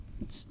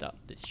Let's start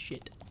this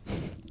shit.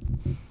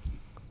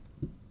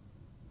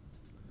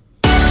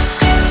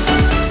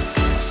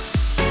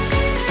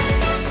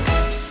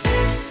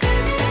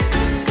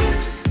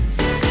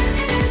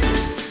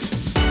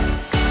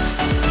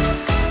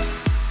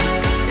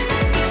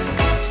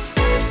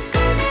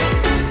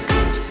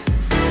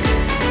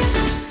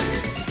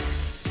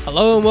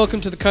 Hello and welcome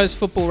to the Coast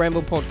Football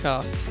Ramble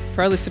podcast,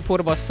 proudly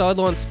supported by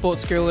Sideline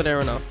Sports Grill at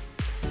Erina.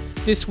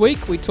 This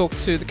week we talk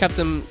to the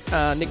captain,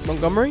 Nick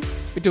Montgomery.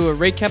 We do a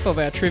recap of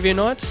our trivia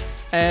night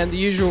and the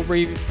usual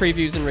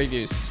previews and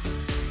reviews.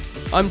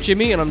 I'm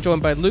Jimmy and I'm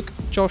joined by Luke,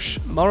 Josh,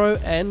 Morrow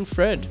and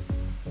Fred.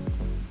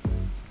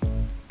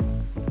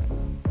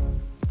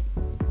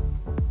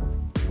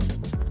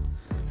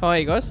 How are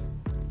you guys?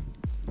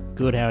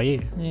 Good, how are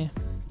you? Yeah.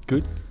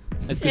 Good.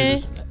 As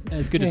good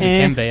as we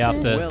can be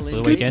after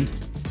the weekend.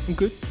 I'm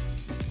good.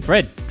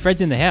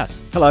 Fred's in the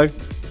house. Hello.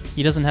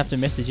 He doesn't have to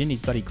message in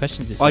his bloody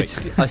questions this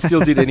week. I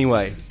still did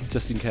anyway,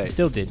 just in case.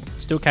 Still did.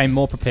 Still came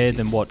more prepared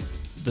than what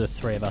the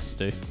three of us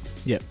do.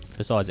 Yep.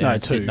 Besides No,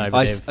 Aaron two. sitting over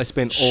I there.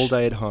 spent all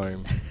day at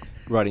home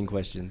writing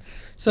questions.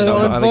 So And I'm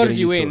I only invited getting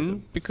you used to in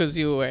it. because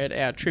you were at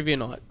our trivia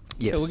night.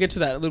 Yes. So we'll get to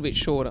that a little bit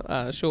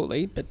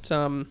shortly. But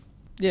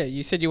yeah,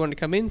 you said you wanted to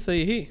come in, so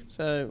you're here.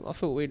 So I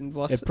thought we'd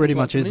invite. It pretty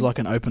much invite is someone like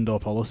an open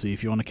door policy.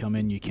 If you want to come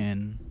in, you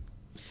can.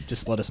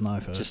 Just let us know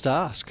first. Just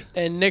ask.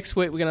 in. And next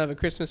week we're gonna have a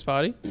Christmas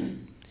party,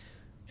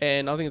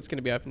 and I think it's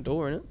gonna be open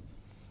door, isn't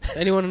it?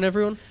 Anyone and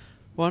everyone?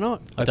 Why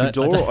not? Open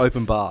door or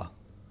open bar?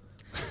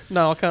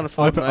 No, I can't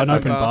afford an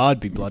open bar would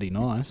be bloody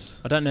nice.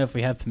 I don't know if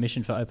we have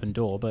permission for open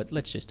door, but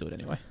let's just do it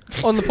anyway.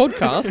 On the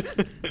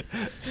podcast.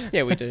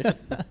 Yeah, we do.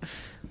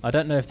 I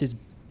don't know if this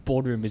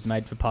boardroom is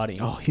made for partying.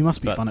 Oh, he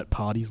must be But- fun at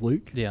parties,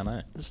 Luke. Yeah, I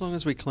know. As long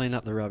as we clean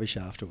up the rubbish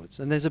afterwards.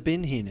 And there's a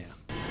bin here now.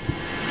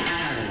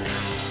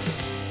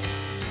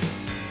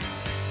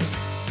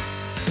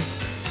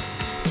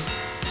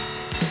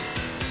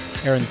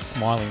 Aaron's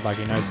smiling like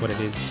he knows what it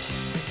is.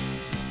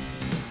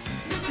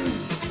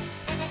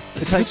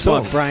 It takes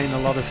my brain a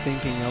lot of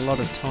thinking, a lot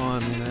of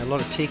time, a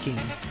lot of ticking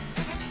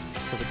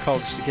for the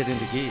cogs to get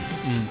into gear.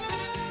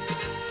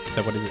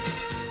 So what is it?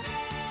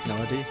 No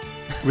idea.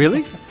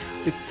 Really?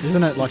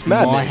 Isn't it like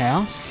madness. my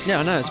house? Yeah,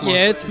 I know. It's my...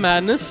 Yeah, it's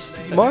madness.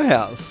 My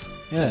house.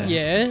 Yeah.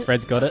 Yeah.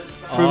 Fred's got it.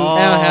 From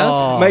our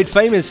house. Made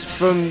famous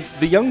from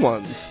the young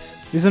ones.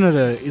 Isn't it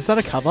is that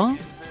a cover?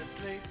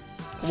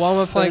 While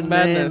we're playing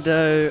madness.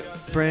 Fernando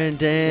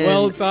Brandon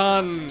Well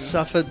done.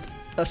 suffered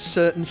a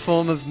certain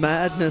form of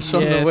madness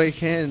on the Yes,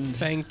 weekend.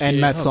 Thank And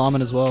you. Matt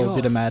Simon as well, God.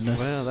 bit of madness.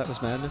 Wow, that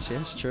was madness.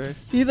 Yes, true.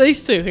 Yeah,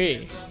 these two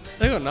here,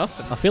 they got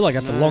nothing. I feel like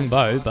that's a long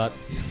bow, but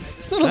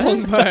It's not a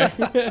long bow.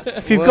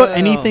 If you've Wow. got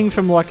anything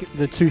from like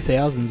the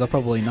 2000s, I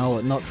probably know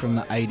it, not from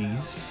the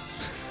 80s.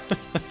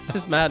 This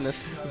is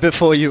madness.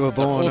 Before you were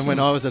born, and Awesome. when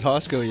I was at high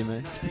school, you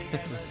mean?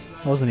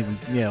 I wasn't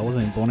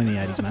even born in the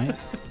 80s, mate.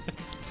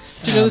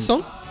 Do you know this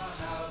song?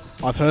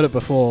 I've heard it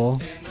before,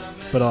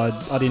 but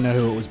I didn't know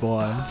who it was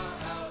by.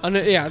 I know.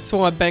 Yeah, that's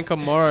why I bank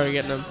on Morrow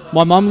getting them.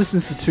 My mum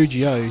listens to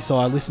 2GO, so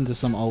I listen to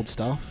some old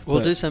stuff. We'll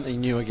but do something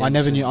new again. I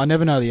never soon. knew. I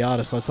never know the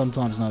artist. I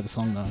sometimes know the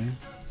song though.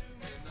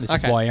 this is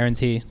Okay. why Aaron's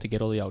here, to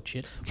get all the old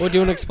shit. Or do you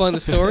want to explain the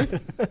story?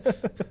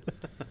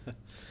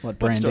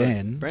 Like What story?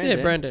 Brandon.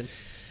 Yeah, Brandon.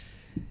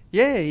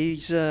 Yeah,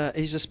 he's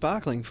a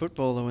sparkling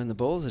footballer when the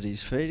ball's at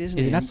his feet, isn't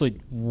He's he? an absolute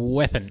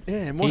weapon. Yeah,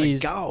 and what a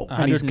goal.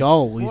 And his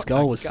goal What a was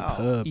goal.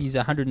 superb. He's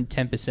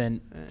 110%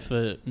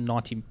 for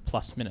 90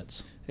 plus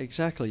minutes.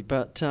 Exactly,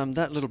 but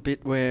that little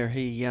bit where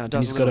he he's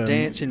does a got little a-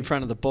 dance in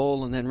front of the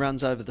ball and then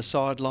runs over the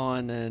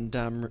sideline, and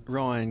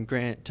Ryan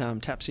Grant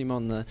taps him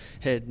on the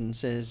head and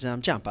says,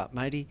 "Jump up,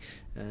 matey."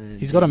 And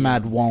He's got a he,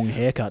 mad Wong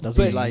haircut,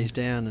 doesn't He he? lays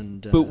down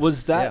and. But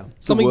was that yeah. the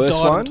Something worst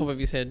died on one? top of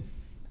his head.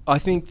 I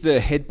think the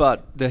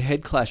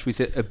head clash with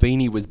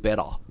Abini was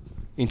better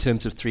in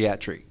terms of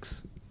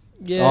theatrics.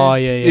 Yeah. Oh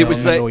yeah, yeah. It was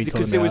I remember what like, you're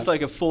because talking there was about.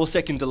 like a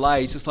 4-second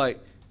delay. It's just like,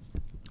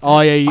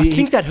 Oh yeah, I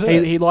think that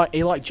hurt. He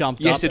like jumped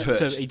Yes, up. it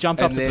hurt. He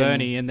jumped up And to then-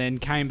 Bernie and then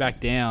came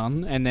back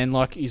down, and then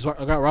like he's got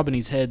rubbing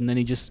his head, and then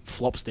he just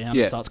flops down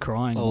Yeah. and starts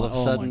crying. All like, of a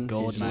oh sudden, my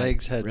God, his mate.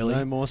 legs had really?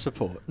 no more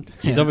support.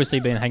 He's Yeah. obviously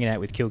been hanging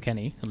out with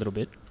Kilkenny a little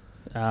bit.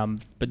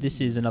 But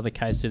this is another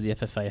case of the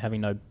FFA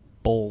having no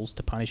balls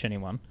to punish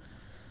anyone.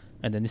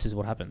 And then this is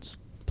what happens.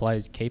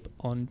 Players keep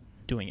on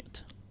doing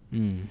it.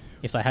 Mm.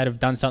 If they had have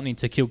done something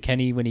to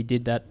Kilkenny when he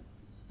did that,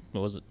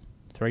 what was it,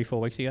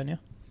 3-4 weeks ago now?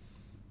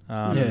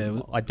 Yeah,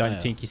 I don't yeah.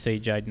 think you see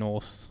Jade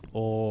North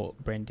or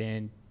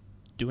Brendan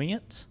doing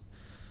it.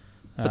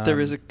 But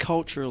there is a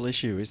cultural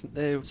issue, isn't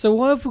there? So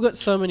why have we got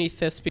so many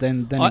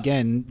thespians? Then I-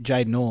 again,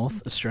 Jade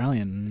North,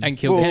 Australian. And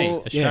Kilkenny, Well,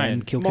 yeah, Australian.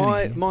 and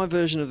Kilkenny. My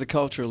version of the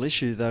cultural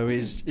issue, though,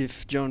 is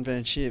if John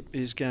Van Schip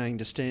is going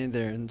to stand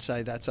there and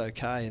say that's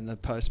okay in the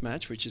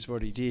post-match, which is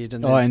what he did,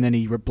 and then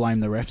he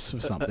blamed the refs for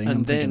something. I'm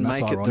and thinking then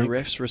that's make it ironic. the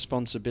ref's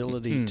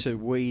responsibility to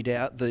weed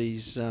out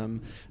these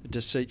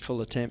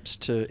deceitful attempts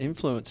to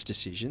influence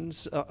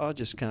decisions. I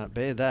just can't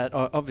bear that.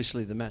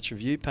 Obviously, the match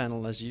review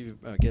panel, as you,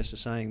 I guess, are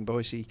saying,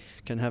 Boise,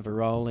 can have a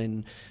role role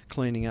in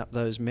cleaning up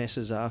those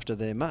messes after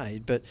they're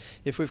made. But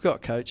if we've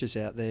got coaches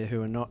out there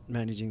who are not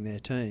managing their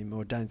team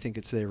or don't think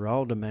it's their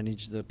role to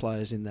manage the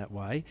players in that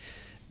way,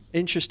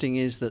 interesting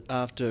is that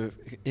after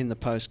in the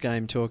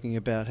post-game talking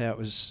about how it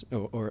was,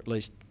 or at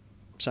least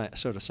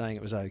sort of saying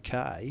it was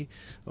okay,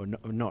 or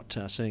not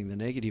seeing the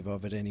negative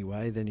of it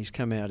anyway, then he's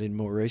come out in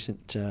more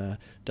recent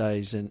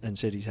days and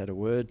said he's had a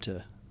word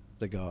to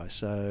the guy.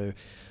 So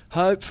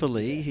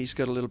hopefully he's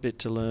got a little bit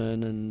to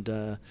learn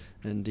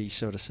and he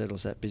sort of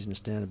settles that business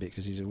down a bit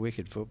because he's a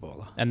wicked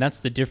footballer. And that's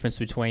the difference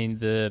between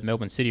the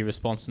Melbourne City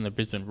response and the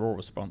Brisbane Roar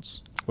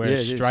response.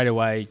 Whereas Yeah, it straight is.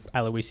 away,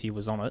 Aloisi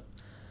was on it,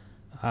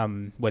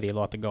 whether you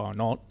like the guy or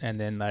not, and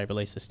then they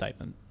released a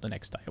statement the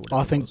next day. Or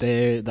whatever I think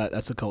it was.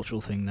 that's a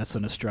cultural thing. That's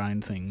an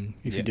Australian thing.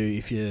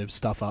 If you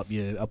stuff up,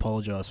 you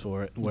apologise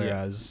for it.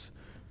 Whereas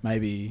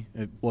maybe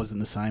it wasn't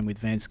the same with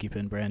Van Skip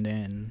and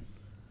Brandan.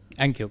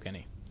 And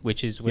Kilkenny,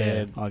 which is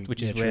where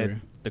true.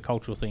 the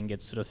cultural thing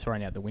gets sort of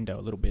thrown out the window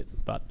a little bit.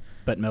 But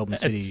Melbourne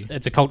City,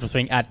 it's a cultural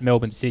thing at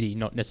Melbourne City,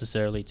 not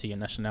necessarily to your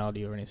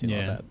nationality or anything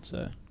like that.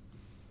 So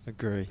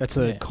Agree. that's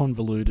a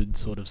convoluted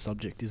sort of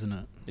subject, isn't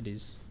it? it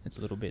is. It's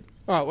a little bit.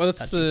 All right, well,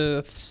 it's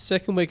the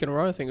second week in a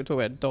row, I think, we're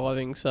talking about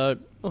diving. So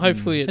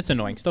hopefully It's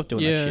annoying. Stop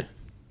doing that shit.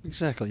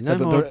 Exactly. No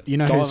But more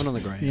diving who's, on the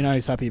ground. You know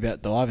who's happy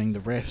about diving? The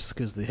refs,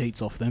 because the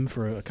heat's off them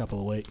for a couple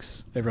of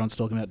weeks. Everyone's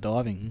talking about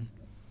diving.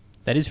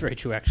 That is very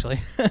true, actually.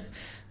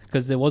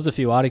 Because there was a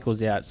few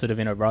articles out sort of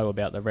in a row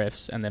about the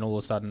refs, and then all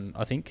of a sudden,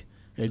 I think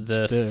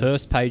the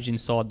first page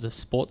inside the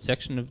sports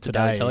section of the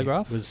Daily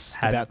Telegraph was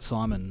had about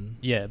Simon.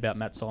 Yeah, about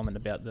Matt Simon,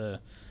 about the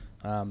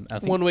I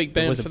think 1 week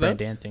there ban was a for that.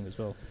 Brandan thing as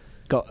well.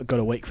 Got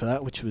a week for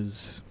that, which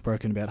was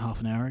broken about half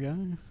an hour ago.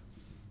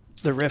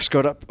 The refs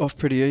got off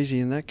pretty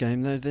easy in that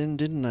game, though, then,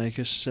 didn't they?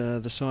 Because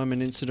the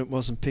Simon incident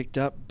wasn't picked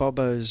up.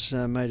 Bobo's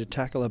made a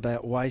tackle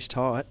about waist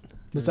height.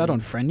 Was that on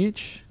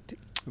Franich?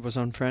 It was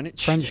on Franich.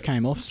 Franich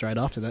came off straight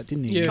after that,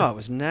 didn't he? Yeah. Oh, it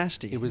was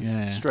nasty. It was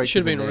Yeah. straight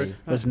Should to have the been knee.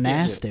 It was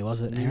nasty, was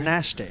it? Aaron?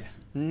 Nasty.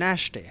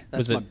 Nasty. That's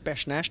Was it my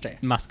best nasty.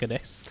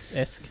 Muscat-esque.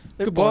 It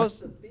Goodbye.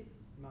 was a bit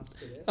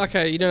Muscat-esque.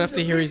 Okay, you don't have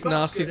to hear his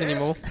nasties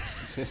anymore.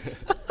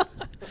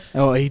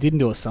 Oh, he didn't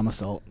do a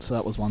somersault, so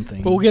that was one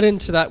thing. But we'll get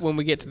into that when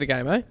we get to the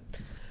game, eh?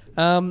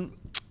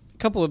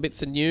 Couple of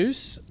bits of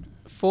news.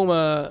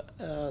 Former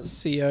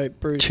CEO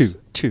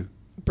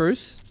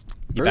Bruce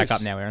You're back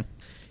up now, Aaron.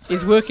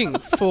 is working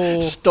for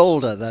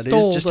Stalder, that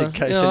is, just in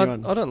case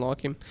anyone... I don't like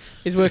him.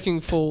 He's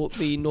working for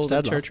the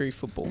Northern Stadler. Territory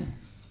Football.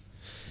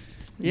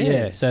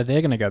 Yeah. So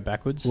they're going to go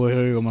backwards. Well,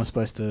 who am I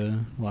supposed to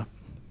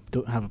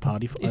have a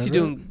party for? Is he over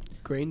doing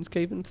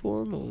greenskeeping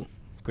for him, or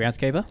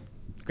Groundskeeper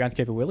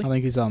Willie. it? I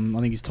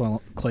think he's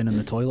cleaning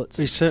the toilets.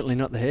 He's certainly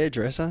not the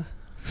hairdresser.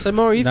 so?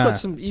 Maury, you've Nah.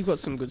 got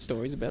some good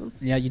stories about him.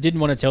 Yeah, you didn't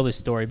want to tell this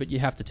story, but you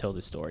have to tell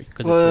this story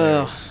because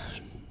Well, it's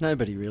hilarious.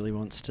 nobody really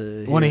wants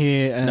to I want to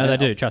hear... hear. No, they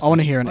do, trust I want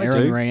me. to hear an I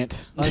Aaron do.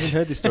 rant. I haven't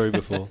heard this story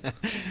before.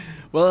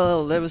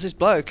 Well, there was this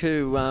bloke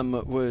who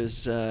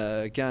was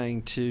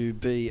going to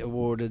be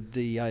awarded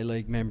the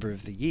A-League Member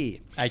of the Year.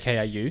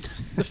 AKA you.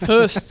 The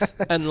first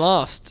and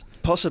last.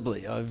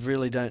 Possibly, I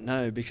really don't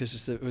know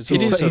because it was all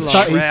It is sort of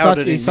so-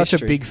 shrouded in He's such a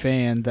mystery. big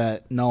fan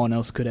that no one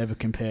else could ever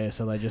compare,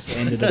 so they just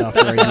ended it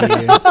after a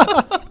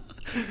year.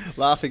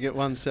 Laughing at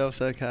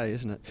oneself's okay,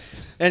 isn't it?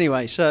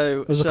 Anyway,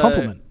 so... It was a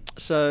compliment.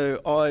 So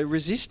I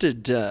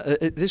resisted.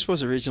 This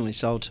was originally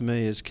sold to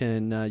me as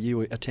can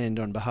you attend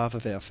on behalf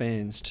of our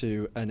fans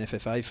to an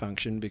FFA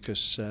function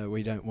because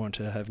we don't want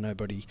to have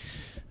nobody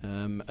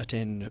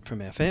attend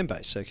from our fan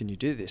base. So can you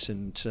do this?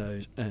 And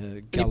so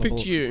He Gullible.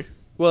 picked you.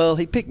 Well,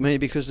 he picked me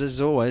because, as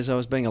always, I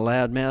was being a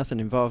loudmouth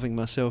and involving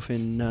myself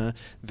in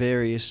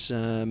various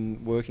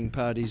working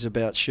parties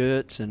about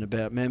shirts and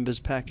about members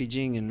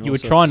packaging and all You were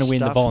sorts trying of to win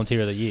the stuff.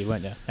 Volunteer of the Year,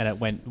 weren't you? And it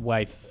went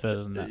way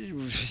further than that.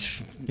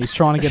 He's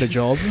trying to get a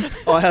job.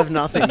 I have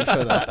nothing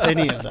for that,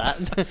 any of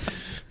that.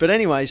 But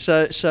anyway,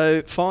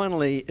 so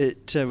finally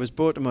it was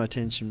brought to my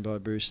attention by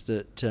Bruce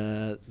that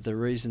the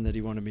reason that he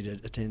wanted me to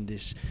attend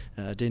this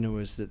dinner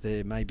was that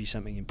there may be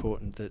something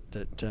important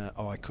that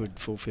I could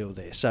fulfil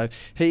there. So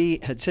he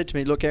had said to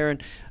me, look, Aaron,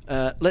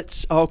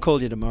 I'll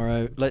call you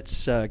tomorrow.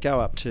 Let's go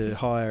up to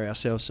hire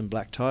ourselves some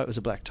black tie. It was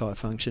a black tie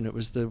function. It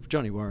was the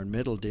Johnny Warren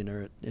Medal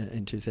dinner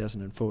in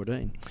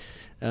 2014.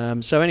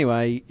 So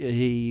anyway,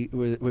 we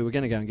were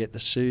going to go and get the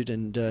suit,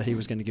 and he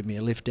was going to give me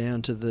a lift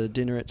down to the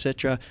dinner,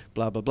 etc.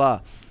 Blah blah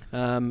blah.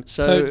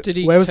 So did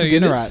he Where was tell the you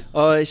dinner this? at?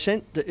 I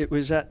sent. It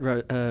was at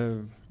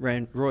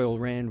Royal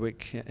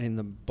Randwick in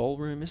the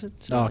ballroom, is it?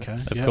 Oh, okay.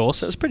 Of Yep. course.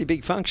 So it was a pretty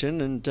big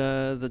function, and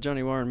the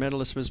Johnny Warren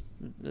medalist was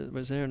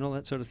there and all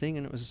that sort of thing,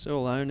 and it was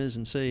all owners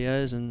and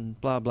CEOs and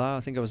blah blah.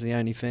 I think I was the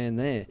only fan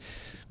there,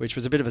 which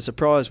was a bit of a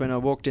surprise when I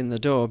walked in the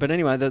door. But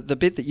anyway, the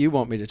bit that you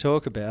want me to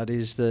talk about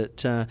is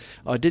that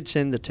I did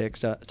send the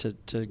text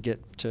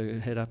to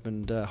head up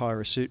and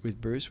hire a suit with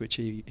Bruce, which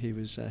he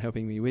was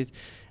helping me with,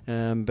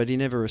 but he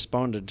never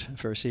responded out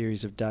for a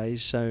series of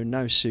days, so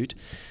no suit.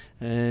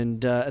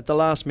 And at the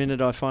last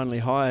minute, I finally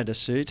hired a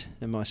suit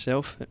and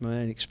myself at my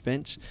own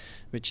expense,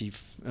 which he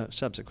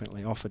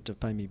subsequently offered to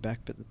pay me back,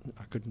 but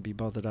I couldn't be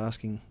bothered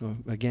asking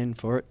again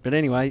for it. But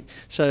anyway,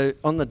 so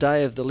on the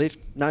day of the lift,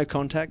 no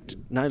contact,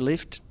 no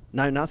lift,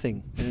 no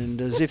nothing,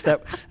 and as if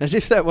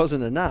that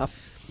wasn't enough.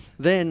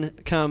 Then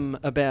come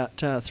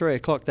about 3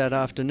 o'clock that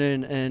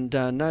afternoon, and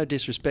no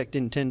disrespect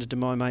intended to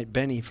my mate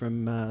Benny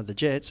from the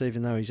Jets,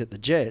 even though he's at the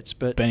Jets.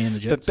 But Benny and the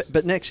Jets.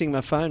 But next thing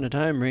my phone at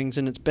home rings,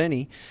 and it's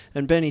Benny.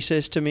 And Benny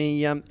says to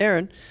me,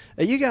 Aaron,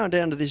 are you going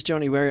down to this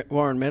Johnny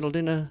Warren medal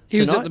dinner He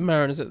was tonight? at the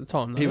Mariners at the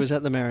time, though. He was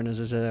at the Mariners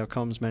as our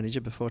comms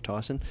manager before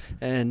Tyson,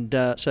 and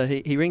so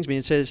he rings me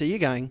and says, "Are you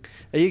going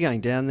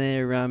down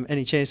there?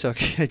 Any chance I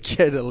could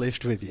get a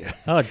lift with you?"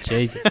 Oh,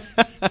 Jesus.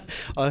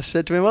 I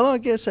said to him, "Well, I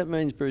guess that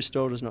means Bruce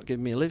Stalder's not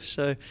giving me a lift."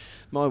 So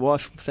my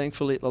wife,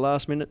 thankfully, at the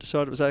last minute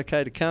decided it was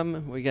okay to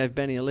come. We gave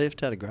Benny a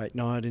lift, had a great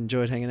night,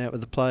 enjoyed hanging out with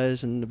the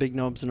players and the big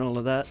knobs and all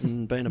of that,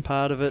 and being a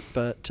part of it.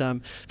 But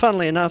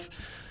funnily enough.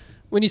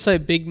 When you say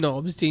big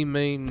knobs, do you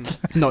mean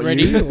Not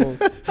Reddy? you.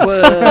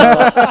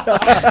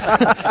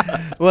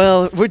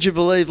 Well, would you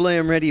believe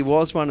Liam Reddy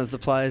was one of the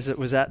players that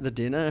was at the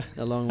dinner,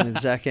 along with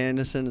Zach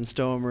Anderson and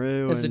Storm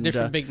Roo. There's a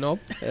different big knob.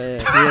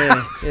 Yeah.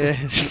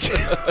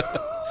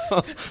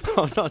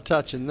 I'm not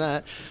touching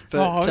that.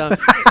 But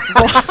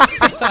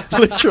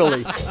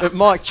literally, but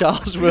Mike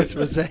Charlesworth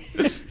was there.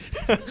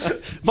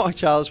 Mike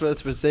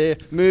Charlesworth was there,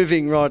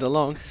 moving right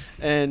along,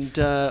 and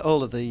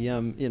all of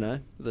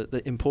the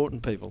the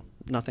important people.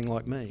 Nothing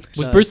like me.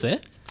 Was Bruce there?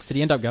 Did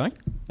he end up going?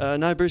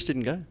 No, Bruce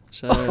didn't go.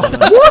 So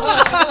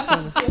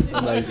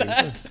Amazing.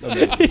 That's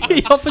amazing.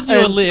 He offered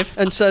you a lift,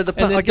 and so the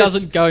and then I guess,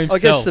 doesn't go himself.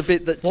 I guess the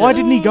bit that Why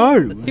didn't he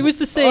go? He was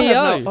the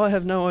CEO. I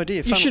have no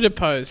idea. You should have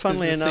posed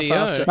Funnily as the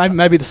enough, CEO.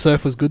 Maybe the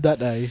surf was good that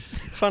day.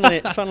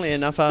 Funnily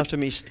enough, after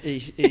me,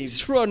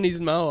 He's riding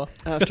his mower.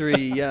 after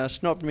he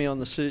snobbed me on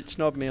the suit,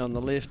 snobbed me on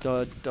the lift,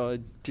 I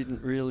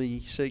didn't really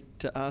seek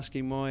to ask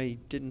him why he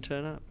didn't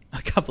turn up.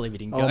 I can't believe he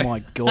didn't go. Oh my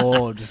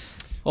god.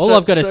 All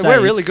I've got to say we're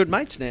is, really good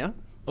mates now.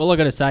 all I've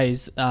got to say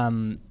is,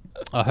 I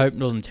hope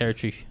Northern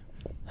Territory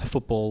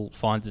football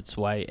finds its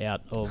way out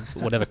of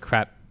whatever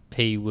crap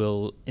he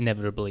will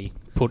inevitably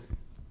put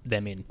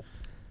them in,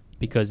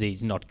 because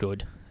he's not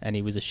good and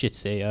he was a shit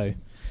CEO,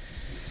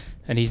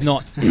 and he's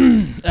not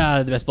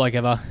the best bloke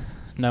ever.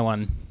 No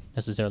one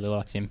necessarily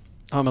likes him.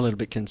 I'm a little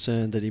bit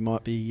concerned that he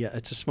might be.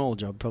 It's a small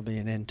job, probably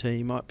an NT.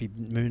 He might be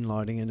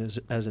moonlighting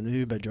as an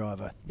Uber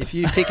driver. If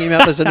you pick him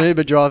up as an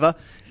Uber driver,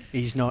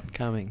 he's not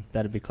coming.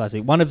 That'd be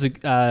classic. One of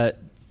the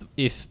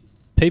if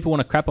people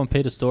want to crap on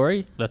Peter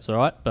Story, that's all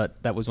right.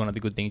 But that was one of the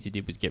good things he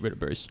did, was get rid of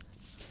Bruce.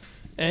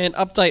 And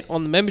update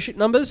on the membership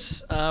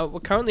numbers. We're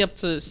currently up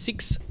to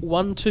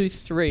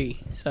 6123.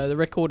 So the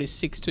record is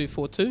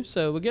 6242.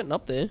 So we're getting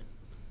up there.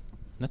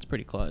 That's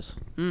pretty close.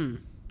 Mm.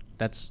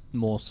 That's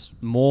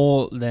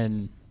more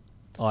than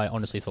I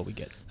honestly thought we'd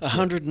get.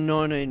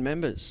 119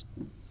 members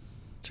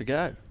to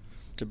go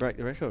to break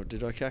the record.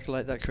 Did I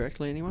calculate that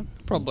correctly, anyone?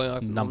 Probably.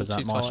 Numbers too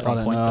aren't my tight. strong I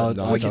don't point. know.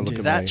 but I We don't can look do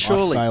at that, my-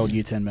 surely. I failed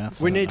Year 10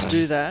 maths. We I don't need to know.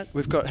 do that.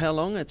 We've got how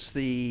long? It's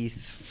the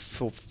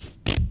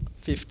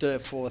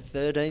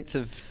 13th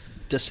of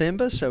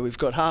December, so we've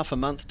got half a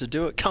month to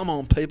do it. Come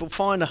on, people.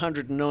 Find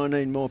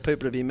 119 more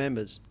people to be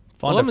members.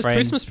 Find Well, a them as friend.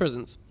 Christmas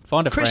presents.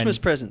 Find a Christmas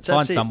friend. presents, Find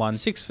that's it. someone.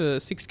 6 for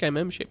 6K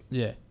membership.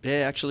 Yeah.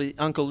 Yeah, actually,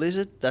 Uncle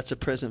Lizard, that's a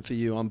present for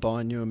you. I'm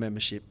buying you a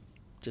membership.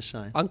 Just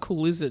saying. Uncle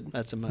Lizard.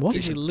 That's a What?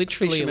 Is he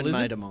literally a fisherman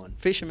lizard? mate of mine.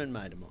 Fisherman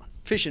mate of mine.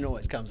 Fishing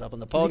always comes up on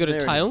the Has he pod. got a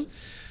There it tail? is.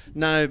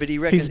 No, but he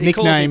reckons His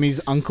nickname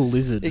is Uncle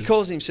Lizard. He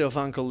calls himself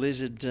Uncle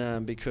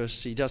Lizard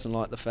because he doesn't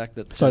like the fact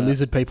that So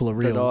lizard people are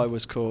that real. I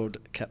was called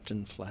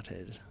Captain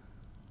Flathead.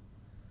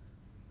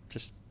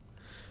 Just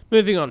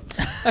Moving on.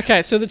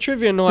 Okay, so the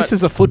trivia night This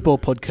is a football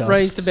podcast.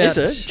 raised about Is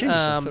it? Jeez,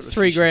 I thought it was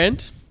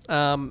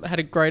 $3,000. Had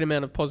a great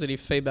amount of positive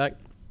feedback.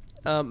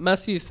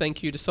 Massive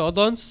thank you to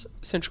Sidelines,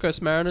 Central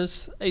Coast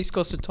Mariners, East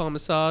Gosford Thai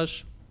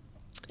Massage,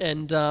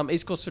 and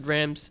East Gosford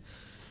Rams.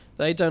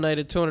 They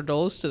donated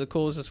 $200 to the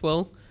cause as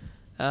well.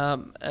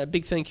 A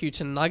big thank you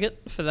to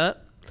Nugget for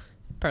that.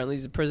 Apparently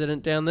he's the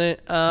president down there.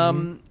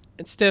 And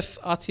Steph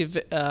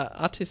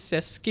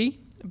Artisevsky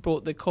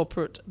brought the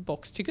corporate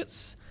box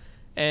tickets.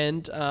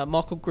 And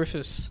Michael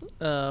Griffiths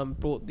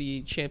brought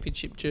the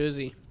championship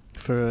jersey.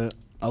 For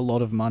a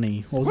lot of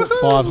money. What was it?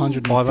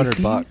 550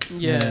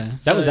 $500. Yeah.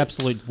 That was So-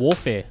 absolute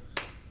warfare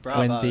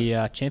bravo.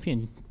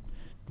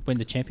 when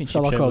the championship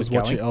Felt like show I was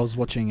was going.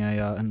 watching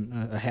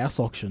a house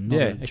auction, not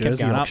Yeah, a it kept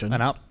jersey going auction. up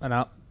and up and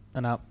up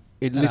and up.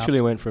 It and literally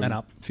up went from and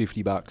up.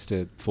 $50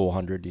 to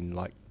 $400 in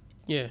like.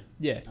 Yeah.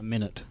 Yeah. A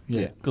minute.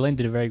 Yeah. Glenn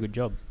did a very good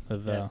job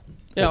of. Yeah,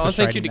 I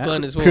thank you to orchestrating that.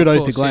 Glenn as well. Kudos of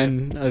course, to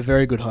Glenn, a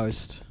very good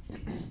host.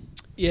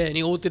 Yeah, and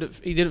he did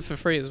it for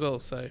free as well.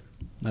 So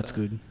That's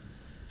good.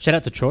 Shout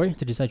out to Troy.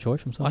 Did you say Troy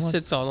from I someone?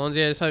 said Sidelines.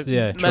 Yeah, so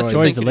Yeah, massive Troy's thank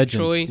you a to legend.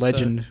 Troy, so-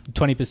 Legend.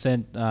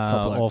 20%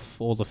 Top bloke. off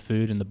all the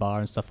food in the bar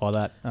and stuff like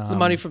that. The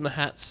money from the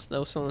hats. They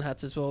were selling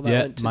hats as well. That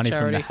yeah, went to money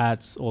charity. from the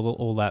hats,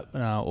 all that,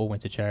 all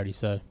went to charity.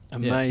 So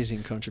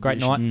Amazing contribution. great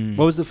night. Mm.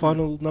 What was the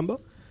final number?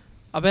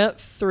 About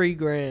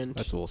 $3,000.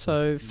 That's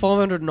awesome. So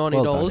 $590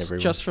 Well done, everyone.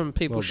 just from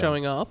people Well done.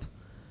 showing up.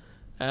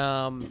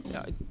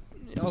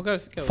 I'll go.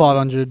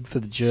 500 for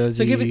the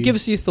jersey. So give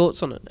us your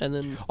thoughts on it, and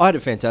then I had a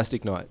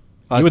fantastic night.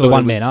 You were the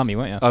one-man army,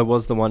 weren't you? I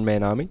was the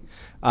one-man army.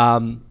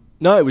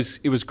 No, it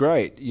was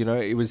great. You know,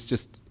 it was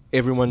just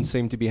everyone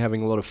seemed to be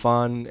having a lot of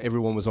fun.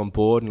 Everyone was on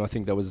board, and I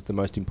think that was the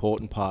most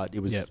important part. It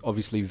was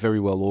obviously very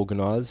well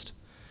organised.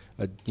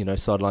 You know,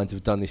 Sidelines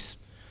have done this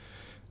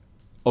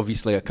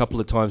obviously a couple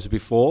of times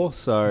before,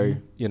 so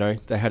you know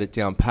they had it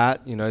down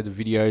pat. You know, the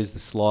videos, the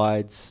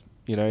slides.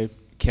 You know,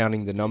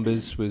 counting the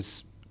numbers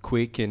was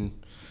quick, and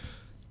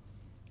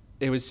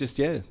it was just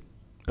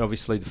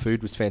obviously the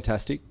food was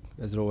fantastic,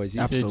 as it always is.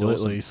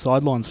 Absolutely. It's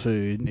Sidelines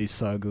food is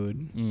so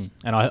good. And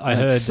I And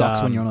heard it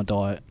sucks when you're on a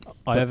diet.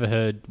 I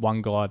overheard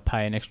one guy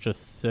pay an extra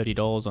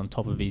 $30 on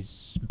top of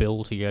his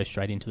bill to go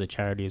straight into the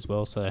charity as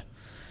well. So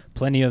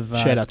plenty of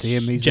Shout out to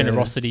him. He's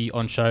generosity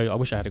on show. I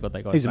wish I had got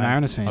that guy's He's a name.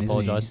 Mariners fan, I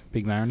apologise. isn't he?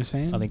 Big Mariners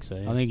fan? I think so.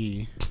 Yeah. I think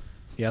he...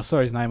 Yeah, I saw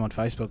his name on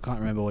Facebook. Can't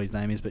remember what his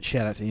name is, but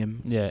shout out to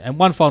him. Yeah, and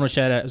one final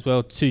shout out as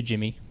well to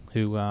Jimmy,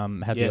 who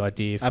had the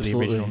idea for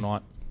absolutely. the original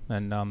night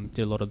and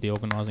did a lot of the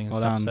organising and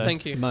Well stuff. done. So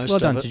thank you. well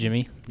done to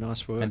Jimmy,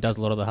 Nice work. and does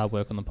a lot of the hard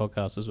work on the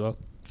podcast as well.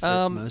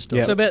 Most of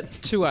So it. about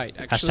 2-8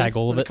 actually. Hashtag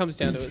all of when it. it comes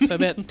down to it. So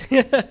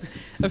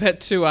about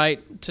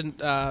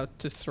 2-8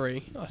 to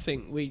 3. I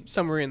think we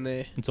somewhere in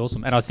there. It's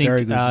awesome, and I Very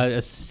think good.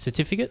 a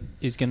certificate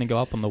is going to go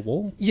up on the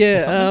wall.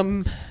 Yeah.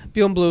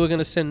 Beyond Blue are going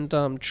to send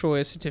Troy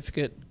a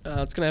certificate.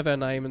 It's going to have our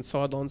name and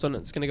Sidelines on it.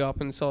 It's going to go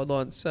up in the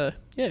Sidelines. So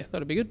yeah,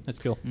 that'll be good. That's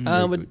cool.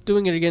 We're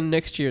doing it again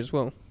next year as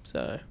well.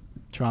 So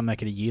Try and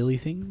make it a yearly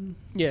thing.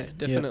 yeah,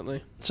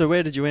 definitely. So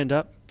where did you end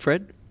up,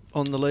 Fred,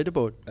 on the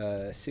leaderboard?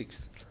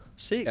 6th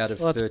 6. out of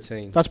Well,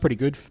 13. That's pretty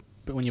good,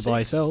 but when you're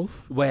by Six.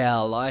 yourself.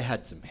 Well, I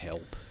had some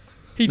help.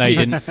 He No, you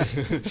did.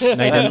 didn't. No, you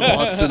And didn't.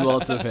 lots and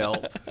lots of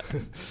help.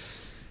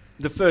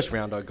 The first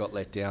round I got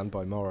let down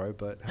by Morrow,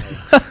 but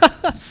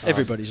hey,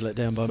 Everybody's let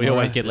down by We Morrow.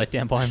 always get let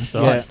down by him.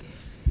 So Yeah.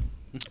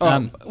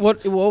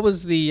 What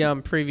was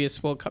the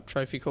previous World Cup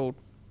trophy called?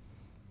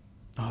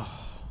 this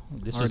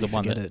I was the already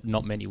one forget that it.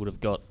 not many would have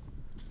got.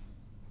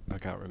 I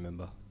can't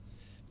remember.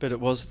 But it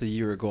was the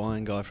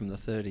Uruguayan guy from the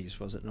 30s,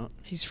 was it not?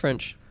 He's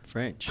French.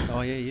 French.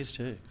 Oh, yeah, he is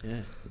too.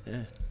 Yeah,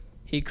 yeah.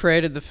 He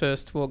created the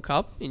first World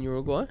Cup in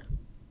Uruguay.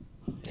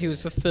 He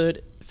was the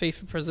third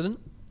FIFA president.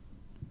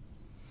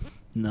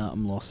 No,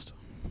 I'm lost.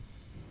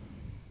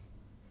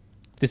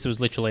 This was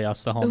literally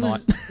us the whole It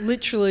night. was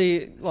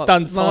literally like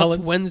Stunned last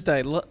silence.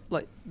 Wednesday,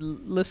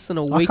 less than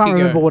a I week can't ago.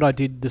 remember what I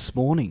did this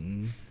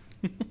morning.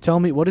 Tell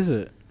me, what is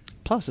it?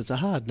 Plus, it's a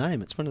hard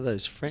name. It's one of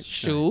those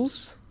French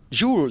Jules names.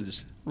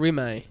 Jules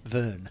Rimet.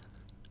 Verne.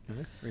 No?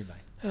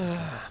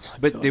 Rimet.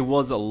 But there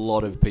was a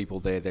lot of people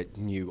there that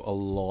knew a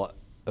lot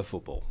of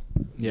football.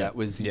 Yeah. That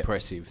was Yeah.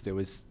 impressive. There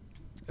was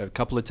a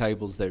couple of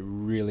tables that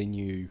really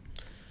knew.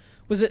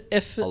 Was it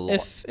A lot.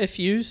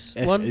 FU's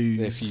one?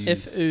 FUs.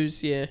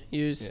 FU's, yeah.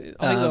 U's. Yeah.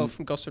 I think they were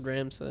from Gosford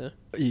Rams there.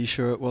 Are you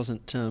sure it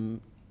wasn't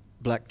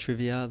Black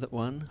Trivia that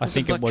won? I Was it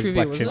think it Black was Trivia,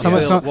 Black wasn't Trivia.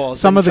 it? Some, Well, it was.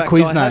 some In of the fact,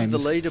 quiz I have the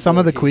names. Some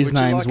of the leaderboard quiz here. Would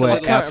you names like a were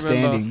little- I can't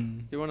remember. outstanding.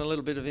 You want a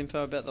little bit of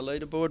info about the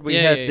leaderboard? We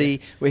Yeah, had yeah, yeah.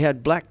 we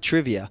had Black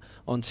Trivia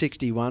on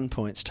 61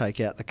 points take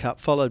out the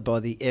cup, followed by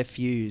the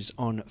FUs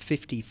on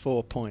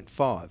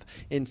 54.5.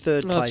 In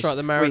third Oh, that's place, right,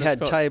 the we Mariners had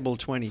got- Table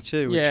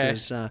 22, which Yeah.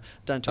 was don't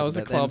That talk was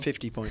the about them,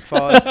 club.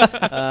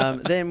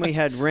 50.5. Then we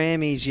had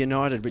Rammies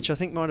United, which I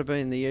think might have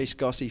been the East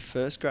Gossy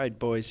first grade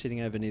boys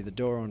sitting over near the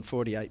door on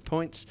 48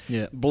 points.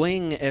 Yeah.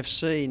 Bling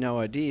FC, no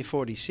idea,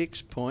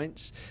 46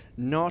 points.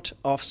 Not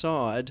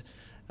Offside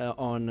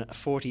on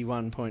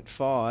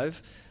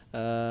 41.5.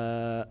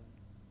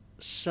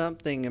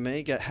 Something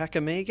Amigo, Hack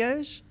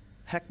Amigos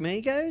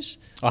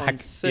Oh, on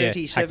Hack- yeah,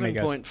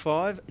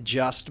 37.5.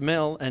 Just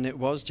Mel, and it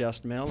was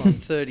Just Mel on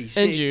 36.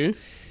 And you.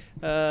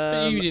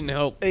 But you didn't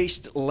help.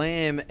 East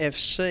Lamb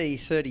FC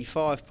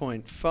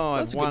 35.5.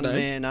 That's a good One name.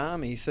 Man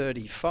Army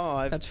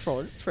 35. That's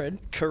Fred.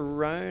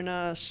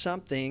 Corona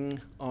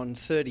something on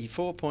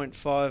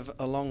 34.5,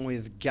 along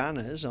with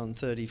Gunners on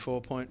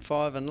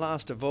 34.5, and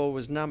last of all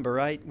was number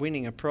 8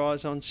 winning a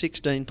prize on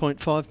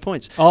 16.5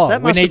 points. Oh, that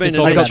we must need have to been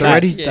talk an about extra- that.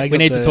 Already, Yeah. they We got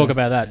need to the- talk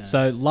about that. yeah.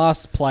 So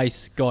last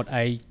place got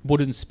a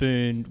wooden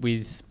spoon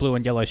with blue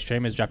and yellow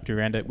streamers wrapped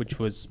around it, which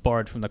was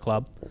borrowed from the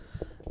club.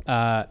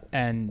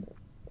 And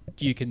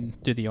you can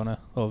do the honour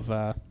of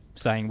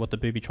saying what the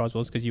booby prize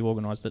was because you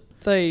organised it.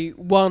 They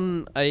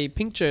won a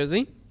pink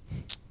jersey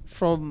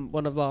from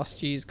one of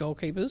last year's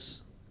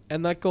goalkeepers,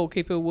 and that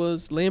goalkeeper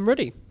was Liam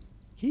Reddy.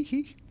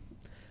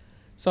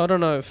 So I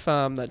don't know if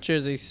that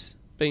jersey's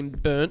been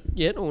burnt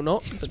yet or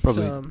not. It's but,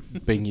 probably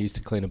being used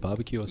to clean a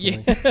barbecue or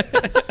something.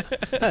 yeah.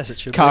 As it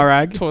should Car be.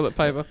 rag. Toilet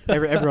paper.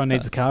 Everyone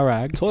needs a car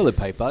rag. Toilet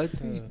paper.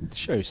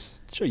 Show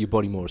your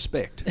body more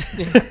respect.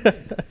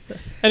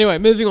 Anyway,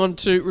 moving on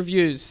to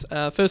reviews.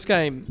 First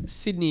game,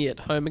 Sydney at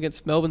home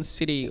against Melbourne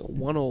City,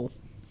 1-1.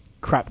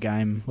 Crap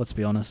game, let's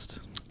be honest.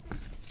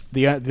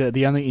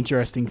 The only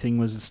interesting thing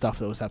was the stuff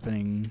that was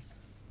happening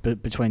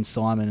between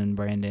Simon and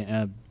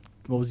Brandon.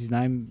 What was his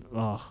name?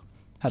 Oh,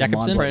 had a mind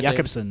Jakobsen? block. Brandon.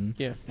 Jakobsen.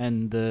 Yeah.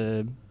 And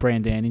the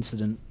Brandan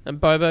incident. And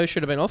Bobo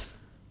should have been off,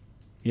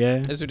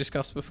 Yeah. as we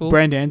discussed before.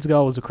 Brandan's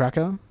goal was a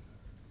cracker,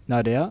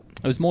 no doubt.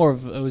 It was more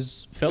of felt It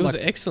was like an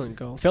excellent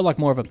goal. felt like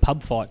more of a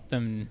pub fight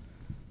than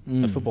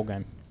a football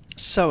game.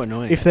 So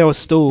annoying. If there were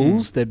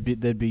stools, there'd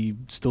be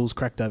stools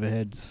cracked over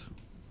heads.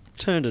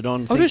 Turned it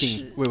on I'll thinking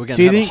just- we were going Do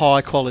to you have a think-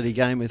 high quality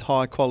game with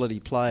high quality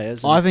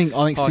players. I think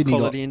high Sydney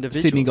quality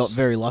individuals. Sydney got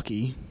very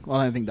lucky.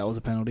 I don't think that was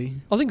a penalty.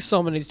 I think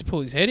Simon needs to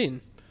pull his head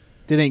in.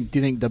 Do you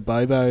think the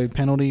Bobo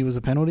penalty was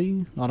a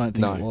penalty? I don't think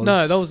No. it was.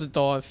 No, that was a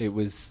dive. It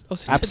was That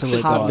was a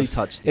absolute hardly dive.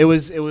 touched It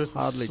was the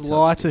Hardly touched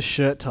slightest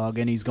shirt tug,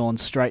 and he's gone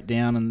straight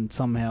down, and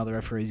somehow the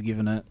referee's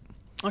given it.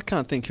 I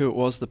can't think who it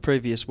was the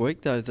previous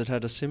week though that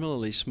had a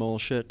similarly small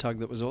shirt tug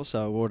that was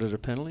also awarded a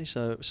penalty.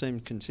 So it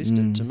seemed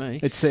consistent to me.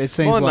 It seems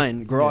My like,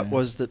 main gripe yeah.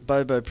 was that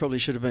Bobo probably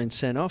should have been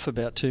sent off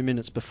about 2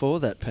 minutes before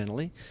that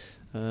penalty.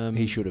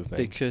 He should have been.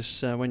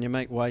 Because when you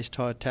make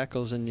waist-high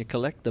tackles and you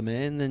collect the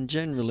man, then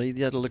generally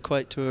that'll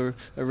equate to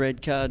a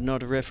red card,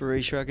 not a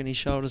referee shrugging his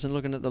shoulders and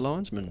looking at the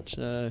linesman.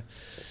 So,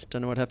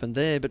 don't know what happened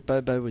there, but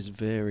Bobo was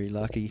very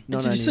lucky. Not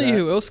Did you only see that,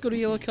 who else got a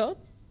yellow card?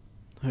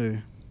 Who?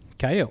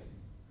 KL.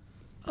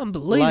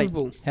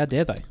 Unbelievable. How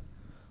dare they?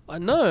 I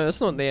know,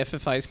 that's not the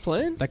FFA's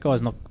plan.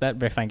 That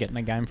ref ain't getting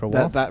a game for a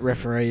while. That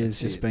referee has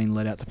just been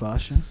let out to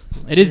pasture.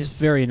 It is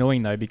very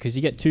annoying though, because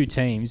you get two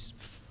teams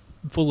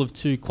full of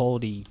two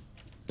quality,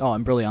 Oh,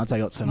 and Brilliante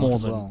got sent More off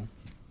as than- well.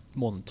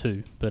 more than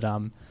two, but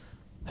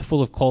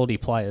full of quality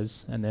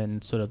players, and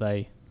then sort of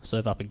they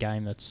serve up a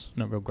game that's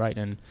not real great,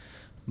 and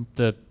It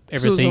was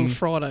everything. on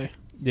Friday.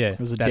 Yeah, It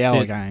was a that's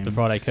dour it, game. The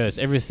Friday curse.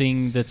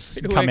 Everything that's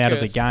Midweek come out of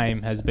the curse.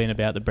 game has been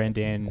about the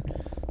Brandan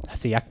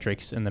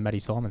theatrics and the Matty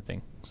Simon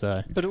thing.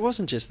 So But it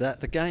wasn't just that.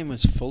 The game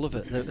was full of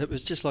it. It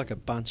was just like a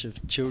bunch of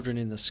children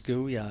in the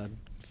schoolyard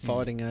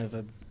fighting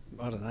over,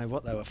 I don't know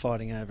what they were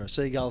fighting over,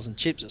 seagulls and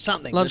chips or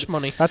something. Lunch But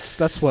money.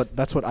 That's what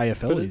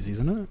AFL But is,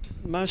 isn't it?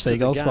 most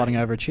Seagulls of the fighting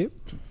game, over a chip.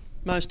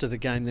 Most of the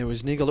game there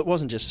was niggle. It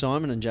wasn't just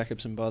Simon and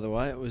Jakobsen, by the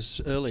way. It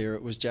was earlier.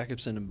 It was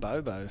Jakobsen and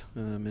Bobo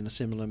in a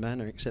similar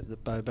manner, except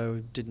that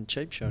Bobo didn't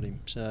cheap shot him.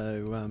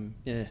 So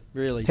yeah,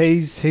 really.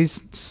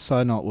 He's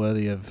so not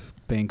worthy of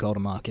being called a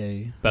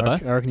marquee. Bobo? I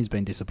reckon he's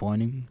been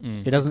disappointing.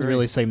 Mm. He doesn't Agree.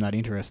 really seem that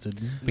interested.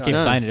 we keep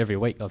No. saying it every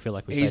week. I feel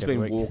like we say He's it every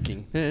been week.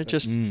 walking. Yeah,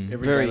 just Mm.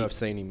 Every very. game I've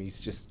seen him,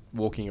 he's just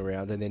walking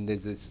around, and then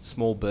there's this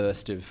small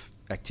burst of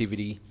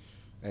activity,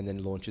 and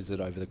then launches it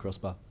over the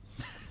crossbar.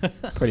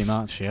 Pretty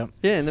much, yeah.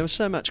 Yeah, and there was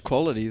so much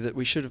quality that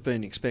we should have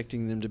been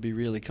expecting them to be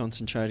really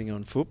concentrating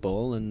on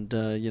football. And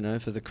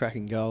for the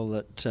cracking goal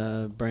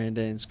that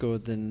Brandan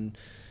scored, then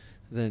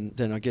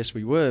I guess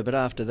we were. But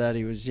after that,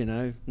 he was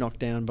knocked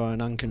down by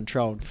an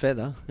uncontrolled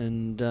feather,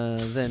 and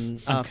then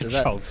after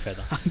that, Uncontrolled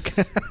feather.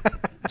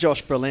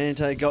 Josh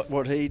Brillante got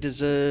what he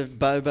deserved.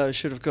 Bobo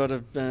should have got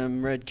a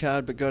red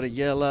card but got a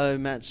yellow.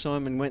 Matt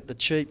Simon went the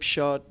cheap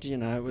shot.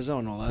 It was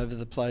on all over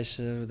the place.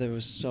 I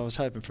was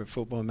hoping for a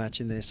football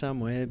match in there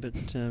somewhere, but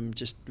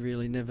just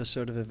really never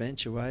sort of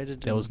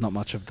eventuated. There was not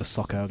much of the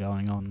soccer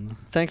going on.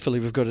 Thankfully,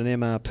 we've got an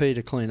MRP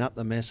to clean up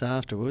the mess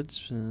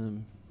afterwards.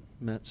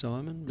 Matt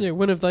Simon. Yeah,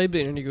 when have they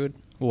been any good?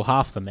 Well,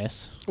 half the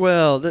mess.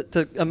 Well,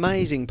 the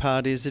amazing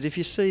part is that if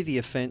you see the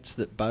offence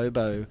that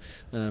Bobo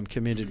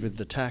committed with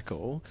the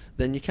tackle,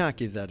 then you can't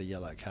give that a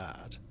yellow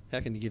card. How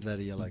can you give that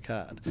a yellow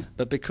card?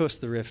 But because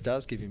the ref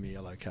does give him a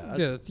yellow card,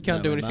 Yeah, you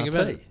can't do anything MRP.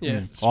 about it. Yeah.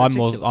 It's I'm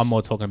ridiculous.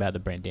 more talking about the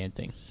Brandan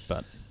thing,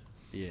 but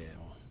Yeah.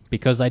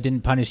 because they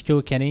didn't punish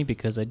Kilkenny,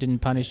 because they didn't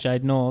punish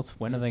Jade North,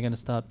 when are they going to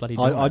start bloody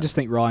doing I that? just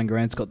think Ryan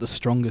Grant's got the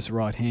strongest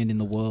right hand in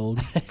the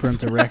world for him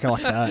to wreck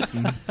like that.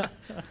 And,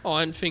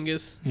 Iron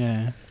fingers.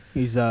 yeah.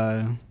 He's,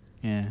 yeah.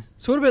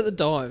 So what about the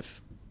dive?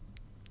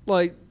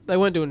 Like, they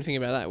won't do anything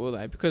about that, will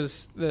they?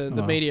 Because the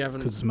Oh, media 'cause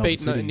it's haven't Melbourne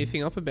beaten City.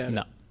 anything up about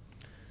No. it.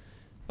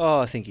 Oh,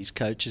 I think his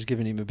coach has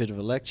given him a bit of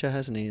a lecture,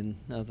 hasn't he? And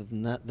other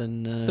than that,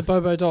 then... The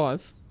Bobo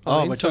dive.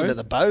 we're talking about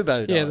the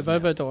Bobo dive. Yeah, the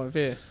Bobo now. dive,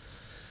 yeah.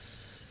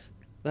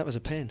 That was a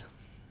pen,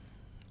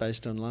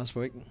 based on last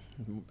week,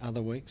 and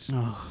other weeks.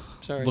 Oh,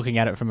 Sorry. Looking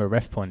at it from a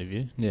ref point of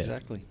view. Yeah.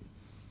 Exactly.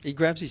 He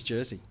grabs his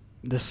jersey.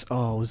 it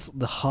was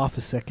the half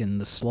a second,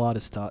 the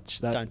slightest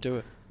touch. That, Don't do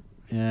it.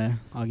 yeah,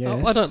 I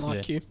guess. Oh, I don't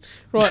like Yeah. you.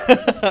 Right,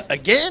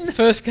 Again?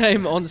 first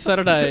game on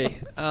Saturday.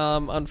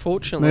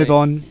 Unfortunately. Move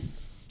on.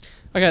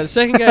 Okay, the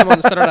second game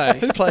on Saturday.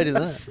 Who played in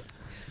that?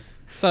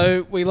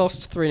 So we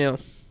lost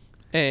 3-0.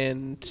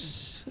 And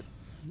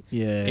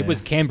Yeah. It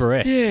was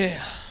Canberra-esque.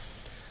 yeah,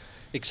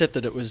 Except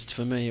that it was,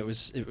 for me, it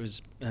was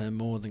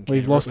more than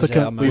We've Canberra. lost It was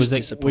our most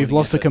disappointing we've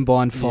lost a effort.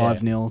 combined Yeah.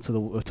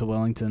 5-0 to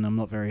Wellington. I'm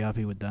not very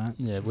happy with that.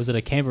 Yeah, was it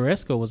a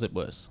Canberra-esque or was it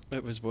worse?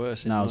 It was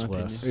worse. No, in it was my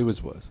worse. opinion. It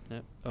was worse.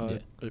 Yeah.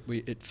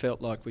 It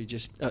felt like we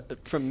just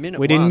from minute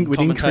We didn't- one, we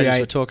didn't commentators were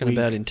create- talking we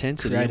about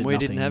intensity, and created we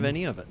didn't have nothing.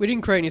 any of it. we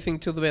didn't create anything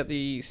till about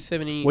the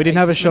 70. We didn't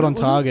have a shot on was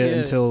it? target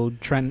Yeah. until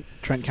Trent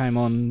came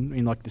on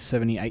in like the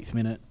 78th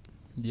minute.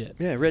 Yeah.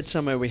 Yeah, I read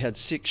somewhere we had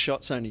 6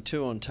 shots, only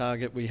 2 on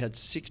target. We had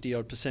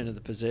 60-odd% of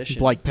the possession.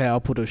 Blake Powell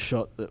put a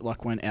shot that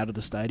like went out of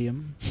the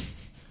stadium.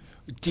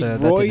 Did So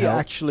that Roy didn't help.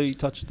 actually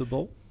touch the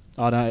ball?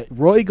 I know.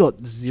 Roy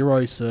got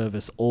 0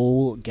 service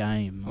all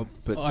game. Oh,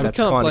 but We that's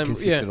can't kind blame- of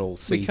consistent yeah, all we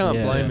season. can't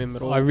Yeah. blame him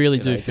at all. I really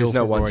You do know, feel there's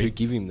no for one Roy. to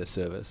give him the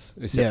service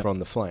except Yeah. for on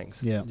the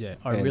flanks. Yeah. Yeah,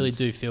 I And- really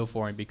do feel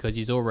for him because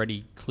he's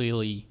already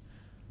clearly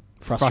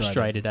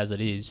frustrated as it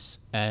is,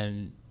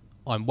 and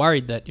I'm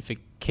worried that if it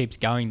keeps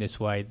going this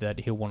way, that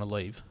he'll want to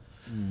leave.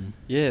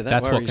 Yeah, that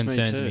That's what worries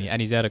concerns me me, too.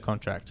 and he's out of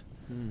contract.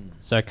 Hmm.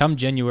 So come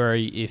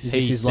January, if Is he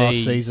this his sees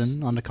last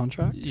season under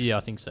contract? Yeah, I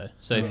think so.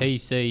 So if Right. he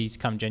sees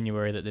come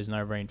January that there's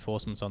no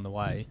reinforcements on the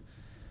way,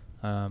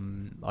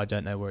 I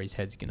don't know where his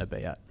head's going to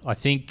be at. I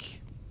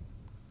think,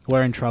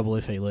 We're in trouble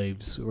if he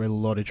leaves. We're in a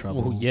lot of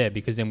trouble. well, yeah,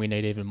 because then we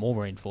need even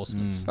more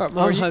reinforcements. All right,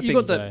 Maury, I'm you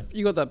got hoping that.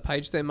 You got that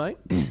page there, mate.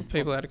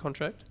 People out of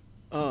contract.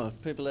 Oh,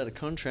 people out of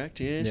contract,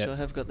 yes, Yep. I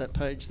have got that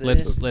page there.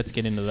 Let's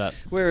get into that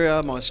Where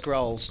are my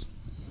scrolls?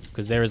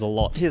 because there is a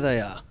lot. Here they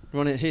are.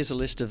 Here's a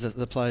list of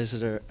the players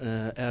that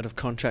are out of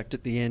contract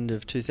at the end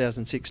of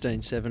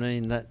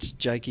 2016-17. That's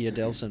Jakey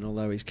Adelson,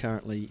 although he's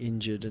currently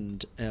injured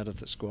and out of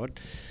the squad.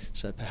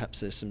 So perhaps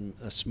there's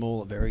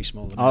a very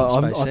small amount of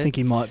space I there. think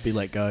he might be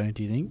let go.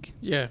 Do you think?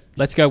 Yeah.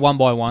 Let's go one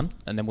by one,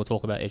 and then we'll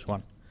talk about each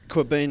one.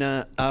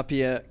 Kwabena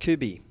Apia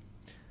Kubi.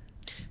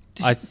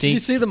 Did you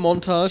see the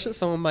montage that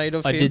someone made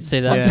of I him? did see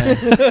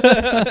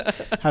that.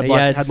 Yeah. He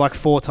had like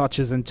 4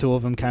 touches and 2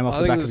 of them came off I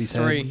the think back it of was his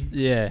 3. head.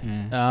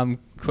 Yeah.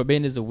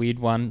 Quabin is a weird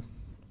one.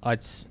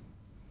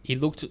 He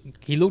looked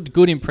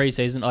good in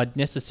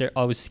preseason.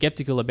 I was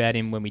skeptical about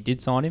him when we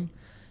did sign him.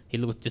 He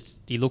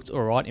looked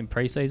all right in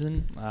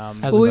preseason.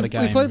 Hasn't Well, got a we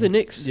game. played the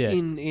Knicks Yeah.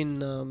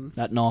 in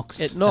At Knox.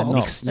 at Knox,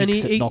 Knox. and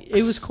Knicks at he Knox.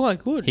 was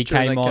quite good. He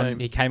during came that on. game.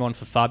 He came on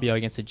for Fabio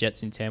against the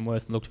Jets in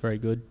Tamworth and looked very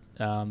good.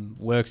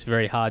 Works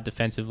very hard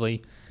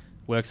defensively.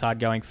 Works hard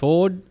going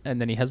forward,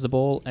 and then he has the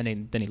ball,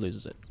 and then he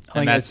loses it.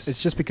 I think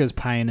it's just because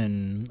Payne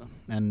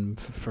and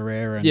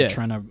Ferreira and Yeah.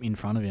 Trent are in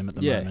front of him at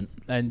the Yeah, moment.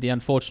 and the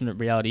unfortunate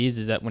reality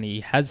is that when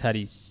he has had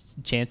his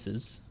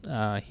chances,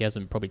 he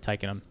hasn't probably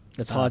taken them.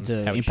 It's hard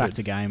to how he impact should.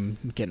 a game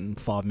getting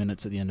 5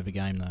 minutes at the end of a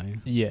game,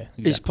 though. Yeah,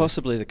 He's exactly.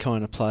 possibly the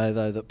kind of player,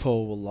 though, that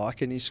Paul will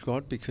like in his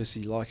squad because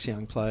he likes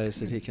young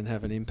players that he can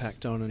have an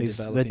impact on and He's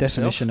develop the himself.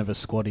 definition of a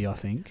squaddy, I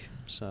think.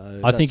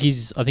 So I think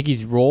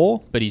he's raw,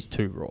 but he's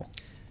too raw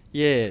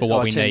yeah, for what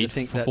I we tend need. to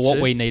think For that what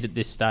too. we need at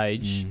this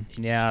stage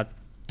in our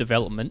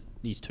development,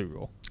 he's too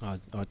raw.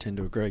 I tend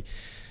to agree.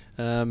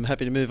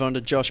 Happy to move on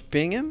to Josh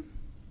Bingham.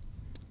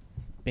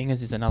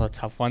 Bingers is another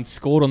tough one.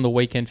 Scored on the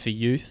weekend for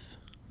youth.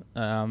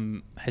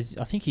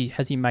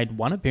 Has he made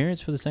one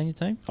appearance for the senior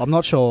team I'm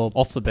not sure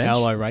off the bench?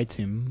 Paolo rates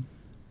him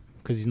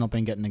because he's not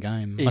been getting a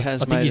game. He I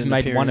has think he's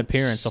made made one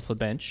appearance off the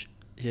bench.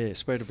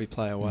 Yes, where did we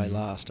play away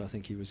last? I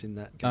think he was in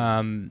that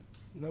game.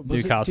 No, was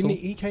it- Newcastle. didn't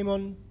he came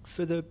on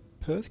for the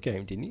Perth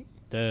game, didn't he?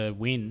 The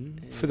win.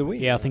 For the win.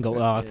 Yeah, I think it,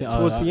 Yeah,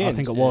 towards the I end.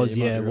 think it Yeah, was.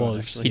 you might Yeah, be it right,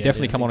 was. actually. He Yeah,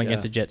 definitely I come on think,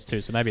 against the Jets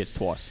too, so maybe it's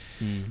twice.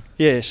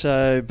 Yeah,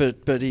 so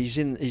but he's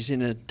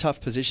in a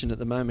tough position at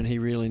the moment. He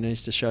really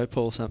needs to show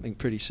Paul something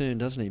pretty soon,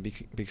 doesn't he?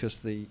 Because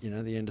the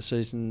end of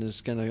season is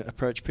going to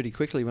approach pretty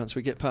quickly once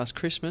we get past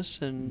Christmas,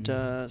 and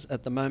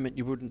at the moment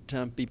you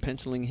wouldn't be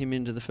penciling him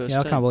into the first Yeah,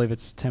 I team. can't believe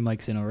it's 10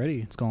 weeks in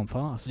already. It's gone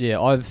fast. Yeah,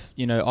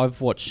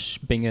 I've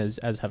watched Bingers,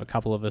 as have a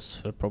couple of us,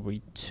 for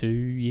probably 2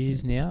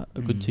 years now,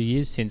 a good 2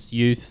 years since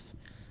youth,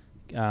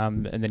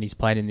 and then he's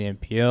played in the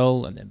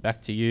NPL, and then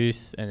back to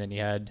youth, and then he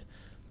had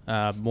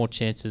more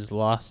chances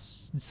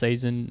last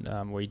season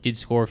where he did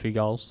score a few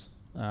goals,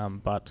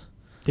 but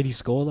Did he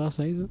score last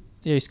season?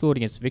 yeah, he scored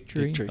against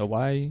Victory Victory.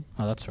 away.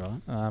 Oh, that's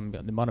right.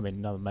 There might have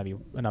been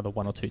another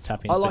 1 or 2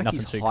 tap-ins, I but like nothing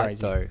his too height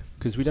crazy. though,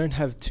 because we don't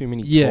have too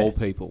many Yeah. tall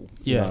people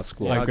in Yeah, our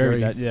squad. I I agree with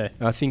agree. that. Yeah,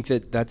 And I think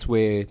that's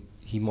where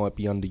he might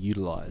be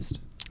underutilized,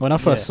 When I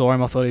first Yeah. saw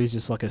him, I thought he was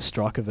just like a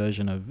striker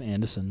version of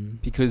Anderson.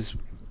 because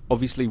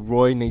obviously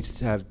Roy needs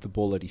to have the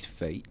ball at his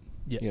feet.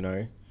 Yeah. You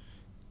know.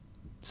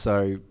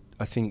 So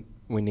I think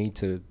we need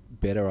to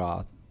better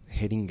our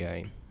heading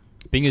game.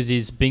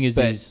 Bingers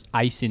But- is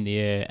ace in the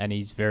air, and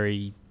he's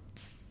very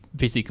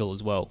physical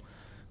as well,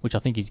 which I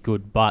think is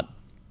good, but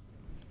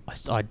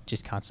I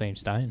just can't see him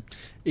staying.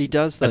 He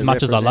does, though, As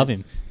much as I love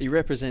him. He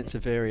represents a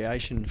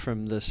variation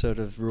from the sort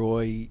of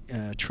Roy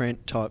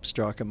Trent type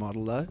striker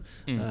model, though,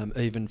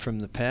 even from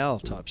the Powell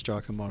type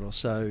striker model.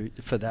 So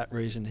for that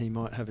reason, he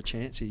might have a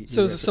chance.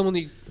 So is it someone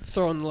you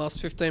throw in the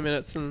last 15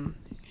 minutes and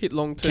hit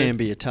long too? Can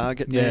be a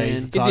target Yeah, man.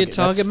 he's Is he a Target-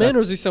 target that's- man, that-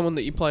 or is he someone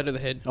that you play to the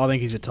head? I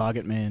think he's a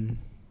target man.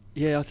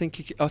 Yeah, I think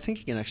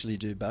he can actually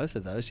do both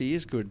of those. He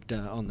is good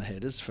on the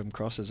headers from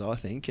crosses, I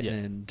think, Yeah.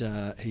 and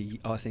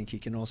I think he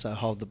can also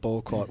hold the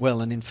ball quite well.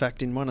 And in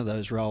fact, in one of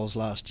those roles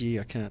last year,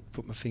 I can't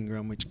put my finger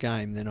on which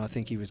game, then I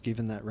think he was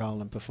given that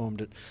role and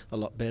performed it a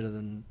lot better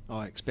than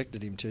I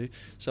expected him to.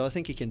 So I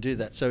think he can do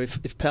that. So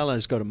if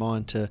Paolo's got a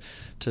mind to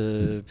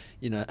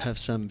have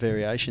some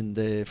variation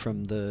there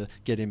from the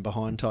get in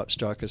behind type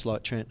strikers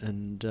like Trent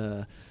and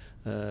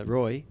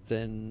Roy,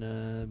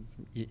 then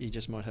he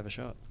just might have a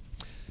shot.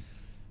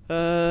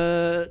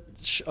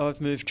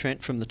 I've moved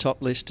Trent from the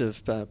top list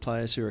of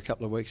players who a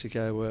couple of weeks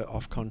ago were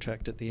off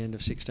contract at the end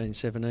of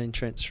 16-17.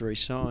 Trent's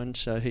re-signed,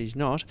 so he's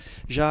not.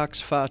 Jacques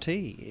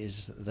Fati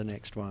is the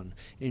next one.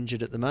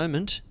 Injured at the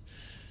moment.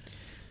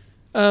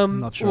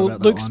 Not sure about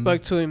that Luke one.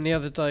 spoke to him the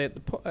other day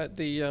at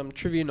the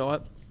trivia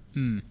night.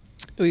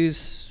 He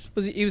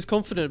was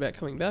confident about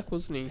coming back,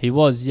 wasn't he? He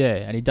was, yeah,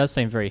 and he does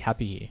seem very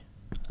happy here.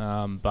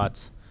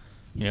 But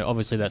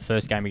obviously that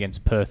first game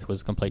against Perth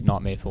was a complete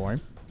nightmare for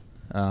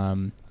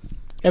him.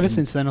 Ever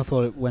since then, I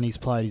thought when he's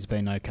played, he's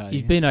been okay.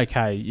 He's been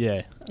okay,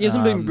 yeah. He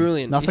hasn't been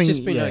brilliant. Nothing. He's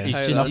just been yeah,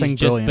 okay. He's just been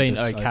brilliant,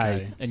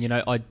 okay.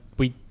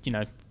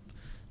 And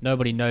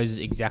nobody knows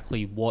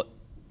exactly what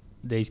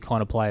these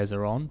kind of players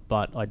are on,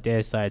 but I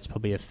dare say it's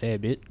probably a fair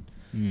bit.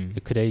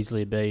 It could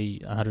easily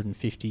be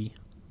 150,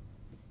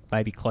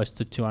 maybe close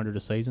to 200 a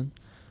season,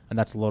 and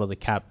that's a lot of the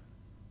cap.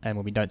 And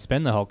when we don't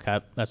spend the whole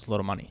cap, that's a lot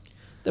of money.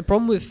 The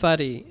problem with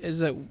Fati is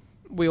that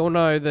we all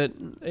know that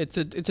it's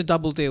a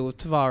double deal with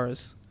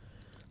Tavares.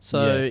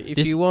 So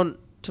if you want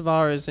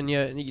Tavares, then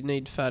you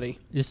need Fati.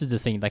 This is the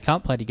thing; they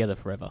can't play together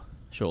forever,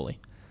 surely.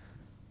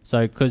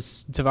 So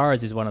because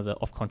Tavares is one of the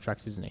off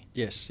contracts, isn't he?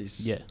 Yes,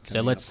 he's. Yeah.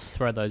 So let's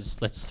throw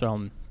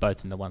them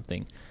both into one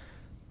thing.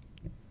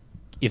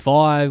 If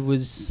I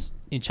was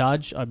in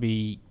charge, I'd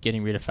be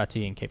getting rid of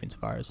Fati and keeping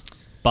Tavares.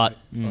 But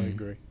I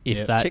agree. I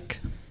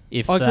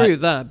agree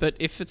with that, but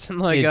if it's a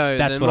no-go,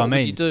 then what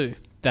would you do?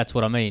 That's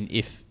what I mean.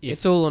 If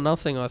it's all or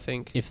nothing, I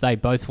think. If they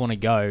both want to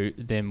go,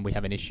 then we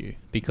have an issue.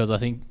 Because I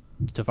think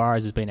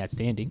Tavares has been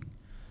outstanding.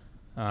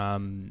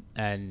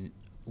 And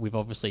we've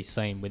obviously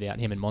seen without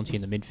him and Monty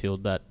in the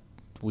midfield that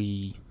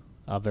we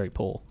are very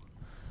poor.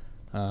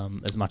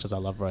 As much as I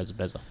love Rosa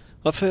Beza.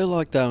 I feel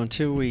like, though,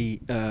 until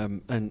we,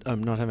 and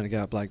I'm not having to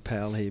go at Blake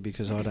Powell here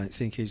because I don't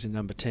think he's a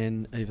number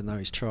 10, even though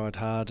he's tried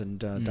hard and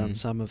done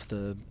some of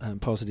the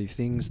positive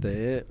things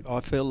there. I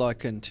feel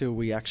like until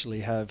we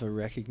actually have a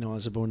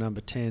recognisable number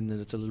 10,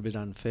 that it's a little bit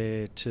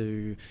unfair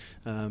to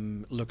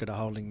look at a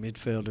holding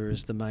midfielder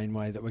as the main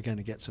way that we're going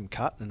to get some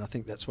cut, and I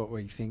think that's what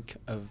we think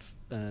of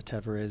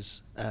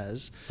Tavares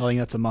as. I think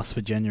that's a must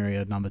for January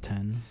at number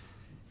 10.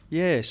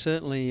 Yeah,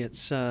 certainly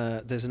it's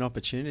there's an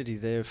opportunity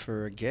there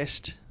for a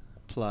guest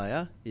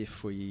player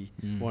if we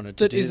wanted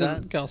to do that.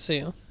 Isn't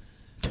Garcia.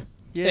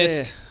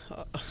 Yeah.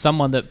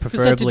 Someone that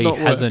preferably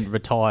hasn't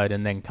retired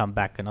and then come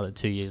back another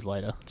 2 years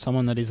later.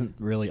 Someone that isn't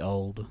really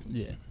old.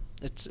 Yeah.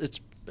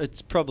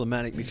 It's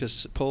problematic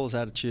because Paul's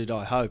attitude,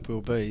 I hope, will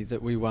be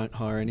that we won't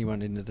hire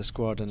anyone into the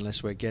squad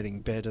unless we're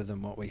getting better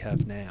than what we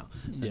have now.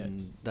 Yeah.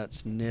 And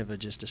that's never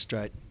just a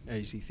straight,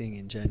 easy thing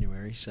in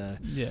January. So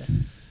yeah.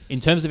 In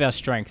terms of our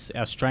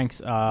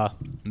strengths are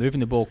moving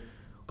the ball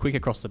quick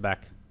across the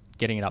back,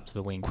 getting it up to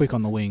the wings. Quick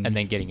on the wing. And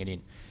then getting it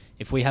in.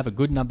 If we have a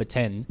good number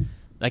 10,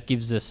 that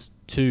gives us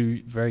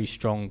two very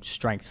strong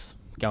strengths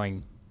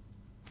going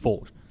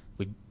forward.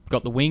 We've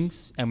got the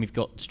wings and we've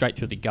got straight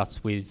through the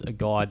guts with a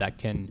guy that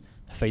can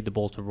feed the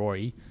ball to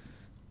Rory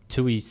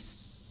to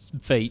his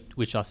feet,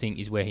 which I think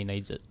is where he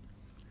needs it.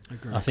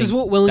 Because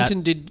what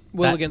Wellington did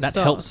against us.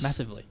 That helps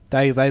massively.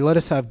 They let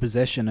us have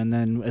possession, and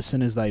then as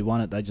soon as they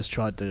won it, they just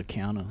tried to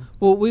counter.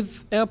 Well,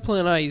 with our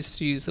plan A is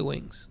to use the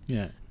wings.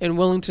 Yeah. And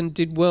Wellington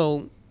did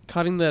well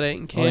cutting that out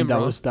in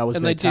Canberra. That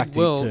was their tactic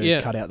to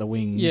cut out the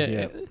wings.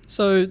 Yeah.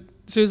 So as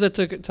soon as they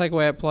take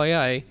away our play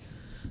A,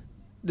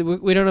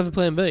 we don't have a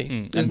plan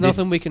B. There's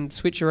nothing we can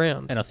switch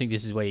around. And I think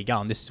this is where you're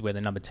going. This is where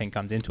the number 10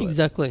 comes into it.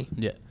 Exactly.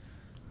 Yeah.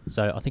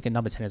 So I think a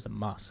number 10 is a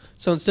must.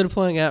 So instead of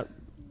playing out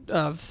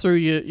through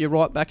your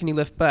right back and your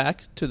left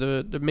back to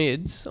the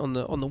mids on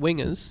the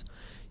wingers,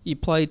 you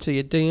play to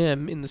your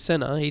DM in the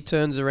centre. He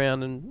turns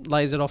around and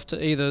lays it off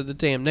to either the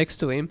DM next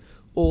to him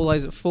or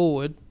lays it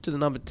forward to the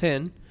number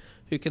 10,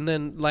 who can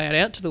then lay it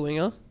out to the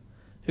winger,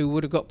 who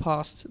would have got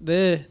past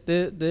their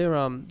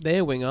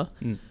winger,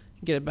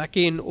 get it back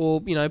in,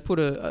 or put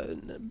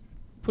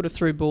a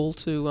through ball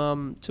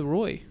to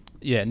Roy.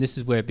 Yeah, and this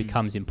is where it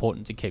becomes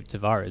important to keep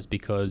Tavares,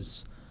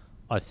 because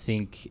I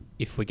think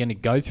if we're going to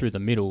go through the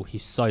middle,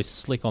 he's so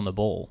slick on the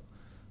ball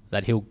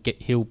that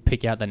he'll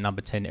pick out that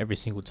number 10 every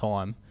single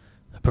time,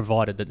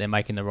 provided that they're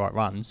making the right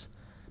runs.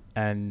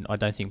 And I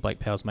don't think Blake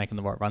Powell's making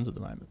the right runs at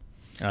the moment.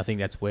 And I think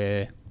that's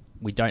where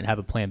we don't have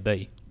a plan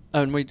B.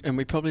 And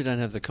we probably don't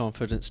have the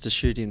confidence to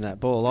shoot in that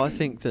ball. I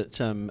think that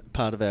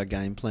part of our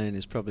game plan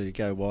is probably to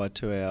go wide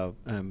to our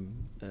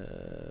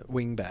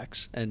wing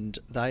backs, and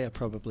they are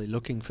probably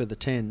looking for the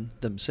 10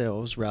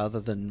 themselves rather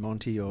than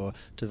Monty or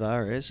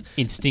Tavares.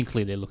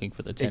 Instinctively, they're looking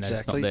for the 10.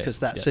 Exactly, because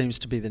that seems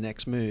to be the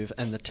next move,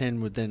 and the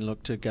 10 would then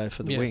look to go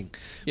for the wing.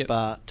 Yep.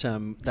 But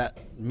that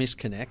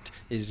misconnect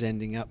is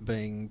ending up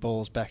being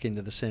balls back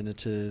into the centre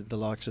to the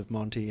likes of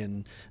Monty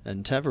and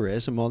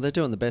Tavares, and while they're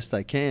doing the best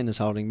they can as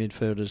holding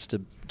midfielders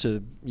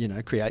to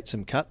create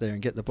some cut there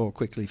and get the ball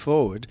quickly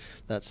forward,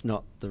 that's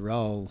not the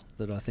role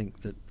that I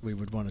think that we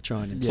would want to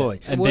try and employ.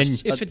 Yeah.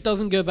 And if it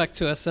doesn't go back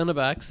to our centre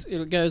backs,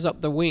 it goes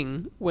up the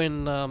wing.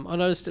 When I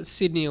noticed at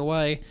Sydney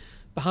away,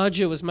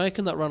 Bahagia was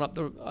making that run up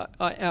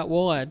out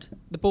wide.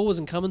 The ball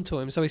wasn't coming to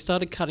him, so he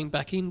started cutting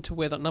back into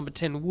where that number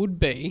 10 would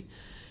be.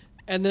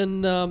 And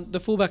then the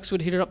fullbacks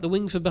would hit it up the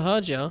wing for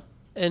Bahagia,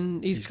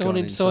 and he's gone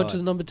inside to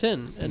the number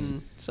 10.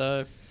 And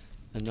so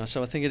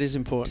I think it is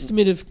important. Just a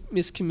bit of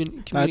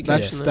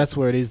miscommunication. That's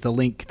where it is. The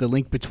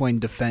link between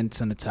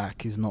defence and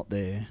attack is not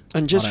there.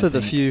 And just for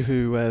the few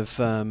who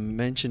have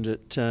mentioned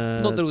it,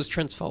 not that it was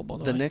Trent's fault, by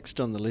the way. The next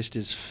on the list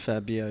is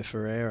Fabio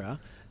Ferreira,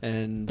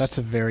 and that's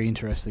a very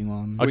interesting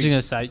one. I was just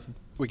going to say,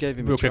 we gave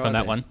him real a try quick on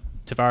that there. one.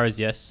 Tavares,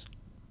 yes.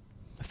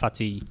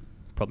 Fati,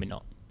 probably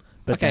not.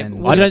 But okay,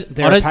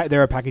 then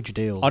they're a package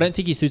deal. I don't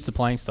think he suits the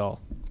playing style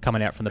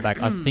coming out from the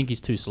back. I think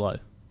he's too slow.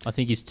 I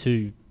think he's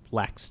too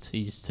laxed.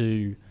 He's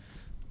too...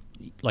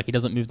 Like, he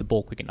doesn't move the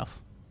ball quick enough.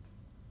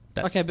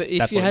 Okay, but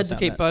if you had to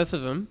keep both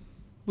of them,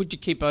 would you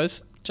keep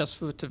both just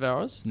for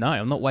Tavares? No,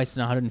 I'm not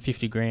wasting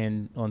 150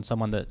 grand on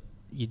someone that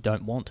you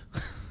don't want.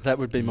 That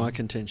would be my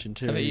contention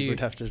too. He you would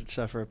have to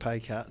suffer a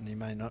pay cut, and he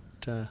may not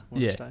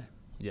want to stay.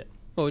 Yeah.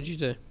 What would you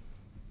do?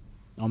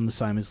 I'm the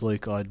same as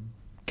Luke. I'd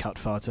cut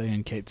Fati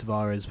and keep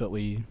Tavares, but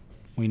we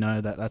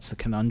know that that's the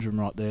conundrum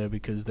right there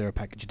because they're a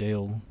package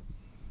deal.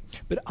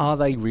 But are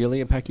they really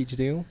a package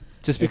deal?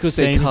 Just because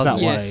they're cousins. That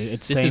way. Yes.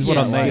 It This seems is what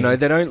I mean. You know,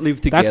 they don't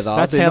live together.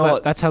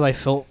 That's how they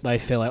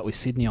fell out with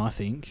Sydney, I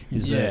think.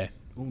 That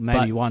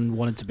maybe but one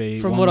wanted to be.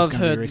 From one what was I've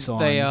gonna be heard,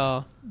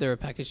 re-signed. they're a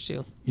package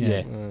deal.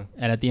 Yeah.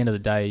 And at the end of the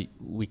day,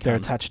 they're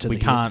attached to we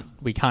the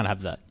can't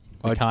have that.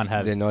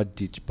 Then I'd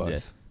ditch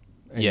both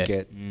and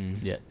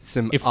get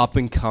some up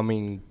and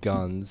coming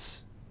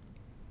guns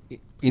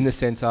in the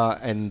centre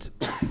and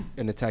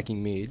an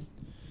attacking mid,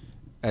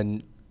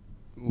 and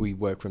we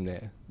work from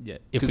there. Yeah,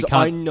 because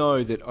I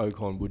know that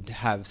Ocon would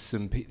have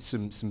some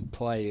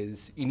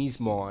players in his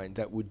mind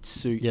that would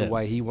suit the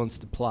way he wants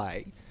to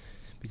play.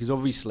 Because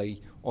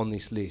obviously on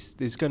this list,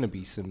 there's going to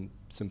be some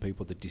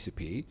people that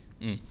disappear.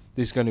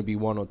 There's going to be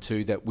one or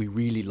two that we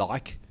really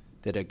like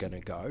that are going to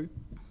go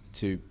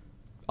to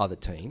other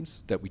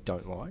teams that we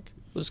don't like.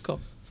 Woodcock.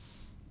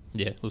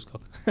 Yeah,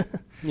 Woodcock.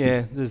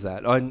 Yeah, there's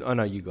that. I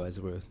know you guys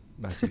were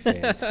massive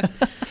fans.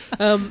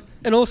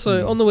 And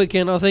also on the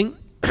weekend, I think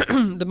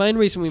the main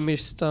reason we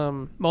missed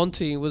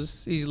Monty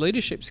was his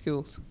leadership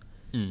skills.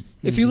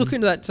 If you look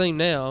into that team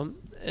now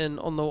and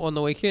on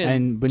the weekend,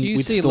 and do you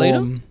see Storm, a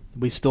leader?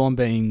 With Storm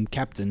being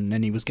captain,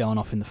 and he was going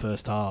off in the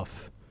first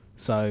half,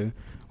 so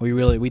we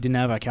didn't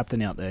have our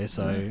captain out there,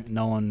 so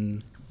no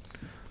one.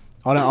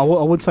 I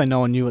would say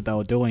no one knew what they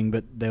were doing,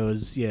 but there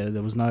was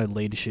no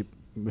leadership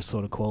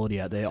sort of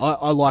quality out there.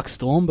 I like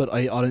Storm, but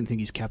I don't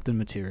think he's captain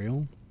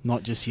material.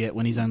 Not just yet,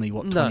 when he's only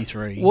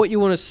 23. What you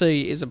want to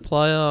see is a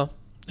player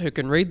who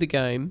can read the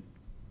game,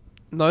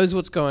 knows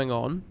what's going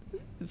on,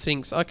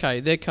 thinks, okay,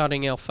 they're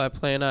cutting Alpha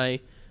Plan A.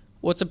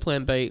 What's a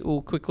plan B?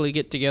 We'll quickly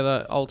get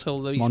together. I'll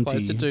tell these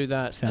players to do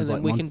that, and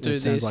then we can do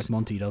this. Sounds like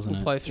Monty, doesn't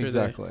we'll it? play through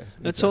Exactly.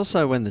 It's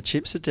also when the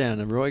chips are down,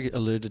 and Roy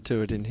alluded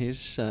to it in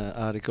his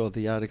article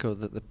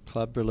that the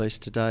club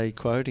released today,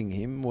 quoting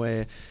him,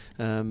 where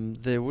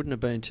there wouldn't have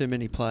been too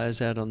many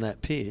players out on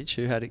that pitch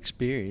who had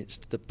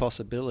experienced the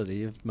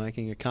possibility of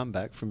making a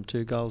comeback from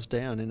 2 goals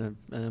down in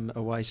a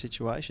away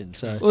situation.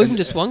 So, or even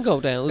just 1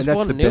 goal down. It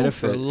was 1-0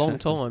 for a long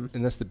time.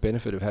 And that's the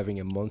benefit of having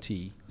a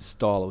Monty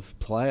style of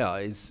player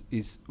is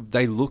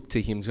they look to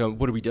him going,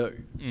 what do we do?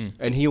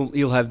 And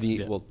he'll have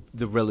the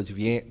relative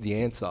the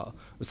answer of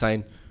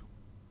saying,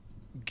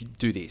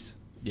 do this.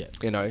 Yeah.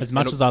 You know, as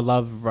much as I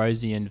love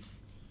Rosie and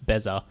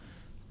Beza,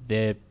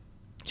 they're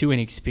too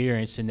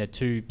inexperienced and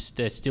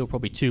they're still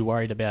probably too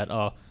worried about,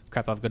 oh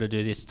crap, I've got to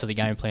do this to the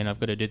game plan, I've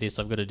got to do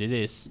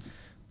this.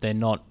 They're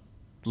not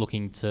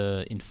looking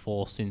to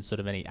enforce in sort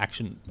of any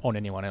action on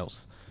anyone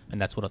else, and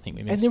that's what I think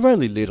we missed. And they're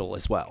only little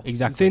as well.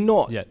 Exactly. They're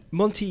not. Yeah.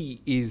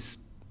 Monty is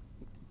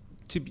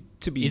to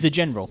be. He's a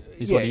general.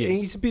 What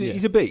he is.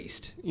 He's a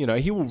beast. You know,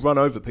 he will run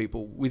over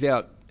people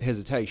without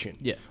hesitation.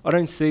 Yeah. I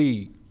don't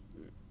see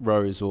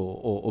Rose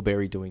or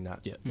Berry doing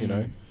that. Yeah. You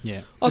know.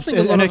 Yeah. I think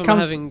a lot of them are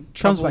having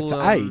trouble. Comes back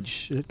to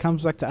age. It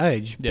comes back to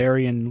age. Yeah.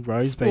 Berry and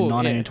Rose being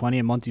 19 and 20,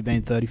 and Monty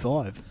being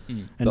 35,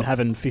 and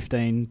having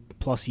 15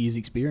 plus years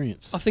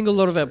experience. I think a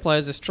lot of our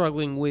players are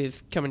struggling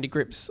with coming to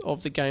grips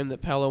of the game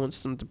that Paolo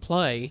wants them to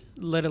play,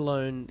 let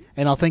alone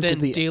and I think then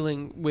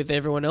dealing with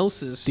everyone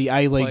else's the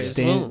A-League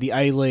well. The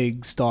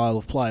A-League style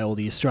of play, or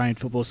the Australian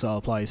football style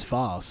of play, is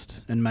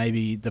fast, and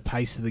maybe the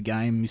pace of the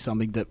game is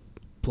something that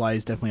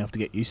players definitely have to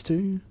get used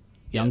to.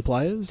 Young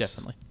players,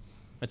 definitely.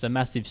 It's a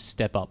massive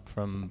step up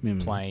from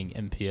playing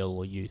MPL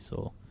or youth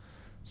or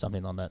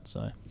something like that.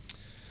 So.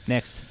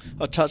 Next.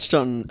 I touched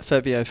on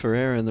Fabio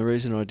Ferreira, and the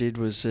reason I did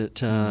was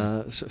that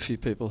a few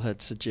people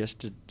had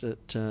suggested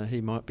that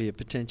he might be a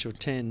potential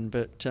 10,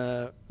 but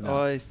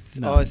I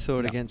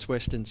thought against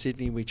Western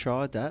Sydney we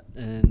tried that,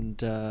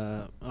 and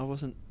I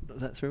wasn't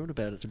that thrilled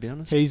about it, to be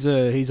honest. He's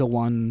a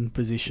one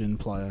position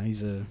player.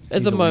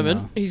 At the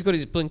moment, he's got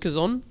his blinkers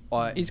on.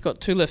 He's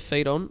got 2 left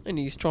feet on, and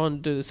he's trying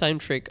to do the same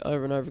trick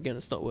over and over again.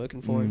 It's not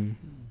working for him.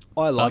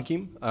 I like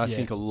him. I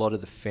think a lot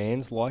of the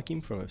fans like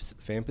him from a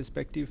fan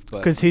perspective.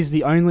 Because he's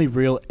the only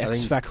real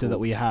X factor that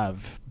we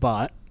have,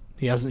 but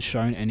He hasn't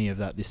shown any of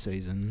that this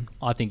season.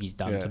 I think he's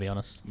done, Yeah. to be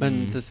honest.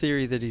 And Mm. the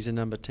theory that he's a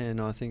number 10,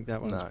 I think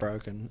that one's No.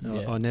 broken.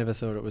 Yeah. I never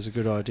thought it was a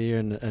good idea,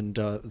 and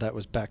that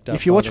was backed up.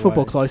 If you by watch the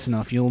football way. close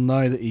enough, you'll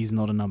know that he's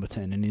not a number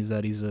 10, and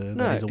that he's a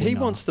No, winner. he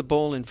wants the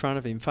ball in front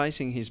of him,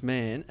 facing his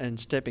man and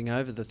stepping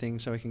over the thing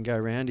so he can go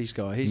round his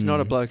guy. He's not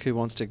a bloke who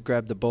wants to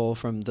grab the ball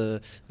from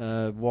the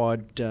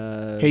wide.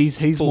 He's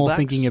more fullbacks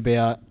thinking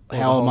about or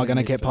how the am I going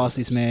to holding get past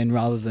this midfielders. man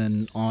rather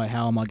than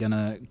how am I going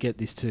to get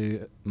this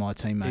to my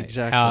teammate.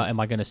 Exactly. How am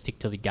I going to stick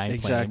to the game plan,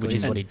 Exactly. which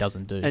is what And- he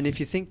doesn't do. And if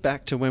you think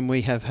back to when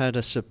we have had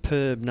a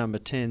superb number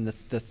 10,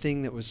 the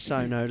thing that was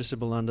so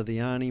noticeable under the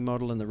Arnie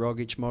model and the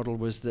Rogic model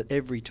was that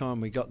every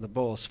time we got the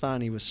ball,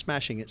 Svani was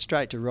smashing it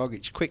straight to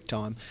Rogic quick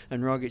time,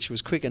 and Rogic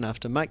was quick enough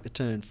to make the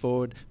turn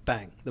forward,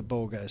 bang, the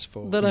ball goes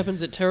forward. That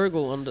happens at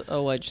Terrigal under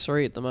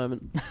OH3 at the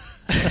moment.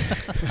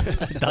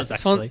 it does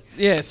actually.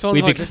 Yeah,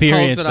 Sondheim We've just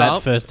experienced holds it that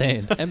up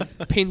firsthand.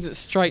 and pins it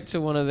straight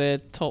to one of their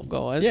top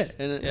guys. Yeah,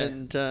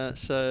 and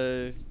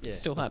so, yeah. It's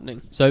still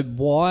happening. So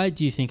why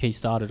do you think he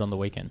started on the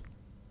weekend?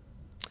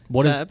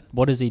 What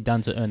has he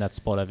done to earn that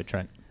spot over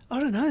Trent? I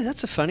don't know.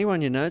 That's a funny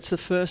one. It's the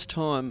first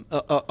time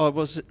I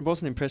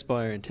wasn't impressed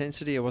by her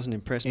intensity. I wasn't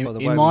impressed by the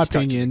way In my we stuck to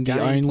opinion, the the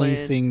game only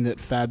plan. thing that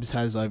Fabs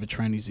has over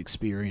Trent is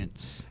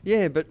experience.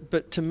 Yeah,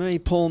 but to me,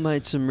 Paul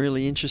made some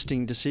really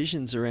interesting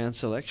decisions around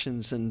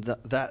selections, and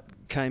that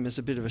came as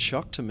a bit of a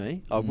shock to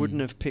me. I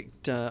wouldn't have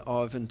picked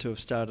Ivan to have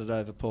started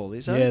over Paul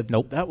Izzo. Yeah,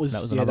 Nope. That was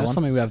another that's one.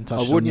 something we haven't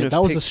touched on wouldn't yet. have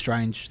That was a picked-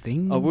 strange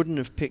thing. I wouldn't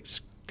have picked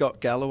Scott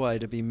Galloway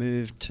to be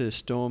moved to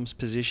Storm's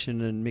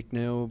position and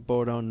McNeil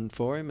brought on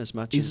for him as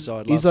much as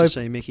I'd love to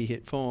see Mickey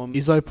hit form.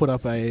 Izzo put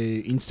up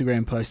a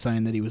Instagram post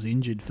saying that he was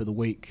injured for the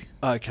week.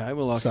 Okay,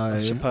 well, I So-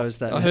 suppose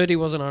that... I heard he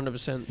wasn't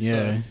 100%.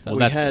 Yeah. So Well, We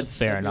that's had-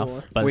 fair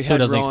enough. But we it still had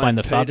doesn't explain Ryan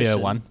the Fabio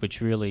Peterson. one,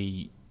 which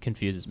really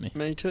confuses me.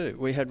 Me too.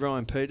 We had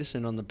Ryan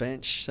Peterson on the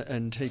bench,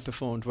 and he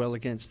performed well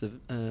against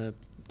the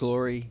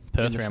Glory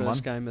Perth in the round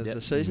first one. game of Yep.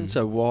 the season.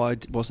 So why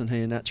wasn't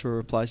he a natural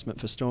replacement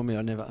for Stormy?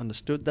 I never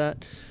understood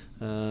that.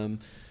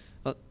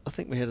 I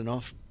think we had an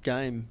off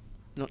game,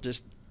 not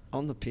just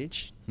on the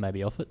pitch,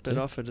 Maybe off it but too.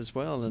 off it as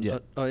well. And Yeah.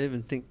 I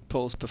even think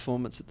Paul's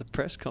performance at the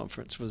press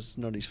conference was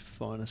not his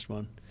finest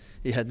one.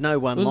 He had no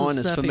Wasn't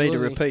one-liners for snappy, me to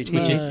was he? repeat.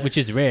 No. Which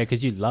is rare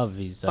because you love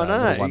his. I little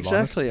know, one-liners.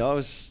 exactly. I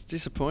was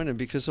disappointed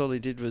because all he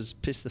did was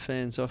piss the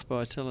fans off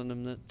by telling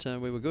them that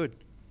we were good.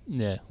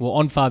 Yeah. Well,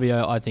 on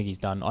Fabio, I think he's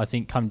done. I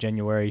think come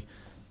January,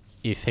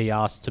 if he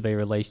asks to be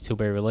released, he'll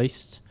be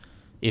released.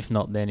 If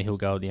not, then he'll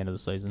go at the end of the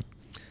season.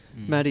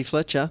 Matty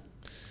Fletcher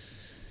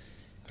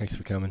Thanks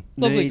for coming.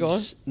 Lovely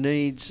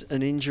needs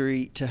an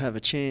injury to have a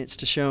chance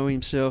to show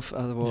himself.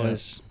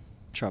 Otherwise,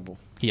 trouble.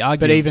 He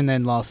argued. But even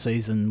then, last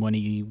season when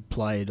he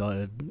played,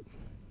 I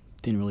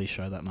didn't really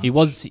show that much. he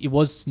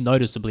was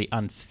noticeably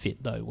unfit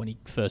though when he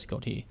first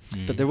got here.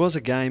 But there was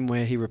a game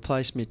where he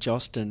replaced Mitch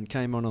Austin,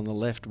 came on the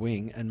left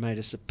wing, and made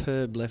a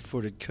superb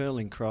left-footed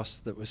curling cross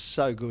that was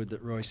so good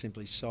that Roy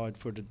simply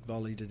side-footed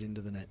volleyed it into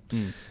the net.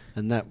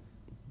 And that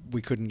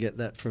we couldn't get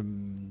that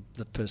from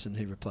the person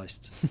he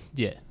replaced.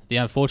 Yeah. The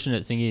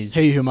unfortunate thing is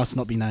He who must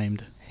not be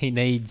named. he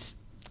needs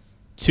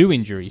 2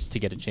 injuries to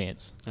get a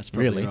chance. That's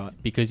probably really, right.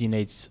 because he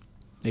needs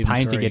Even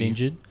Payne to get 3.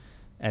 injured,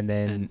 and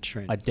then And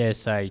Trent. I dare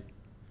say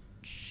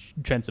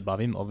Trent's above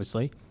him,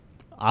 obviously.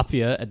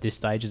 Appiah at this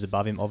stage is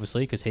above him,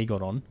 obviously, because he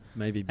got on,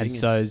 Maybe Bingers. and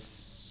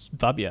so's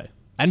Fabio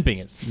and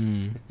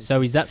Bingers.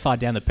 So he's that far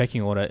down the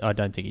pecking order. I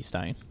don't think he's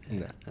staying.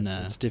 No.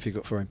 It's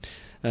difficult for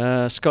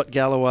him. Scott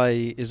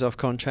Galloway is off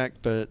contract,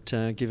 but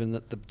given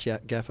that the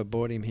gaffer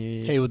bought him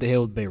here, He would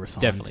be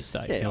resigned. Definitely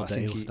stay. yeah, he'll I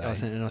think stay.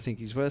 I think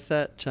he's worth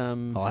that.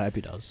 I hope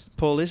he does.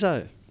 Paul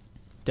Izzo.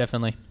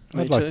 Definitely.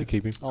 Me I'd like too. to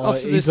keep him.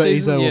 After this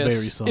season, Izzo will be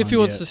yes. resigned. If he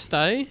wants yeah. to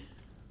stay,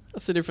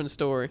 that's a different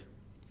story.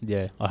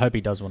 Yeah, I hope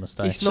he does want to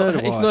stay. He's So not.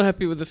 do He's I. not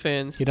happy with the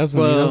fans. He doesn't.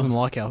 Well-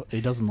 He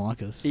doesn't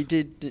like us. He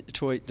did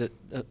tweet that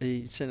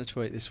he sent a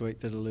tweet this week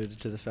that alluded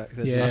to the fact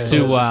that Yeah. he To,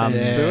 saw the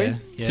fans yeah.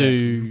 booing Yeah.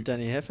 To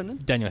Danny Heffernan.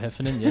 Daniel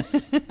Heffernan, yes.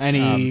 And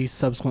he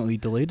subsequently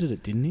deleted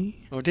it, didn't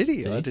he? Or did he?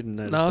 Did I he? didn't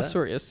notice No, I that.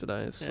 saw it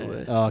yesterday. It's still Yeah.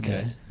 there. Oh,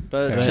 okay.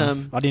 But Fair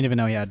enough. I didn't even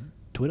know he had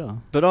Twitter.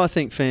 but I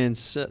think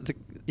fans.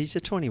 He's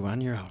a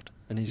 21-year-old.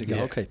 And he's a Yeah.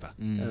 goalkeeper.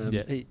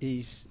 Yeah.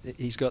 He's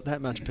got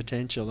that much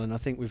potential, and I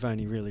think we've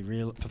only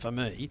for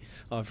me,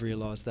 I've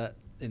realised that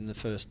in the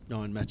first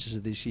 9 matches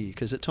of this year,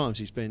 because at times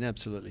he's been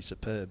absolutely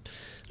superb.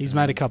 He's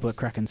made a couple of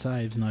cracking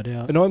saves, no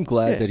doubt. And I'm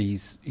glad Yeah. that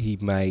he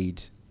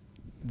made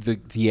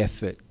the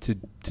effort to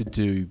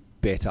do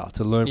better,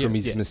 to learn from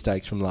his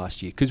mistakes from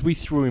last year, because we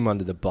threw him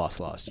under the bus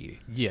last year.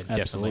 Yeah, Absolutely.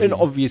 definitely. And I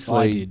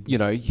obviously,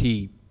 did.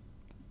 he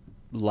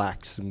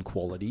lacks some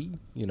quality,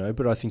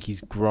 but I think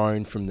he's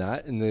grown from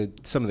that. And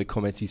some of the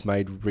comments he's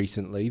made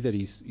recently, that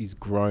he's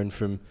grown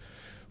from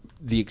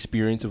the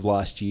experience of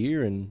last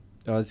year, and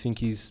I think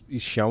he's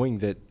showing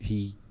that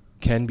he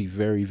can be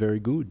very, very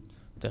good.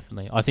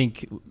 Definitely. I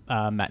think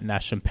Matt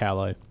Nash and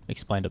Paolo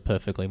explained it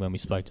perfectly when we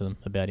spoke to them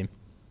about him.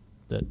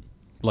 That,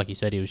 like you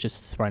said, he was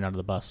just thrown under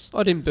the bus.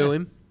 I didn't boo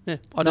him. Yeah.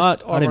 I No,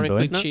 just I didn't boo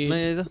ironically him. No, cheered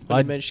me either. when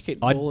he managed to kick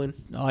the ball in.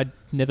 I'd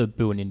never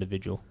boo an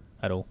individual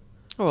at all.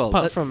 Well,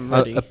 Apart from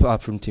Reddy.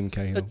 apart from Tim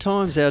Cahill. at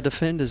times our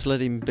defenders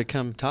let him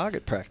become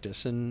target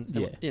practice, and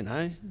Yeah. you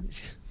know,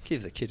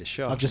 give the kid a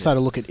shot. I've just had a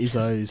look at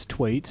Izzo's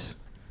tweet.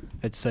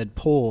 It said,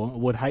 "Poor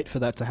would hate for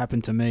that to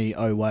happen to me.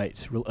 Oh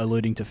wait,"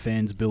 alluding to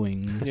fans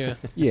booing. Yeah.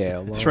 Yeah,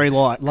 well, 3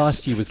 likes.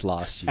 last year was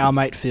last year. Our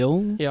mate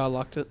Phil, Yeah, I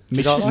liked it.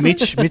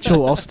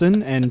 Mitchell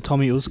Austin, and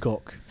Tommy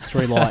Uscock.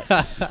 3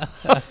 likes.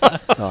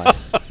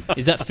 Nice.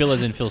 Is that Phil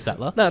as in Phil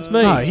Sattler? No, it's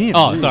me. No, him.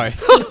 Oh, sorry.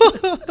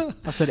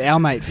 I said our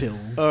mate Phil.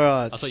 All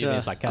right, I thought you were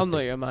being sarcastic. I'm not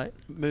your mate.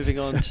 moving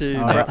on to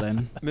All right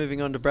then.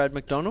 moving on to Brad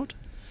McDonald.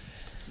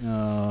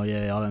 Oh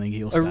yeah, I don't think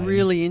he'll A stay.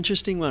 really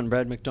interesting one,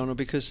 Brad McDonald,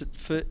 because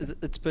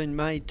it's been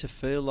made to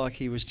feel like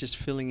he was just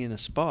filling in a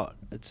spot.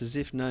 It's as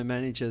if no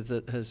manager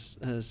that has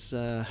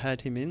had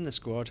him in the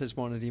squad has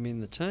wanted him in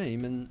the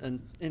team,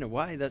 and in a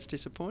way that's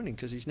disappointing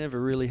because he's never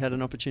really had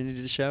an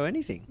opportunity to show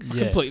anything. I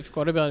completely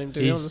forgot about him, to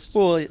be He's- honest.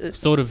 Well,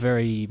 Sort of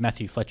very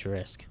Matthew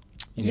Fletcher-esque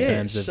in Yeah,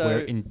 terms of so-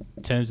 in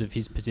terms of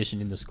his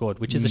position in the squad,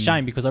 which is a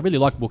shame because I really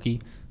like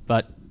Wookie,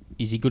 but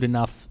is he good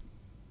enough?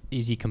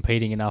 Is he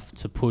competing enough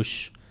to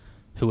push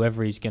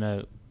whoever he's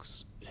gonna?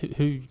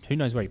 Who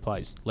knows where he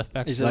plays? Left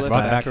back, is it right left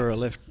back or a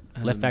left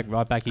back,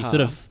 right back. He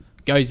sort of half?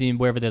 goes in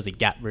wherever there's a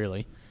gap,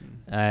 really.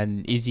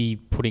 And is he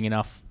putting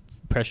enough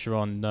pressure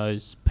on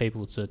those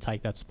people to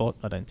take that spot?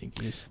 I don't think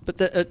he is. But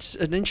it's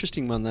an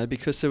interesting one, though,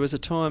 because there was a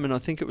time, and I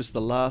think it was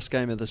the last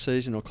game of the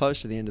season or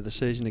close to the end of the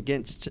season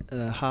against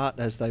Hart,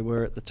 as they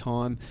were at the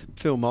time.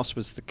 Phil Moss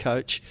was the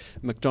coach.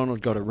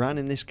 McDonald got a run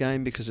in this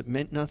game because it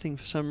meant nothing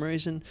for some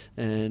reason,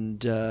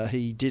 and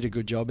he did a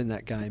good job in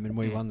that game, and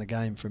we won the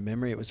game from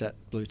memory. It was at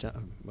Blue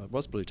Tongue. Well, it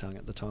was Blue Tongue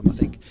at the time, I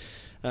think.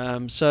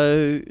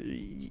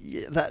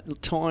 That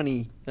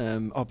tiny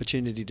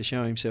opportunity to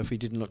show himself, he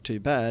didn't look too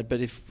bad. But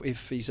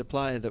if he's a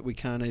player that we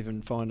can't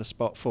even find a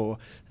spot for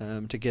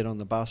to get on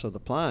the bus or the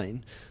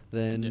plane,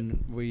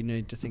 then we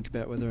need to think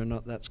about whether or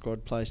not that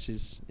squad place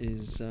is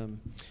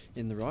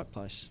in the right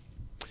place.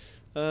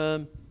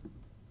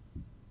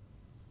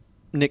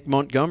 Nick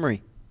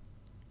Montgomery.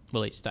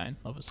 Well, he's staying,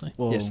 obviously.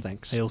 Well, Yes,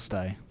 thanks. He'll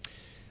stay.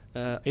 He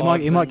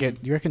Ivan- might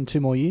get. You reckon 2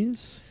 more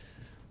years?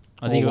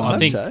 I think Or I one.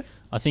 think so.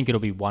 I think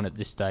it'll be one at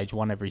this stage,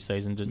 one every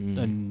season,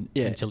 and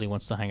Yeah. until he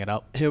wants to hang it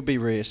up. He'll be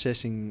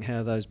reassessing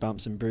how those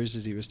bumps and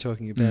bruises he was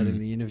talking about in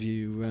the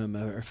interview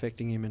are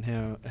affecting him and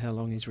how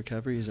long his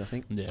recovery is, I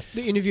think. Yeah,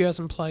 The interview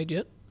hasn't played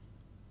yet.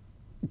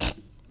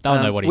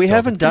 they'll know what he's we talking.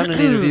 haven't done an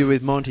interview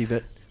with Monty,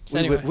 but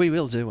Anyway. we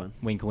will do one.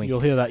 Wink, wink. You'll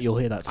hear that. You'll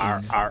hear that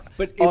soon.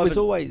 But it was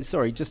always,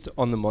 sorry, just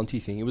on the Monty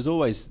thing, it was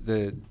always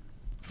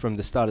from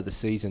the start of the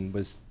season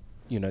was,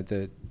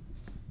 the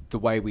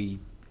way we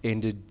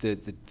ended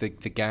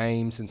the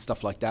games and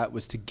stuff like that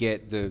was to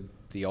get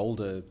the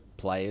older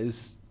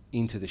players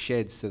into the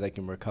sheds so they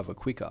can recover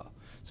quicker.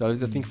 So I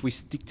think if we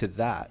stick to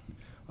that,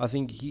 I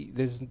think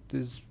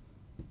there's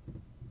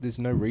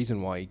no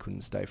reason why he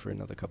couldn't stay for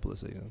another couple of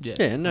seasons.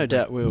 Yeah, no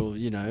doubt we'll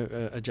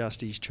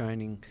adjust his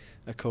training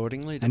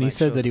accordingly. And he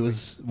said that he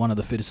was one of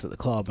the fittest at the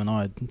club, and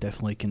I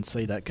definitely can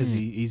see that because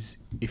he's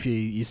if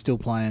you're still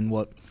playing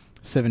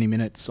 70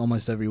 minutes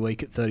almost every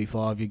week at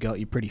 35,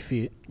 you're pretty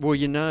fit. Well,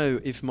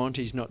 if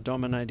Monty's not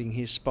dominating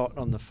his spot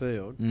on the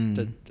field,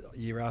 that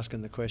you're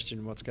asking the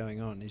question, what's going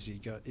on? Is he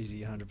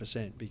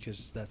 100%?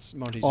 Because that's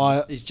Monty's.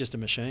 He's just a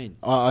machine.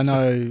 I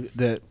know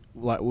that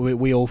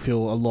we all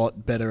feel a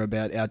lot better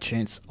about our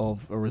chance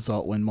of a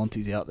result when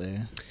Monty's out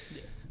there.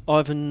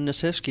 Ivan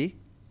Nasevsky.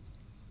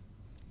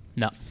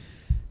 No.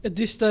 At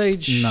this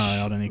stage, No,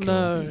 I don't think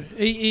No,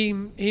 he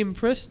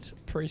impressed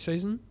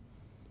pre-season,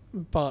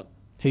 but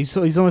He's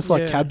almost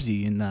like Yeah.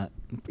 Cabsy in that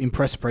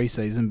impressed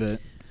pre-season, but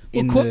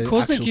well, in the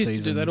Kosnick actual used to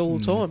season, do that all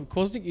the time.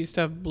 Kosnick used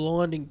to have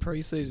blinding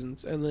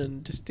pre-seasons and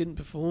then just didn't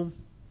perform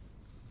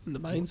in the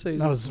main season.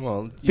 That was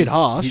Well, a bit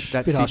harsh.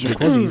 that Bit harsh Sydney- for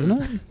Quasi, isn't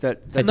it? How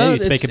that dare you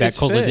it's- speak about it's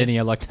fair.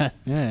 Kozlodenia like that?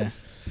 Yeah.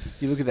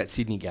 you look at that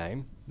Sydney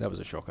game, that was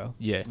a shocker.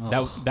 Yeah,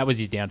 Oh. that was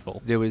his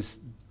downfall. There was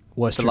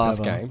Worst the trip last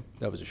ever. game,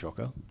 that was a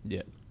shocker.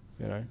 Yeah,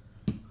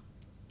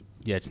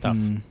 Yeah, it's tough.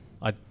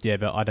 But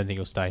I don't think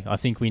he'll stay. I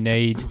think we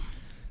need.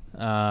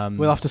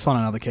 We'll have to sign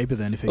another keeper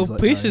then if he's Well, let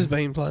Pearce go. has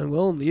been playing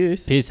well in the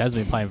youth. Pearce has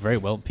been playing very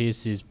well.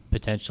 Pearce is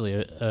potentially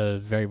a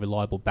very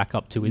reliable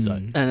backup to Izzo.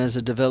 And as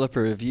a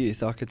developer of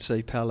youth, I could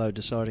see Paolo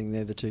deciding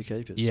they're the two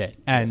keepers. Yeah,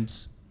 and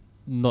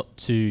not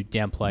to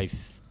downplay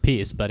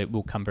Pearce, but it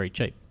will come very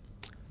cheap,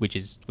 which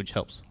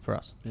helps for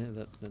us. Yeah,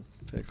 that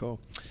fair call.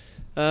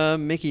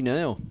 Mickey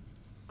Neal.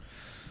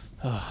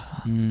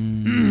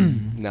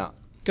 no.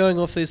 Going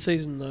off this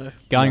season, though.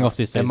 Going off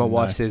this season, And my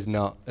wife no. says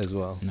no as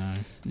well. No.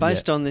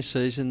 Based on this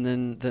season,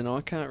 then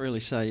I can't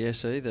really say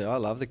yes either. I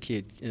love the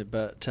kid,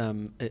 but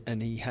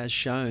and he has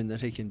shown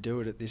that he can do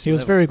it at this He level.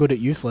 was very good at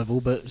youth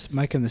level, but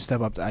making the step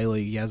up to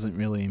A-League, he hasn't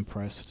really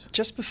impressed.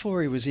 Just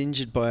before he was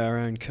injured by our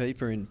own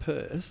keeper in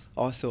Perth,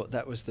 I thought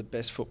that was the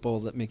best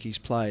football that Mickey's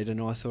played,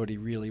 and I thought he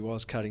really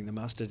was cutting the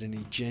mustard, and he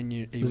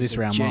Was was this a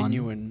round one?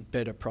 genuine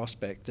better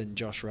prospect than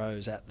Josh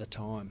Rose at the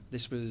time.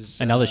 This was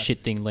Another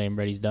shit thing Liam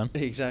Reddy's done.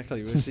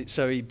 Exactly.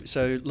 So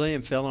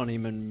Liam fell on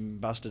him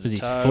and busted Was a his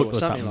toe foot or or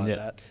something something, like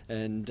yeah. that.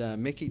 And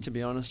Mickey, to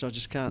be honest, I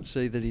just can't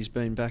see that he's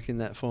been back in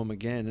that form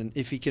again. And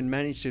if he can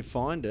manage to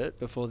find it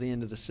before the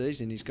end of the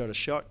season, he's got a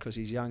shot because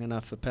he's young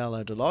enough for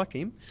Paolo to like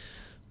him.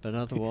 But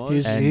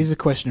otherwise... Here's a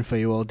question for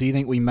you all. Do you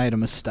think we made a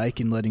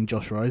mistake in letting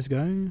Josh Rose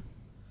go?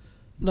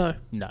 No.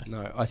 No.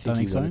 No, I think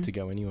he so? wanted to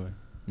go anyway.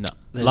 No.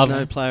 There's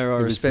no player I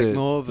it was respect the-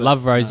 more. But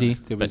Love Rosie,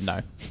 There but was no.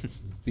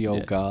 the old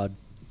Yeah. guard,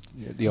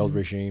 the old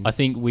regime. I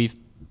think we've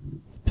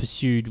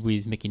pursued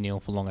with Mickey Neal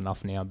for long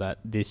enough now that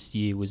this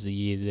year was the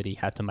year that he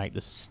had to make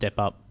the step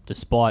up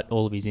despite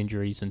all of his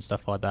injuries and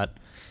stuff like that.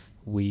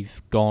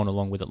 We've gone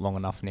along with it long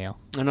enough now.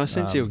 And I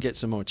sense he'll get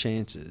some more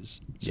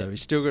chances. So Yeah.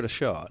 he's still got a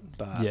shot.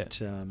 But,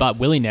 Yeah. But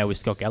will he now with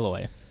Scott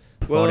Galloway?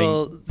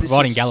 Well,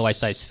 Providing Galloway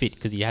stays fit,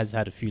 because he has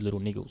had a few little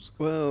niggles.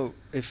 Well,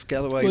 if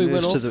Galloway Well, he moves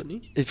went to off, the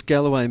didn't he? if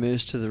Galloway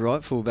moves to the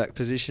right fullback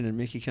position and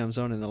Mickey comes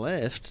on in the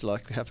left,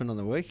 like happened on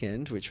the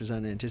weekend, which was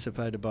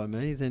unanticipated by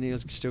me, then he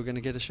was still going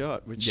to get a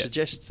shot, which Yeah.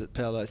 suggests that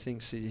Paolo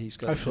thinks he's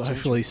got potential.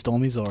 Hopefully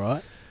Stormy's all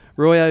right.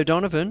 Roy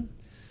O'Donovan,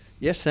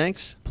 yes,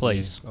 thanks.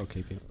 Please. Yeah, I'll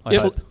keep him. I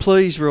Yep. hope.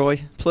 Please,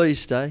 Roy, please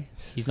stay.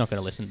 He's not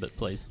going to listen, but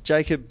please.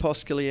 Jacob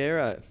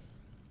Poscaliero,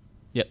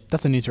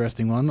 That's an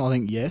interesting one. I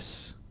think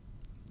yes.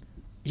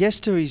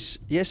 yes to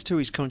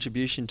his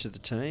contribution to the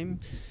team.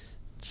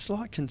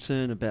 Slight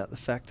concern about the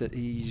fact that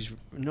he's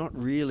not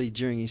really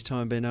during his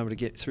time been able to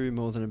get through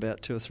more than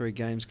about 2 or 3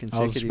 games I was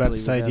consecutively. about to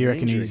say, without do you an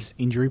reckon injury. he's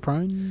injury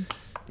prone?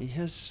 He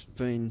has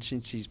been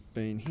since he's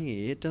been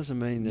here. It doesn't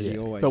mean that he Yeah.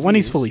 always But when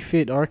he's is. fully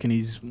fit, I reckon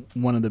he's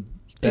one of the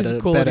He's a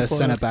better quality player.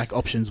 centre back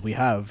options we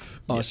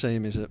have. I see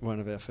him as one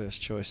of our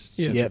first choice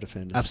Yeah. central Yep,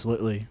 defenders.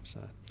 absolutely.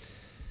 So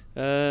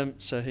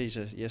he's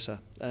a yes sir.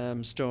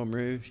 Storm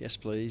Roo, yes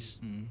please.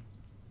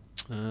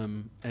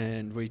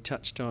 And we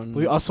touched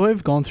on I swear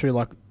we've gone through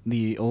like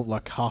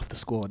half the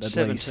squad at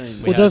 17. least. we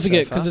Well, have don't so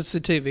forget, far. because it's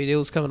the TV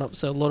deals coming up,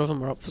 so a lot of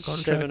them are up for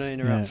contract. 17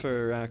 are Yeah. up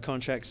for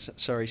contracts.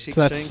 Sorry, 16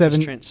 So that's because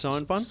 7. Trent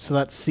signed one. So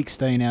that's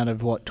 16 out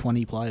of what,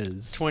 20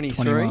 players?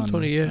 23? 21.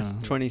 20, yeah.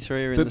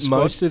 23 are in the But squad.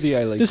 most of the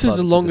A-League This is clubs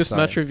the are longest same.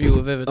 match review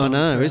we've ever I done.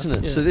 know, for- isn't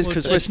it? yeah. So this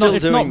because we're It's still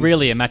not doing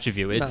really a match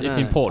review. It's No. A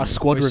important.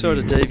 squad we review. sort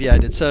of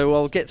deviated. So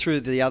I'll get through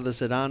the others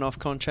that aren't off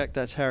contract.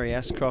 That's Harry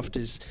Ascroft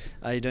is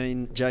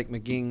 18, Jake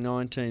McGing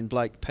 19,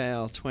 Blake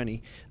Powell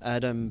 20,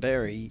 Adam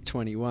Berry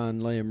 21,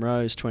 Liam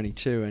Rose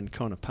 22, and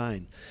Connor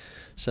Payne.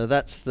 So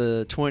that's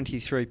the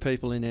 23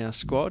 people in our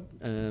squad.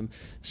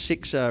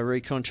 6 are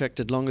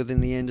recontracted longer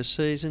than the end of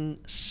season.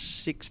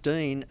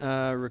 7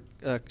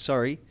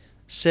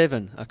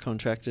 are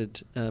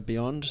contracted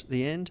beyond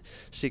the end.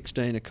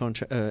 16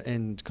 are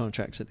end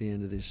contracts at the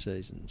end of this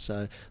season.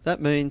 So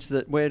that means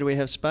that where do we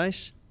have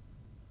space?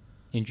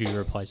 Injury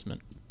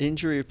replacement.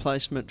 Injury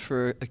replacement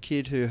for a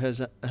kid who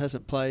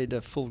hasn't played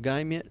a full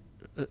game yet,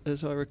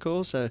 as I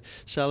recall. So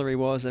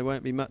salary-wise, there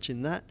won't be much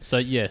in that.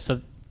 So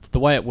the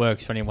way it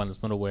works for anyone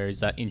that's not aware is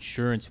that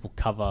insurance will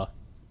cover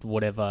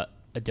whatever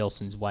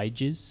Adelson's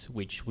wage is,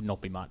 which would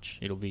not be much.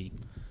 It'll be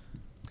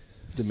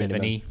The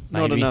 70,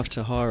 Not maybe, enough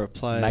to hire a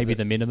player maybe that,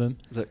 the minimum.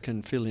 that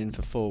can fill in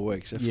for 4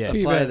 weeks. If Yeah. a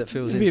Be player about- that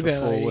fills be in for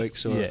about 4 80.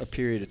 weeks or Yeah. a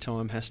period of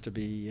time has to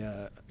be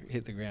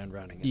hit the ground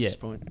running at Yeah, this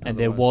point. and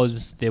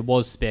Otherwise- there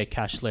was spare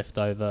cash left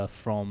over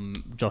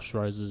from Josh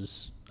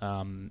Rose's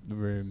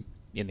room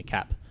in the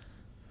cap,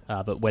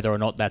 but whether or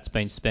not that's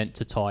been spent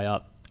to tie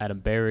up Adam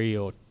Berry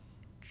or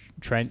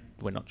Trent,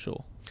 we're not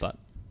sure. But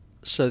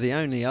So the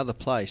only other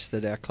place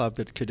that our club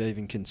could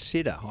even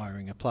consider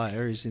hiring a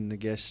player is in the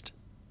guest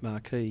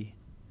marquee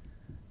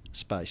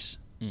space.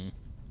 Will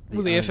the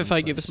only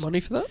FFA give us place. money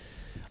for that?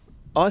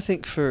 I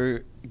think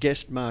for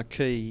guest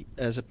marquee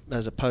as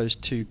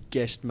opposed to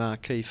guest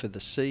marquee for the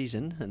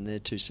season, and they're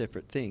two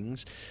separate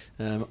things,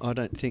 I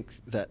don't think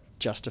that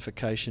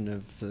justification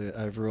of the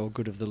overall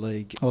good of the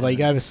league. Well, they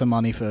gave us some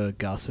money for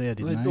Garcia,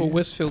 didn't they? Or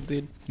Westfield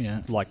did.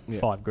 Yeah. like Yeah.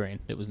 $5,000,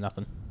 it was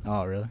nothing.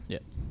 Oh, really? Yeah.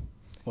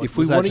 If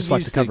Was we that wanna just like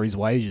use to cover the- his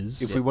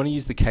wages? If we want to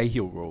use the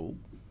Cahill rule,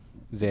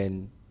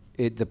 then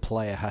the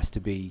player has to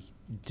be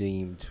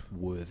deemed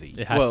worthy.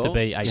 It has to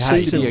be a It has to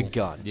be a season-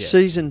 gun. Yeah.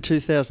 Season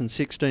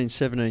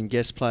 2016-17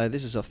 guest player,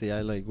 this is off the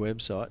A-League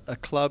website, a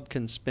club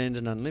can spend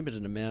an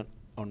unlimited amount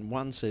on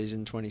one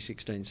season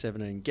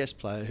 2016-17 guest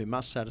player who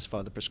must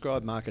satisfy the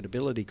prescribed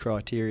marketability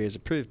criteria as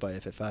approved by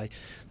FFA.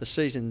 The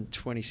season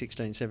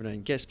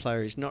 2016-17 guest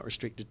player is not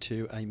restricted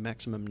to a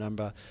maximum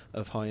number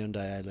of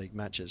Hyundai A-League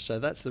matches. So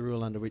that's the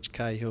rule under which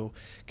Cahill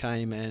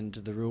came, and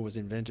the rule was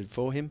invented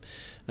for him.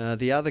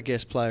 The other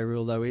guest player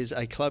rule, though, is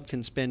a club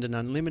can spend an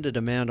unlimited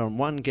amount on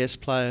one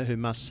guest player who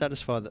must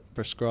satisfy the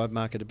prescribed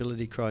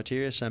marketability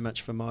criteria, so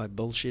much for my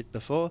bullshit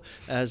before,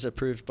 as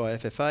approved by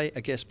FFA.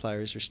 A guest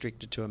player is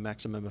restricted to a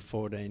maximum of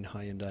 14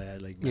 Hyundai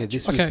A-League Yeah,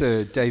 matches. this was Okay.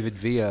 the David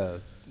Villa.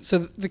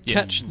 So the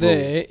catch rule.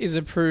 there is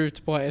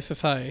approved by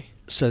FFA.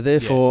 So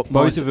therefore, Yeah,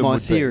 both of them my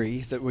would be. theory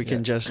that we can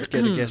Yeah. just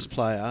get a guest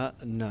player,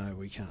 no,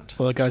 we can't.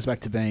 Well, it goes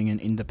back to being an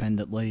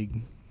independent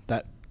league.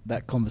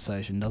 That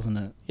conversation, doesn't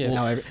it? Yeah.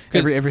 How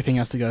 'Cause everything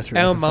has to go through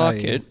Our FFA.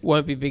 market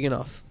won't be big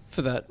enough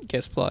for that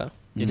guest player.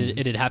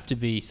 It'd have to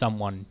be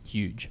someone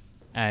huge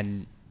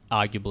and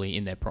arguably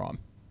in their prime,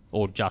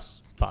 or just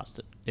past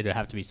it. It'd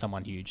have to be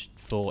someone huge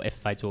for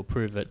FFA to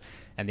approve it.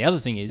 And the other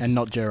thing is, And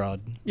not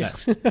Gerrard.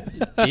 Yes.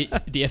 the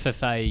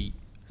FFA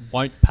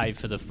won't pay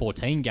for the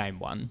 14-game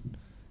one,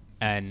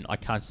 and I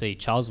can't see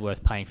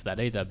Charlesworth paying for that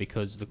either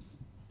because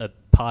a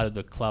part of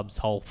the club's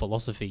whole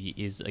philosophy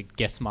is a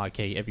guest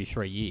marquee every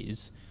 3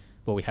 years.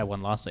 Well, we had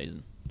one last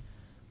season.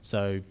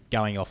 So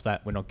going off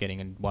that, we're not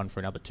getting one for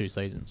another 2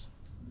 seasons.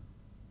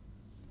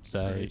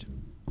 So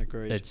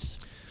Agreed. it's...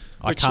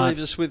 Which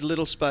leaves us with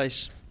little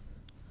space.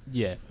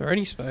 Yeah. Or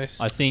any space.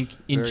 I think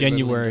in Very little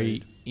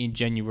January,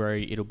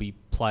 indeed. it'll be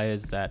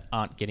players that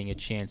aren't getting a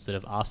chance that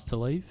have asked to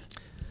leave.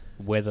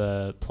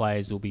 Whether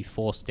players will be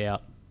forced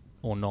out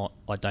or not,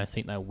 I don't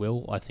think they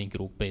will. I think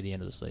it'll be the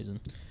end of the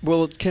season.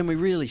 Well, can we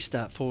really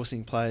start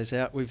forcing players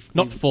out?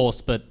 Not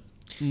forced, but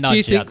nudge Do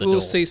you out think the we'll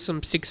door. see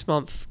some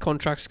 6-month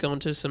contracts go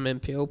into some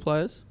NPL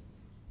players?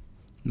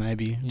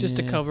 Maybe. Just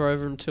to Yeah. cover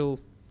over until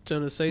turn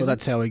of the season? Well,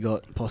 that's how we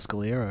got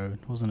Poscalero,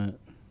 wasn't it?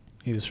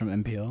 He was from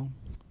MPL.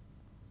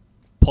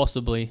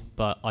 Possibly,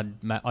 but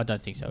I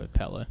don't think so with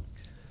Paolo.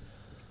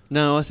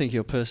 No, I think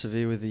he'll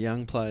persevere with the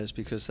young players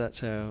because that's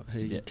how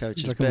he Yeah.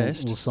 coaches Do you reckon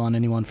best. we'll sign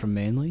anyone from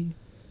Manly?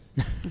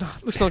 No,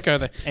 let's not go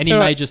there. Any All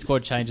right. major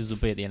squad changes will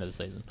be at the end of the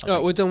season. I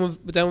All right, think.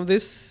 we're done with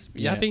this.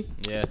 You Yeah. happy?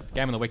 Yeah,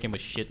 game on the weekend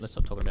was shit. Let's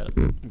stop talking about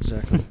it.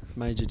 Exactly.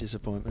 Major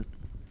disappointment.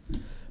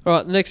 All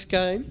right, next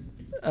game.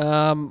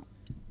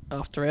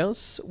 After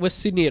ours, West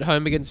Sydney at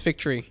home against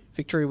Victory.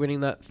 Victory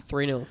winning that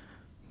 3-0.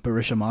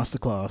 Barisha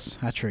Masterclass,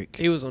 hat-trick.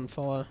 He was on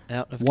fire.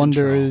 Out of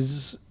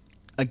Wanderers,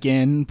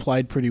 again,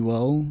 played pretty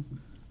well.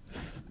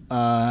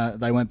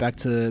 They went back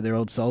to their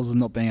old selves of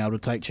not being able to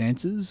take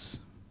chances.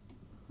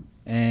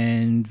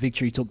 And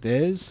Victory took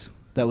theirs.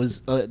 That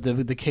was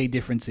the key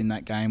difference in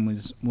that game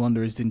was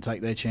Wanderers didn't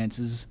take their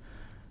chances.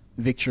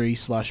 Victory /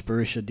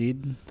 Barisha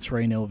did.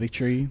 3-0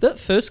 victory. That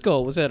first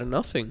goal was out of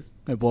nothing.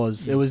 It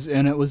was. It was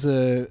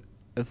a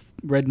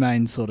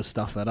Redmayne sort of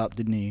stuffed that up,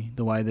 didn't he?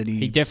 The way that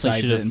he definitely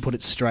saved should it have- and put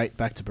it straight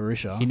back to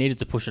Barisha. He needed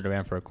to push it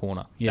around for a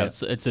corner. Yeah.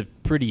 It's a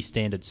pretty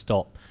standard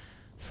stop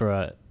for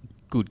a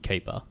good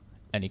keeper,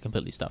 and he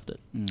completely stuffed it.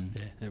 Yeah,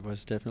 it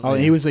was definitely. Oh,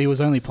 he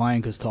was only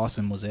playing because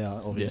Tyson was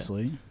out,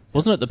 obviously.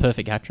 Wasn't it the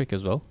perfect hat trick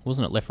as well?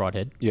 Wasn't it left, right,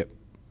 head? Yep.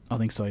 I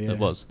think so. Yeah, It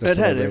was. It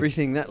had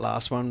everything. That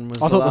last one was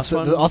I the thought last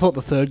one. I thought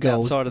the third goal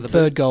outside of the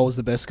third boot. goal was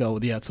the best goal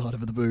with the outside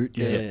of the boot.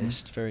 Yeah.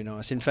 Yes, very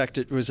nice. In fact,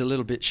 it was a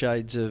little bit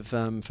shades of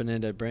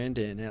Fernando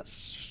Brandan,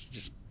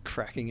 just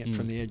cracking it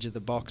from the edge of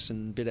the box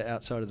and a bit of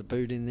outside of the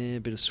boot in there,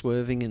 a bit of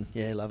swerving, and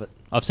yeah, love it.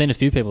 I've seen a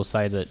few people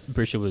say that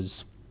Barisha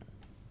was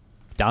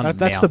done That's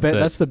now,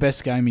 that's the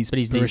best game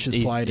Barisha's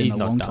he's played in a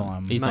not long done.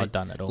 time. He's Mate, not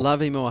done at all.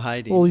 Love him or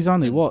hate him. Well, he's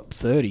only and-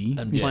 30.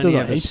 And He's plenty still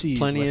got of us, 80 years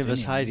plenty left of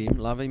us in him. hate him.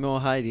 Love him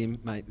or hate him,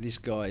 mate. This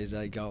guy is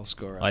a goal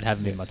scorer. I'd have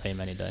him in my team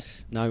any day.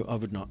 No, I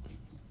would not.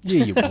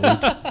 Yeah, you would.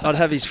 I'd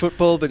have his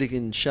football, but he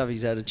can shove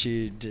his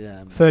attitude.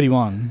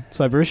 31.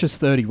 So Barisha's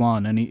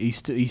 31, and he's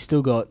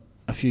still got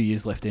a few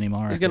years left in him.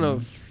 I He's reckon. going to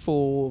have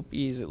 4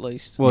 years at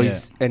least. Well, Yeah.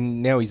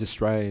 and now he's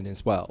Australian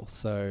as well,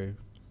 so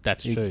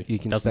That's true. he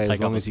can Doesn't stay take as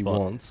long up a as he spot.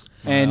 wants.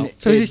 And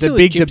So is he the still a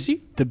big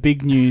gypsy? the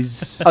big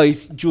news. Oh,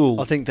 he's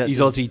dual. I think that he's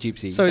does- Aussie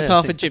gypsy. So he's Yeah,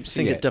 half I a think, gypsy. I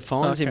think Yeah. it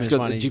defines Okay. him He's as got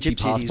one. the He's gypsy gypsied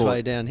his passport.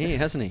 way down here,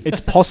 hasn't he? It's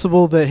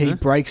possible that he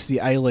breaks the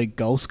A-League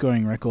goal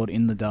scoring record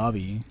in the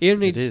derby. He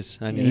only It needs is.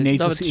 And He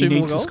needs another to, 2 he more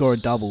needs to goals? score a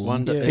double.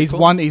 One to Yeah. He's equal,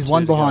 one 2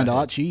 one to go behind ahead.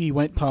 Archie. He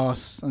went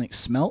past I think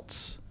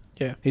Smelts.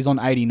 Yeah. He's on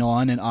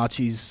 89 and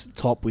Archie's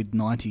top with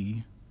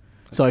 90.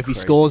 So if he crazy.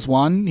 scores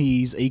 1,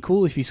 he's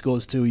equal. If he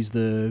scores 2, he's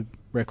the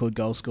record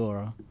goal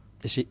scorer.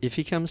 If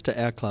he comes to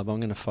our club,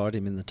 I'm going to fight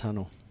him in the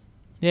tunnel.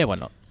 Yeah, why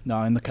not?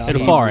 No, in the car.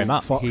 It'll park. fire him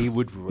up. He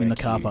would in the wreck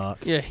car you.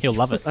 park. Yeah, He'll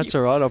love it. That's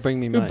all right. I'll bring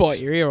me He'll mates. bite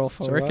your ear off,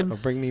 That's I all right, reckon. I'll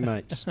bring me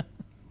mates.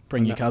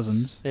 Bring No. your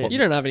cousins. Yeah. You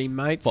don't have any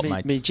mates. What me,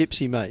 mates? me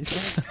gypsy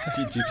mates.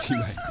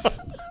 Gypsy mates.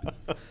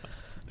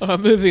 All right,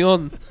 moving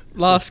on.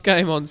 Last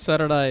game on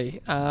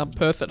Saturday,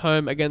 Perth at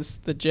home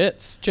against the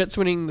Jets. Jets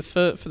winning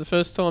for the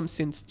first time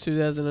since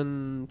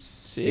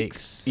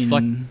 2006. It's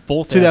like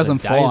 4,000 days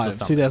or 2005.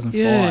 something. 2005.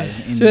 Yeah,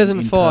 in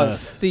 2005.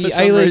 Perth. The For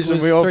some A-League reason,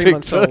 was we all 3 picked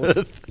months old.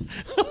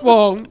 Perth.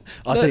 Well,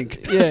 I think.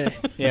 Yeah. Yeah,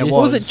 it This-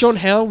 What was it? John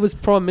Howard was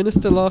Prime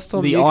Minister last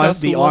time the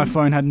Newcastle won?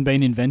 iPhone hadn't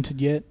been invented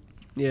yet.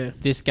 Yeah.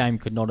 This game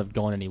could not have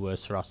gone any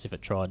worse for us if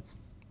it tried.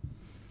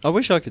 I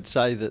wish I could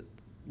say that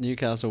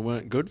Newcastle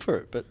weren't good for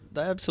it, but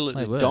they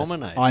absolutely They were.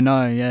 dominated. I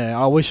know, yeah.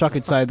 I wish I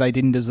could say they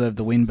didn't deserve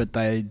the win, but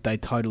they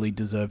totally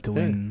deserved to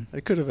win. They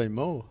could have been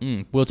more.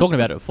 We were talking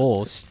about it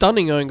before.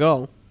 Stunning own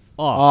goal.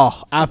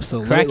 Oh,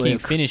 absolutely. Cracking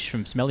finish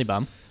from Smelly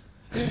Bum.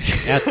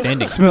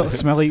 Outstanding. Smelly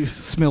Smelly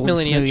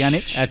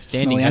Anich.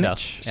 Outstanding Smelly header.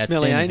 Anich.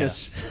 Smelly Outstanding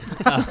anus.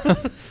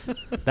 header.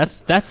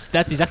 That's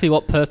exactly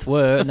what Perth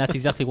were, and that's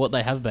exactly what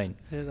they have been.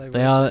 Yeah, they They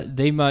were are too.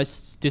 the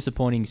most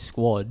disappointing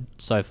squad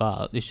so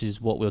far. This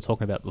is what we were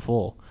talking about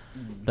before.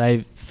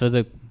 They, for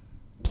the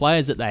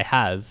players that they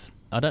have,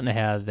 I don't know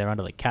how they're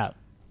under the cap.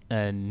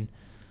 And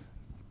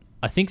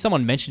I think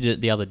someone mentioned it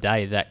the other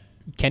day that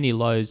Kenny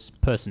Lowe's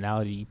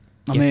personality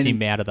I gets mean,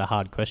 him out of the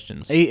hard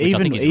questions. Which I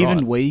think is even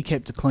right. we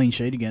kept a clean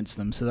sheet against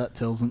them, so that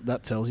tells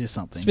you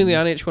something.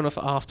 Smiljanich went off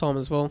at half time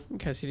as well, in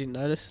case you didn't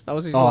notice. That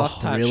was his Oh, last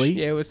touch. really?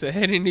 Yeah, it was the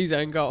head in his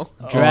own goal.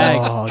 Drag.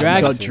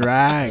 He got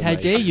dragged. How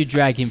dare you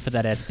drag him for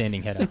that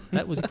outstanding header?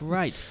 That was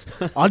great.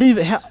 I didn't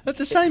even. At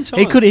the same time,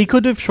 He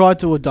could have tried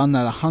to have done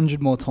that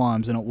 100 more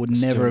times, and it would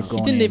Still never not. have He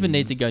gone. didn't in. even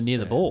need to go near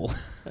the ball.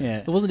 Yeah.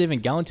 It wasn't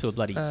even going to a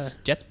bloody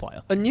Jets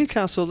player. And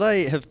Newcastle,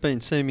 they have been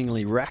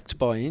seemingly racked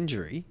by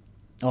injury.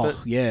 Oh But-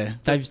 yeah.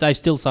 They've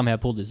still somehow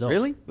pulled this off.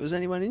 Really? Was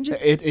anyone injured?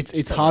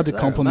 It's hard to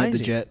They're compliment amazing.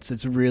 the Jets.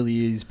 It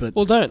really is. But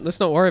Well, let's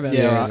not worry about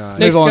Yeah, it. right. no,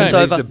 Next Move on. game. It's It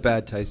leaves over. a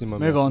bad taste in my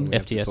Move mouth on. when we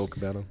have to FTS. talk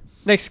about them.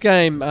 Next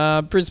game,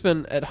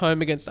 Brisbane at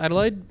home against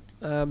Adelaide.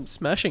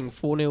 Smashing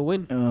 4-0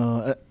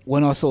 win.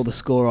 when I saw the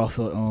score, I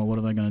thought, oh, what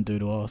are they going to do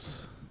to us?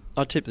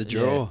 I tipped the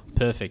draw. Yeah,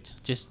 perfect.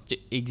 Just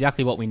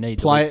exactly what we need.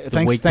 Play.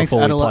 the week Thanks before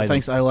we Adelaide. play them.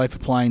 Thanks Adelaide for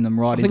playing them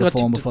right I think into I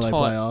form tipped before a they tight-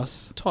 play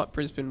us. Tight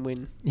Brisbane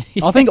win.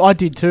 I think I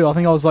did too. I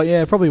think I was like,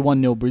 yeah, probably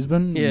 1-0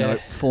 Brisbane. Yeah. No,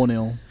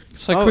 4-0.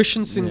 So Oh,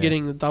 Christensen yeah.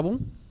 getting the double.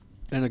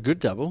 And a good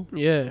double.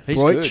 Yeah. He's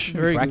Broich, good.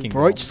 Very Cracking good.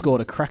 goal. Broich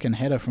scored a cracking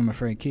header from a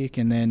free kick,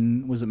 and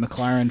then was it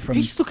McLaren from?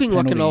 He's looking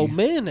like an penalty? old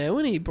man now,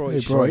 isn't he,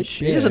 Broich? Who, Broich?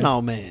 He is Yeah. an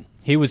old man.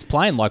 He was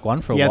playing like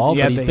one for a He had- while, he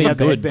but had he's the- he been had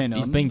the good. headband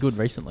He's on. been good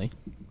recently.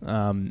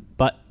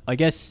 But I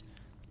guess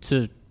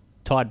to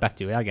tie it back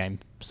to our game,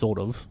 sort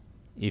of,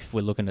 if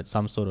we're looking at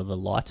some sort of a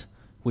light,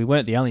 we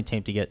weren't the only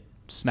team to get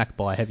smacked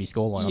by a heavy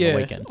scoreline on the Yeah,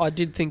 weekend. I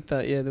did think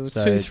that. Yeah, there was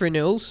So- 2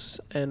 3-0s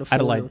and a 4-0.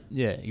 Adelaide,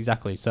 yeah,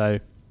 exactly. So,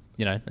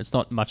 it's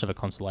not much of a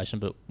consolation,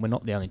 but we're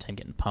not the only team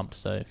getting pumped.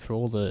 So for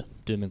all the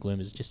doom and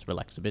gloomers, just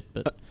relax a bit.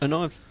 But And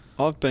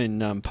I've been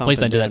pumping Please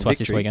don't do that down twice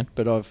this Victory, weekend.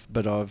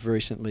 But I've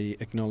recently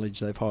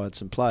acknowledged they've hired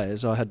some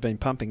players. I had been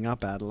pumping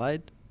up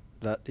Adelaide.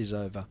 That is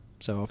over.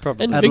 So I'll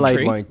probably And Adelaide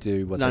Victory. won't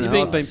do what No, they no,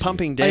 did I've been last year.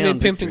 pumping They've down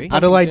been Victory. pumping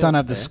Adelaide down. don't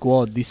have the Yeah.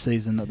 squad this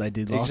season that they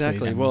did last Exactly.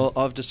 season. Well,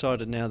 I've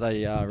decided now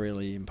they are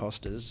really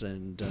imposters,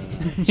 and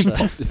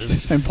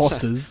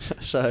Imposters.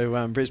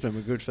 So Brisbane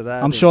were good for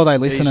that. I'm sure they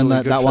listen, Easily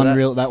and good that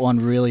for one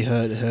really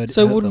hurt.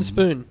 So hurt Wooden them.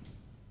 Spoon.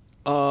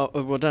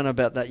 Well, don't know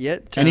about that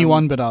yet.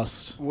 Anyone but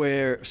us.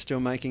 We're still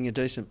making a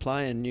decent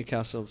play, and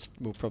Newcastle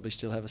will probably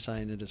still have a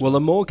say in it as Well, well.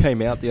 Amor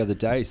came out the other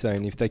day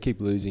saying if they keep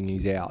losing,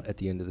 he's out at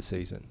the end of the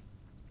season.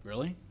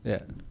 Really? Yeah.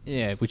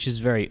 yeah, which is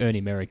very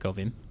Ernie Merrick of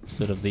him,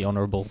 sort of the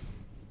honourable.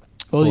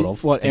 Well, sort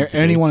of what? thing to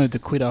Ernie do. wanted to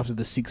quit after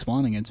the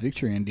 6-1 against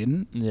Victory and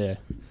didn't. Yeah.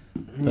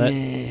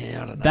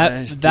 Yeah, I don't know.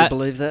 that- Do you that-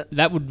 believe that?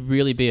 That would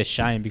really be a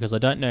shame because I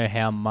don't know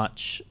how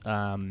much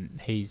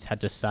he's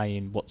had to say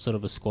in what sort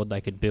of a squad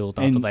they could build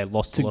after And they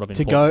lost a lot of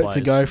to important go players.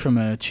 to go from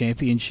a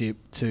championship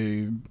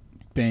to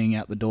being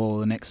out the door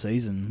the next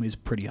season is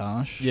pretty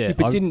harsh. Yeah,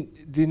 But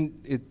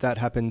didn't that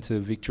happen to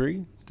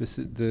Victory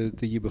the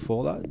year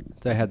before that?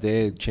 They had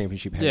their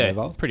championship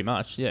hangover. yeah, pretty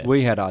much. Yeah,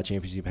 We had our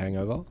championship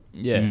hangover.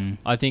 yeah. Mm.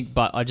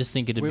 I just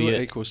think it'd We be were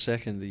a, equal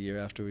second the year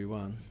after we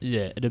won.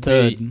 yeah, it'd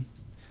Third.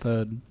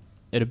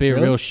 be a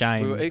Really? real We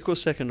shame. were equal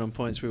second on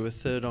points. We were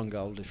third on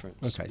goal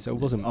difference. Okay, so it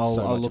wasn't I'll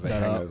so much look of a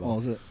that up. hangover. What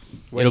was it?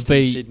 Western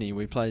be- Sydney.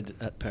 We played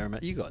at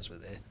Parramatta. You guys were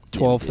there.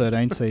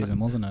 12-13 season,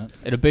 wasn't it?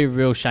 It'd be a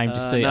real shame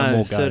to see no,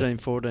 Amor go.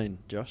 13-14,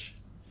 Josh.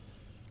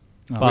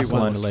 Oh,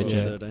 Barcelona We won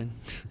legend. 12-13.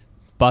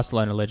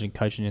 Barcelona legend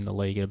coaching in the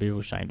league. It'd be a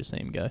real shame to see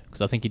him go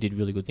because I think he did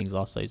really good things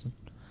last season.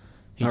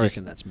 I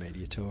reckon that's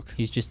media talk.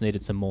 He's just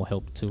needed some more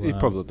help to It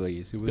probably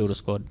is. It build a was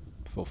squad.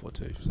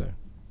 4-4-2, so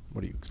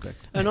what do you expect?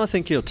 And I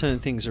think he'll turn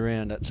things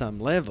around at some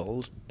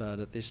level, but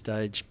at this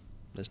stage,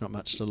 there's not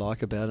much to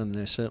like about him.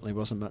 There certainly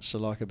wasn't much to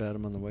like about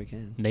him on the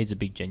weekend. Needs a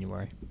big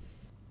January.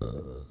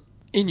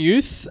 In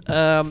youth,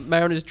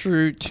 Mariners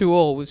drew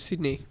 2-2 with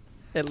Sydney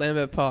at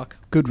Lambert Park.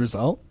 Good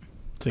result.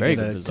 Very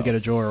good result. To get a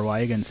draw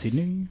away against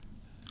Sydney.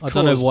 I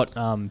don't know Caused what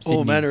All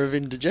Sydney's, manner of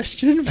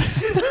indigestion.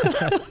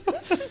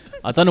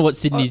 I don't know what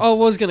Sydney's. I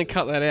was going to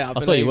cut that out, I but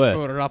thought now you were.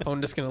 brought it up.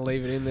 I'm just going to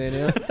leave it in there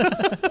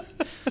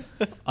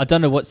now. I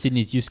don't know what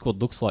Sydney's youth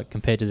squad looks like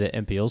compared to their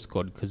NPL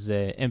squad because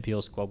their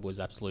NPL squad was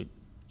absolute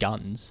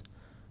guns.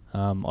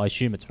 I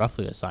assume it's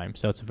roughly the same,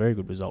 so it's a very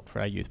good result for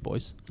our youth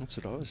boys. That's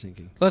what I was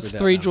thinking. That's Without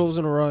 3 knowing. draws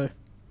in a row.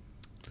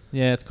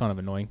 Yeah, it's kind of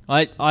annoying.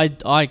 I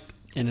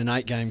In an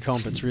 8-game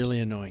comp, it's really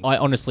annoying.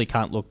 honestly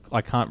can't look.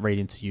 I can't read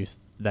into youth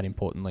that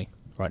importantly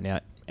right now.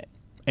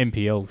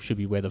 NPL should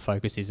be where the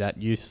focus is at.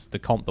 Youth, the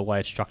comp, the way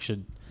it's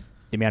structured,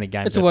 the amount of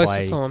games It's a they waste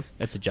play. of time.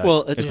 It's a joke.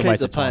 Well, it's a keep waste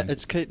the of time.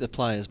 keep the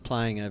players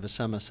playing over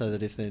summer so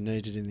that if they're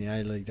needed in the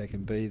A League, they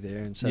can be there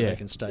and so Yeah. they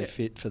can stay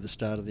fit for the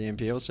start of the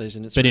NPL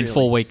season. It's But in really,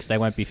 4 weeks they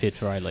won't be fit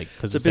for A League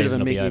because it's the a bit of a season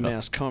will be Mickey over.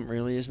 Mouse comp,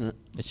 really, isn't it?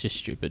 It's just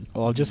stupid.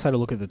 Well, I've just had a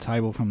look at the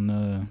table from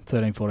the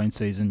 13-14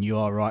 season. You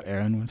are right,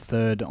 Aaron.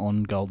 Third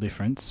on goal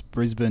difference.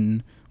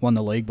 Brisbane won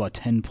the league by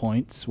 10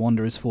 points.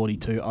 Wanderers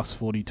 42, us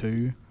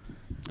 42.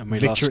 And we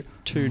Victory-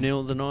 lost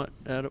 2-0 the night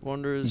out at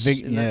Wanderers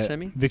in that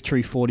semi.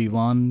 Victory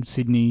 41,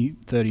 Sydney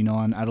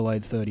 39,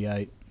 Adelaide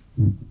 38.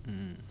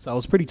 Mm. So it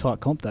was pretty tight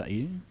comp that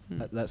year,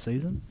 that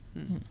season.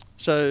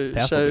 So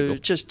Powerful wiggle.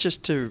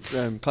 just to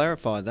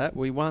clarify that,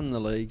 we won the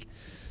league,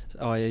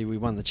 i.e. we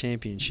won the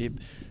championship.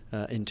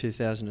 in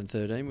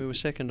 2013. We were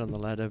second on the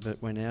ladder,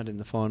 but went out in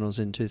the finals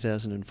in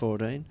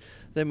 2014.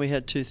 Then we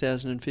had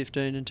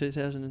 2015 and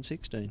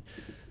 2016.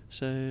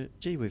 So,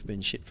 gee, we've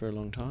been shit for a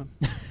long time.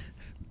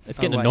 It's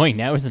getting annoying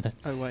now, isn't it?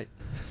 Oh, wait.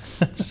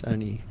 It's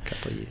only a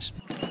couple of years.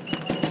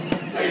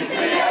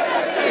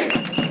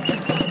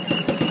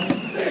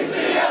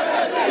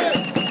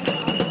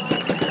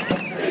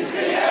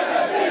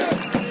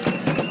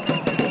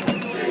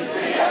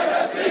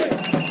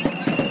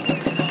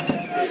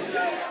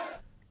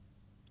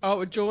 Oh,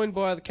 we're joined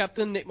by the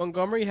captain, Nick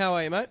Montgomery. How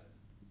are you, mate?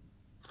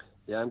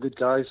 Yeah, I'm good,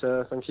 guys.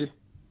 Thank you.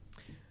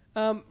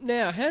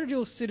 Now, how did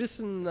your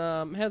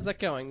how's that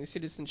going, the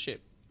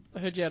citizenship? I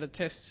heard you had a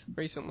test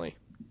recently.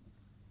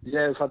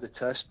 Yeah, we've had the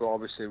test, but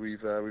obviously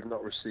we've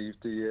not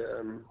received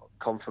the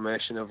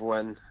confirmation of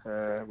when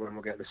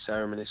we'll get the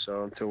ceremony.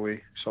 So until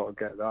we sort of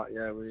get that,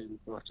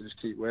 we'll have to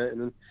just keep waiting,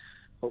 and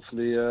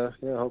hopefully it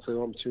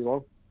won't be too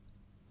long.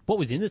 What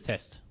was in the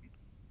test?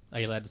 Are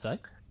you allowed to say?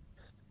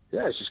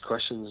 Yeah, it's just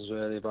questions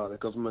really about the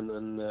government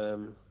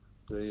and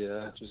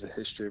just the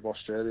history of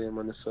Australia and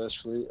when the first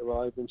fleet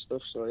arrived and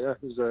stuff. So yeah,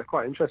 it was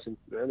quite interesting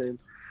really. And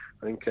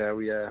I think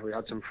we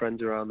had some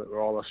friends around that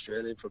were all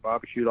Australian for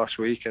barbecue last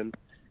week, and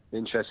the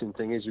interesting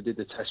thing is we did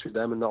the test with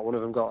them and not one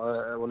of them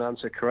got one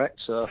answer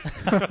correct. So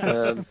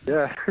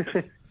yeah.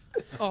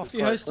 Oh, if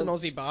you host an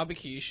Aussie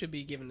barbecue, you should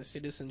be given the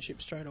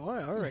citizenship straight away,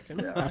 I reckon.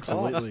 Yeah,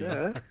 Absolutely.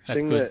 Yeah.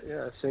 That's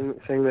good.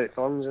 Sing the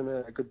songs and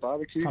a good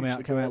barbecue. Come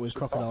out with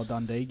Crocodile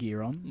Dundee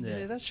gear on.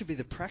 Yeah, that should be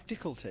the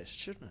practical test,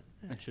 shouldn't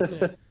it? It should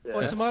be. Yeah.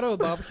 What tomato or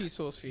barbecue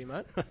sauce for you,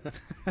 mate?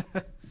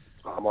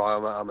 I'm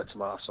a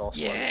tomato sauce.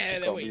 Yeah,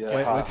 man. there we go.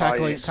 We're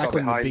tackling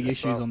the big as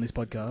issues well. on this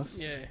podcast.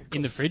 Yeah.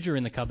 In the fridge or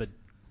in the cupboard?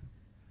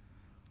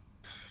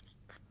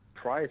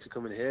 Prior to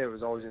coming here, it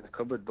was always in the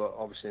cupboard, but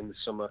obviously in the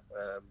summer,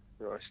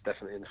 it's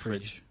definitely in the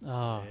fridge.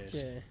 Oh,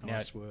 Yes. Yeah.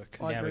 Nice work.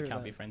 I now agree we with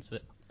can't that. be friends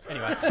with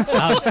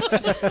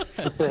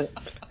it.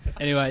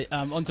 Anyway,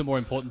 on to more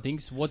important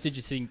things. What did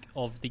you think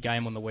of the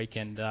game on the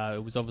weekend?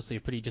 It was obviously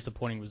a pretty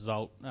disappointing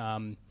result.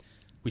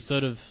 We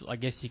sort of, I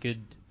guess you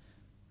could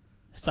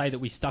say that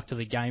we stuck to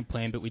the game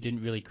plan, but we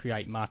didn't really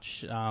create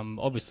much.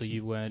 Obviously,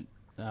 you weren't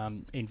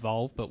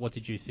involved, but what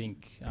did you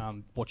think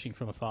watching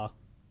from afar?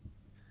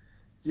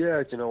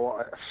 Yeah, do you know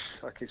what?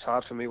 It's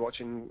hard for me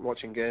watching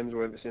games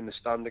whether it's in the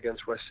stand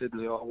against West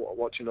Sydney or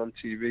watching on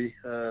TV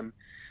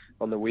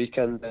on the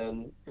weekend.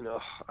 And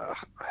I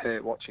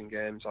hate watching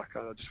games. I'm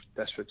just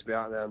desperate to be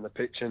out there on the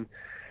pitch and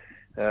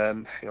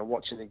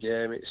watching the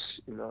game.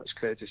 It's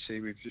clear to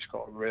see we've just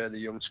got a really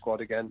young squad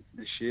again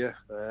this year.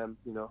 A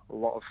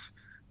lot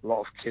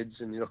of kids,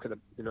 and you look at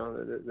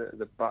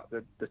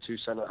the two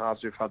centre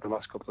halves we've had the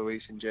last couple of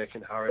weeks in Jake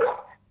and Harry.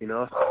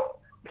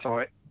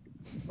 Sorry.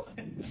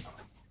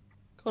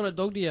 What kind of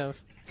dog do you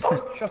have?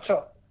 Shut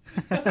up.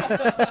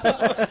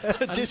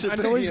 A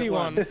noisy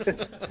one.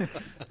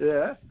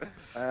 Yeah.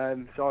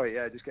 Sorry.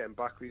 Yeah. Just getting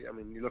back.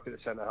 You look at the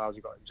centre halves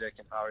you've got in Jake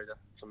and Harry.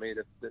 For me,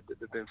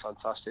 they've been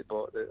fantastic.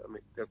 But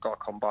they've got a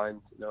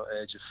combined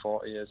age of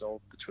 40 years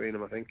old between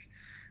them, I think,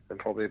 and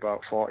probably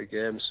about 40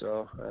 games.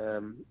 So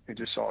it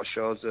just sort of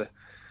shows the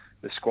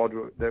squad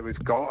that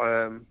we've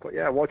got. But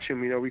yeah, watching,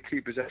 we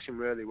keep possession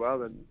really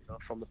well, and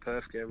from the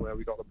Perth game where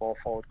we got the ball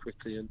forward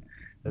quickly and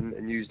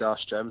used our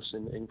strengths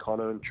in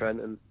Connor and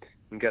Trent and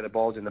get the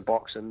balls in the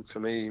box. And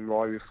for me,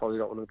 Roy, we've probably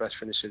got one of the best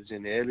finishers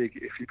in the A-League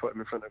if you put him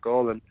in front of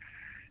goal. And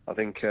I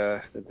think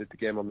the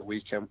game on the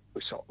weekend,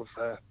 we sort of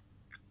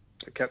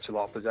kept a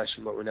lot of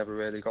possession, but we never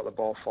really got the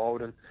ball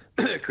forward and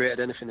created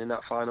anything in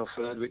that final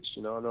third, which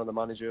I know the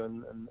manager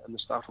and the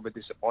staff will be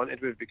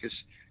disappointed with, because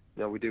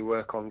we do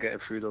work on getting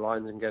through the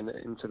lines and getting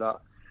into that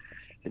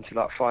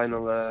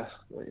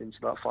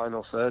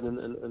final third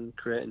and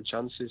creating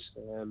chances.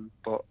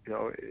 But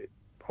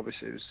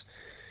obviously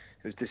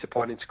it was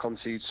disappointing to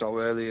concede so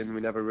early, and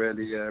we never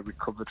really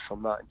recovered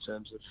from that in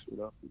terms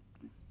of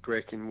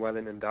breaking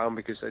Wellington down,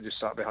 because they just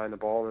sat behind the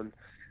ball and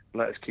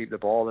let us keep the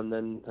ball, and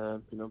then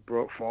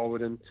broke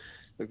forward. And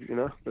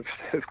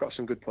they've got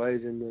some good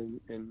players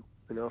in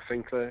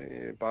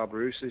Finkler,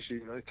 Barbarouses,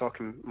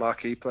 talking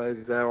marquee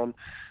players there on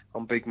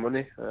big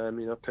money,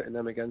 pitting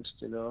them against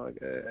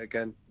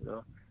again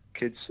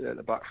kids at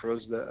the back for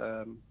us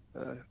that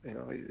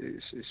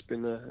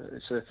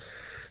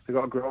they've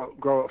got to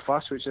grow up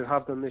fast, which they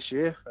have done this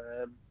year.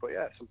 But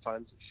yeah,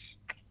 sometimes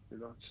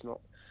it's not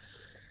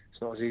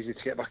as easy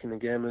to get back in the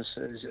game as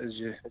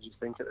you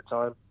think at the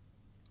time.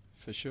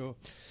 For sure.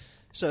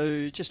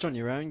 So, just on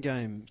your own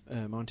game,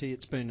 Monty,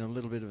 it's been a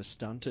little bit of a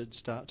stunted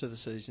start to the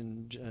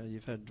season.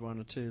 You've had one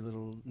or two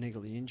little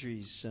niggly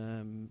injuries.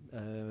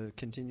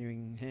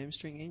 Continuing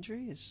hamstring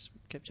injury has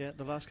kept you out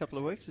the last couple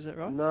of weeks, is that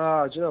right?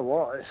 No, do you know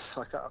what?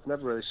 I've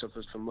never really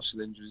suffered from muscle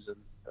injuries, and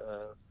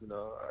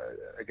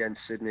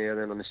against Sydney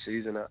early on in the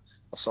season, I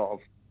sort of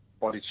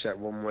body checked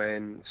one way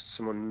and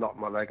someone knocked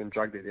my leg and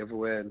dragged it the other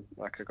way, and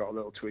I got a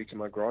little tweak in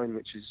my groin,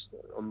 which is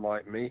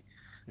unlike me.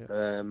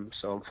 Yeah.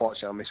 So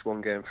unfortunately I missed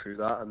one game through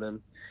that, and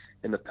then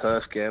in the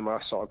Perth game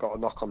I sort of got a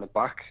knock on the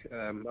back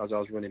as I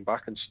was running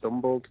back and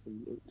stumbled,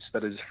 and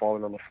instead of just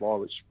falling on the floor,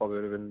 which probably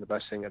would have been the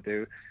best thing to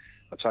do.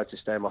 I tried to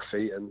stay on my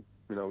feet, and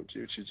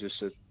which is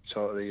just a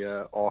totally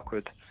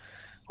awkward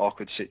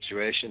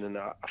situation, and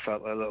I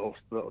felt a little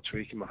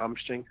tweak in my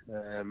hamstring.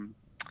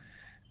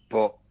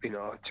 But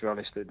to be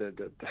honest,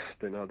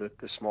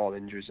 the small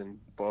injuries, and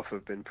both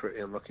have been pretty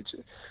unlucky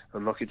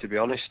to be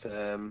honest.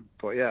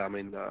 But yeah, I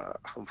mean,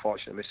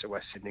 unfortunately, I missed the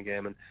West Sydney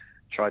game and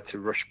tried to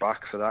rush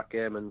back for that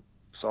game and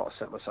sort of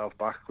set myself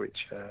back,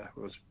 which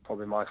was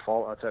probably my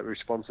fault. I take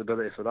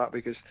responsibility for that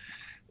because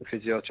the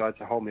physio tried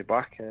to hold me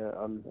back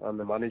and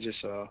the manager.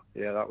 So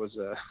yeah, that was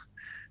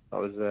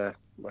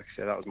like I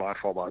said, that was my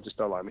fault. But I just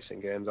don't like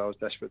missing games. I was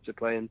desperate to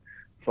play and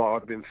thought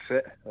I'd been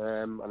fit.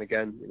 And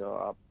again,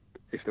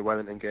 if the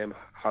Wellington game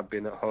had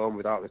been at home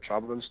without the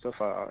travel and stuff,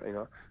 I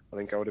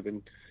think I would have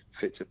been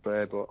fit to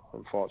play. But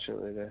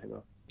unfortunately,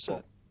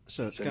 So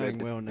it's going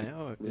well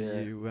now. Are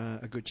you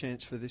a good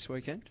chance for this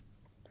weekend?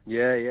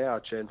 Yeah. I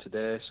trained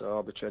today, so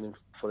I'll be training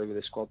fully with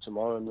the squad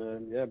tomorrow,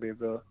 and be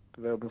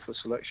available for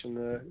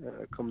selection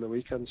come the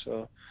weekend.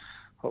 So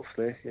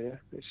hopefully,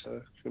 it's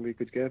going to be a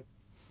good game.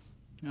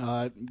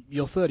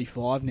 You're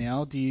 35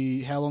 now.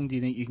 How long do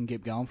you think you can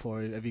keep going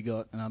for? Have you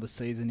got another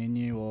season in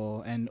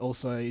you, and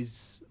also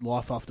is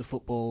life after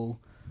football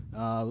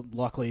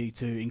likely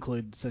to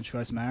include Central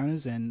Coast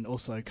Mariners and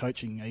also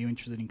coaching? Are you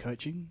interested in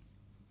coaching?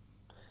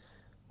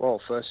 Well,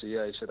 firstly,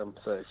 you said I'm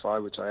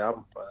 35, which I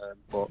am,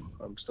 but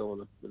I'm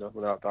still,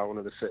 without doubt, one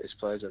of the fittest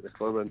players at the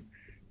club, and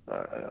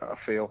I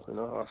feel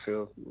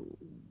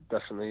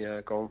definitely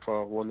going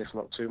for one, if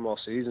not two more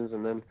seasons,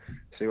 and then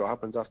see what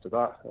happens after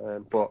that.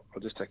 But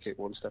I'll just take it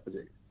one step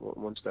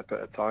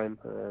at a time.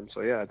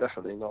 So yeah,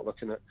 definitely not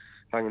looking at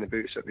hanging the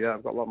boots up yet.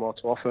 I've got a lot more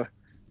to offer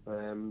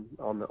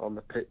on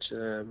the pitch.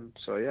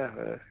 So yeah,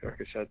 like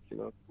I said,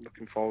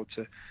 looking forward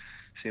to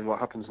seeing what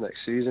happens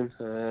next season.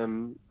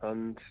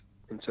 And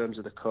in terms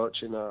of the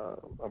coaching,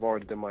 I've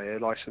already done my A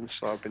licence,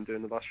 so I've been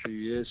doing the last few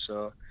years.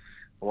 So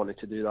I wanted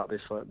to do that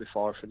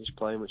before I finished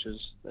playing, which is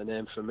an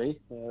aim for me.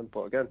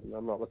 But again,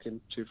 I'm not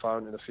looking too far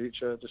into the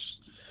future. Just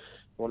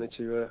wanted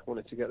to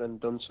get them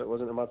done, so it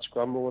wasn't a mad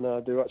scramble when I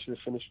do actually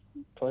finish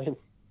playing.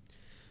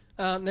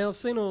 Now I've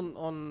seen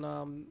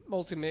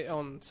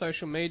on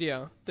social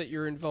media that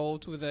you're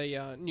involved with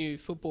a new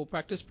football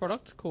practice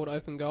product called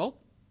Open Goal.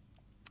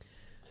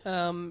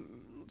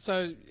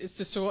 So it's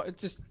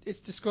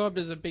described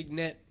as a big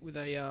net with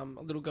a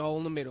little goal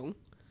in the middle,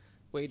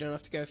 where you don't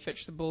have to go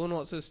fetch the ball and all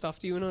that sort of stuff.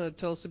 Do you want to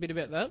tell us a bit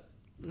about that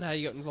and how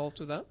you got involved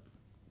with that?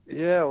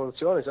 Yeah, well, to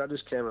be honest, that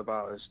just came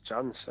about as a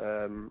chance.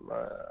 I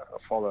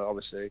follow,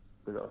 obviously,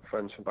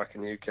 friends from back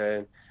in the UK,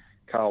 and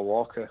Carl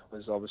Walker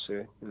was obviously,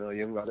 a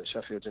young lad at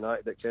Sheffield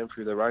United that came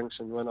through the ranks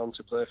and went on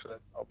to play for,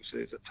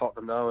 obviously, he's at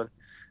Tottenham now, and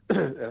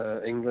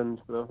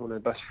England, one of the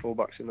best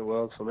fullbacks in the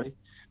world for me.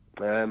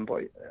 But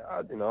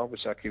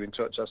obviously I keep in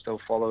touch. I still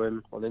follow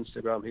him on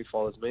Instagram. He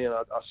follows me, and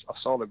I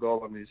saw the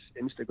goal on his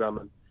Instagram,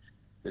 and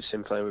it's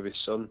him playing with his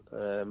son.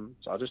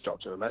 So I just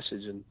dropped him a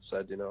message and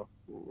said,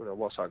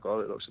 what's that goal?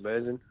 It looks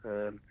amazing.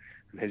 And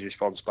his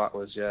response back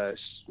was,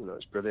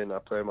 it's brilliant. I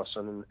play with my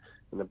son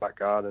in the back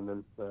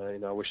garden,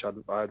 and I wish I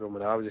had one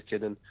when I was a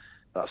kid. And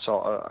that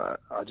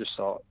I just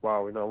thought,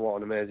 wow,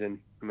 what an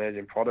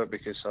amazing product,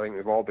 because I think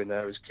we've all been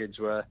there as kids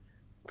where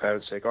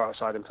parents say go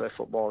outside and play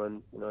football,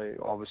 and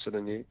all of a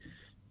sudden you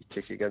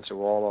kick it against a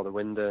wall or the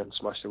window and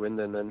smash the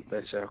window, and then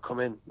they say, oh, come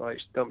in, like,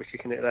 don't be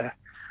kicking it there.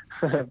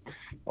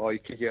 Or you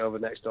kick it over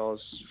next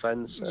door's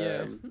fence.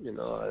 And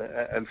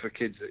for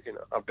kids,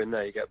 I've been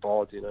there, you get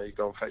bored, you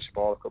go and fetch the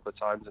ball a couple of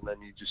times, and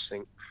then you just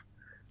think,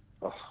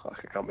 oh, I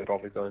can't be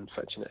bothered going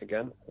fetching it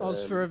again. I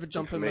was forever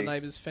jumping my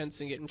neighbour's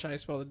fence and getting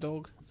chased by the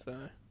dog. So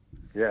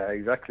yeah,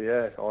 exactly,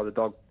 yeah. Or the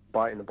dog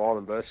biting the ball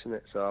and bursting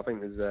it. So I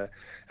think there's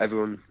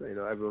everyone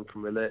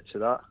can relate to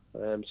that.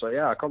 So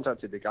yeah, I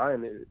contacted the guy,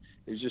 and it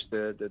was just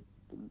the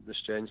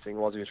strange thing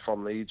was he was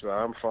from Leeds, where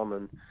I'm from,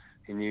 and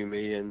he knew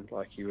me, and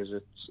like he was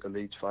a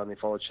Leeds fan. He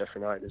followed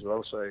Sheffield United as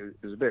well, so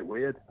it was a bit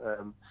weird.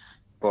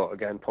 But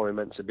again, probably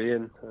meant to be.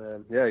 And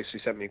he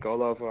sent me a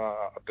goal over.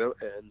 I built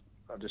it, and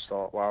I just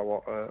thought, wow,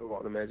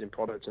 what an amazing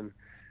product. And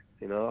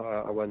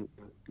I went.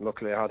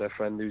 Luckily, I had a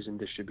friend who's in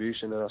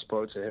distribution, and I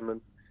spoke to him,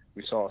 and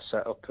we sort of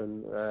set up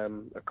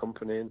a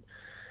company,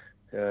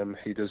 and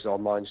he does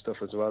online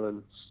stuff as well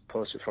and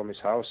posts it from his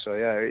house. So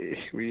yeah,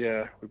 we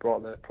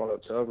brought the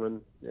product over,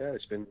 and yeah,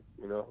 it's been,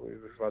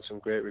 we've had some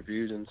great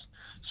reviews, and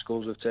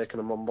schools have taken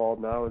them on board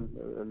now,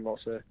 and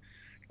lots of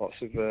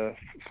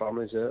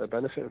families are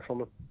benefiting from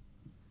them.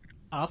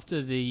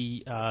 After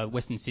the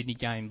Western Sydney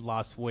game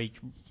last week,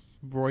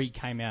 Roy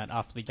came out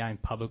after the game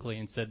publicly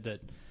and said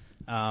that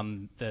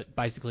that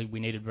basically we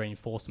needed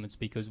reinforcements,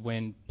 because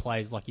when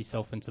players like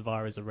yourself and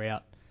Tavares are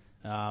out,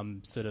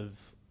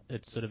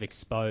 it's sort of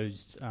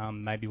exposed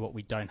maybe what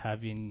we don't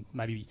have in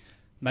maybe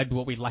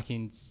what we lack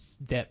in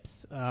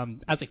depth.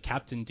 As a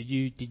captain, did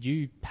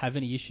you have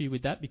any issue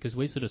with that? Because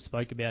we sort of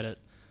spoke about it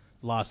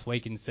last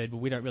week and said,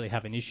 well, we don't really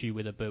have an issue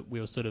with it, but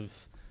we were sort of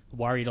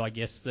worried, I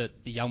guess,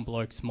 that the young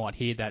blokes might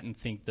hear that and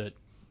think that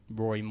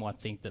Roy might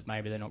think that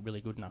maybe they're not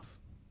really good enough.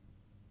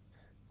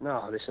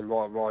 No, listen,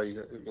 Roy,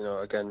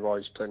 again,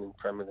 Roy's playing in the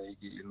Premier League.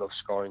 He loves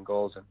scoring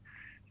goals, and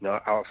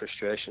out of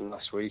frustration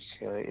last week.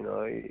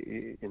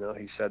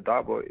 He said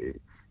that, but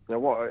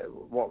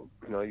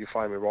what you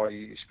find with Roy,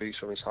 he speaks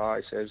from his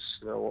heart. He says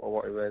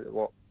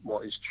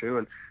what is true,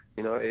 and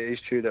it is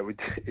true that we.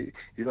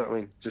 You know what I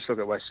mean? Just look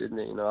at West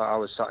Sydney. I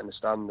was sat in the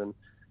stand and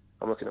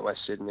I'm looking at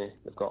West Sydney.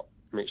 They've got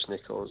Mitch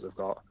Nichols. They've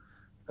got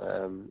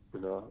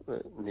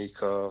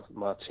Nico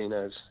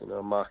Martinez.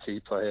 Marquee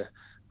player.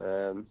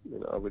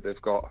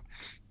 They've got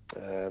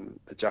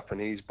the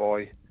Japanese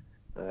boy.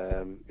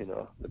 They're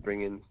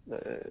bringing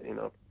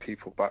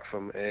people back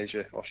from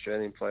Asia,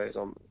 Australian players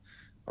on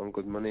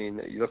good money.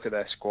 And you look at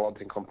their squad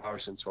in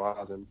comparison to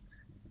ours, and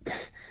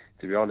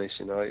to be honest,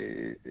 and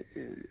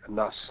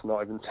that's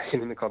not even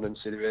taking into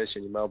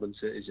consideration your Melbourne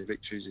Cities, your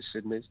Victories, your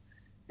Sydneys.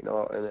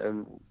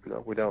 And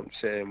we don't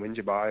sit and whinge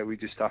about it. We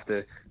just have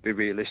to be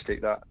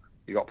realistic that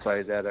you got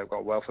players there that have got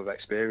a wealth of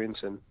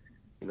experience and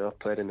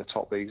played in the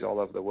top leagues all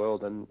over the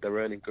world, and they're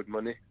earning good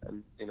money.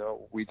 And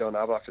we don't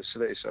have that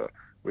facility, so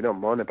we don't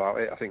moan about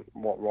it. I think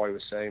what Roy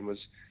was saying was,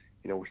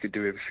 we could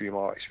do with a few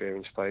more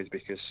experienced players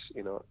because,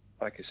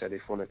 like I said,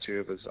 if one or two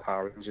of us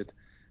are injured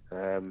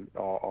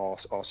or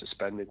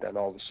suspended, then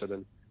all of a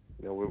sudden,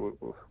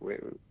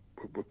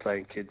 we're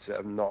playing kids that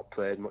have not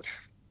played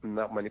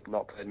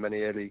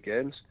many A League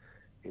games,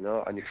 and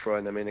you're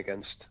throwing them in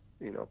against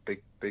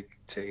big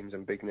teams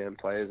and big name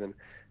players, and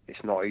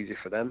it's not easy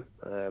for them.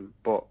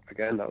 But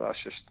again,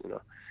 that's just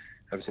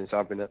ever since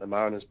I've been at the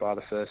Mariners by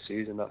the first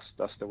season,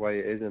 that's the way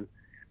it is. And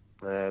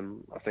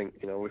I think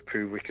we've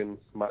proved we can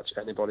match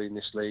anybody in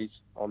this league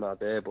on our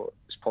day, but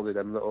it's probably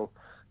them little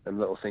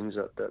things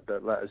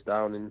that let us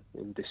down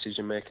in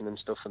decision making and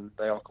stuff, and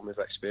they all come with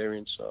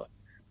experience. So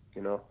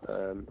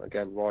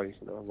again, Roy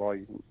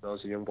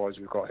knows the young boys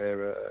we've got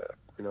here.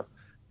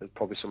 They're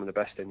probably some of the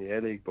best in the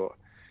A League, but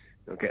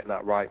getting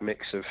that right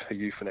mix of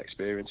youth and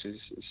experience is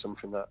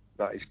something that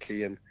is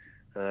key. And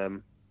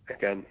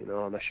again,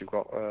 unless you've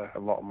got a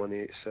lot of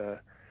money,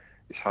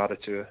 it's harder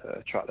to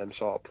attract them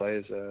sort of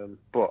players.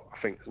 But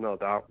I think there's no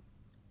doubt,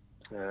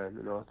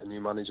 the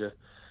new manager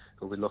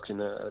will be looking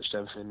at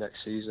strengthening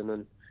next season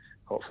and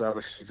hopefully have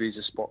a few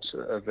visa spots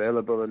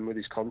available. And with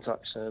his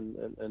contacts and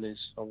his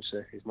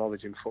obviously his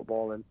knowledge in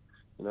football, and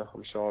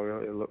I'm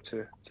sure he'll look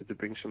to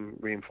bring some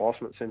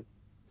reinforcements in.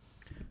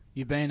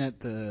 You've been at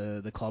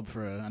the club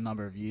for a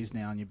number of years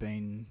now, and you've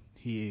been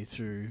here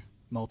through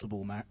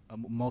multiple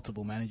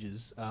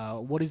managers.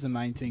 What is the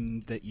main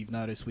thing that you've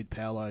noticed with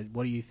Paolo?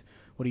 What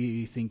do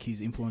you think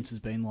his influence has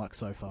been like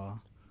so far?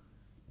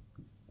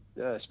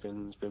 Yeah, it's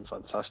been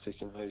fantastic,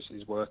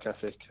 his work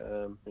ethic.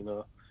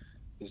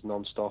 He's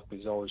non-stop.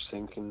 He's always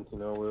thinking.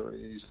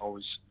 He's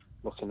always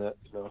looking at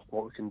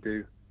what we can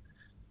do.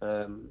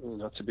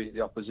 To beat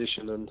the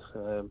opposition,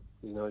 and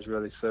he's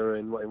really thorough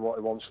in what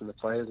he wants from the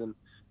players and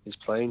his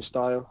playing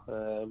style,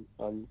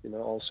 and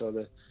also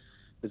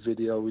the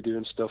video we do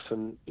and stuff,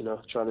 and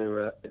trying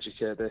to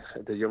educate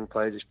the young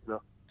players. To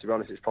be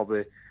honest, it's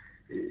probably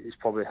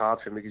hard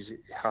for him because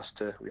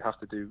we have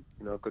to do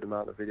a good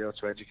amount of video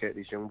to educate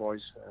these young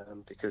boys,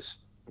 because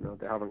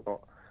they haven't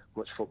got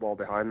much football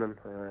behind them.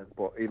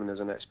 But even as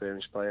an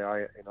experienced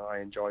player, I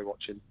enjoy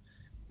watching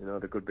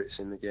the good bits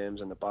in the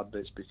games and the bad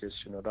bits, because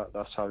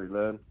that's how we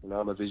learn.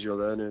 I'm a visual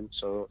learner, and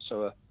so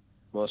are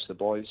most of the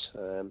boys.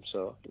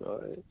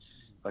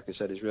 Like I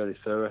said, he's really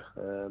thorough,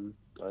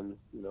 and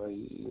he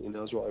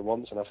knows what he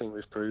wants. And I think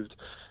we've proved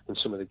in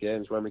some of the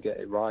games when we get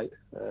it right.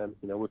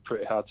 We're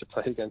pretty hard to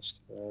play against,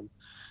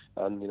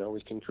 and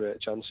we can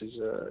create chances,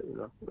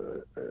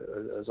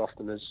 as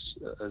often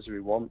as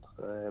we want.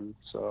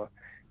 So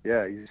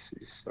yeah, he's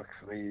like,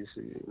 for me,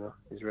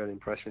 he's really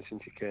impressed me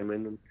since he came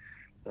in,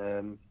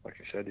 and like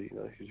I said,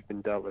 he's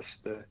been dealt with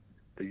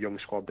the young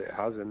squad that it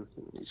has, and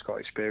he's got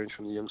experience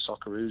from the young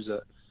Socceroos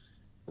that,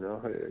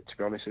 to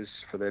be honest,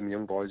 for them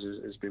young boys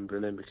has been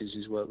brilliant, because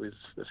he's worked with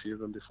a few of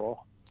them before.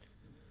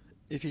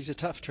 If he's a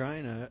tough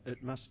trainer,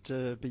 it must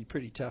be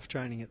pretty tough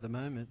training at the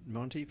moment,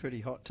 Monty. Pretty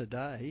hot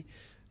today.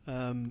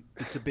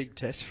 It's a big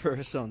test for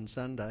us on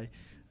Sunday.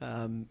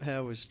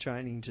 How was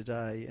training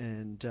today,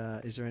 and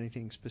is there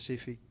anything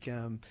specific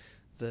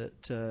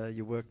that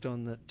you worked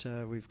on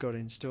that we've got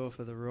in store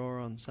for the Roar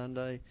on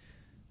Sunday?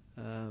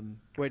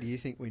 Where do you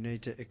think we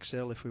need to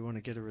excel if we want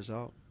to get a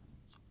result?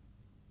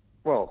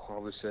 Well,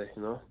 obviously,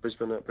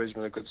 Brisbane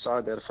are a good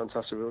side. They had a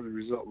fantastic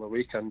result on the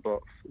weekend, but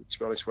to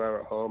be honest,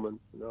 we're at home, and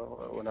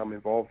when I'm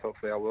involved,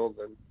 hopefully I will.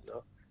 Then,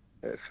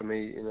 for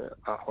me,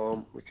 at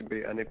home we can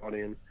beat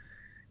anybody,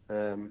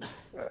 and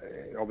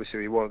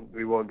obviously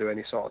we won't do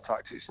any sort of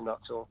tactics in that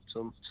till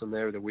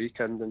near the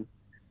weekend, and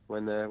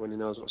when he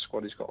knows what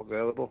squad he's got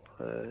available,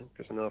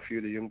 because I know a few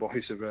of the young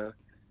boys have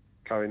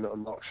carrying little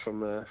knocks from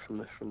the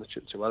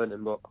trip to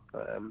Wellington. But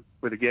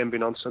with the game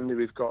being on Sunday,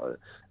 we've got a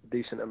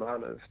decent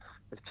amount of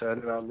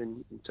turnaround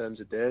in terms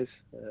of days.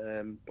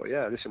 But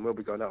yeah, listen, we'll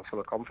be going out full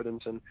of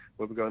confidence, and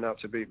we'll be going out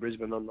to beat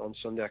Brisbane on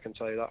Sunday. I can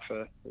tell you that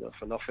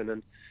for nothing.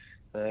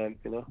 And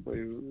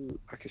we,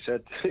 like I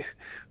said,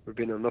 we've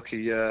been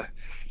unlucky a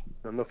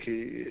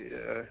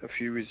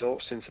few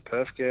results since the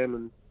Perth game,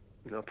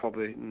 and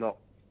probably not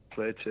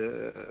played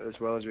to as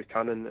well as we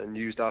can and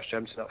used our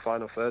strengths in that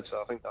final third.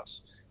 So I think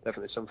that's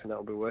definitely something that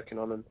we'll be working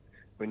on. And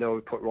we know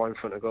we put Roy in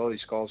front of goal, he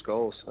scores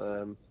goals.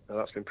 And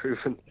that's been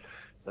proven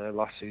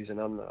last season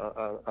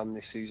and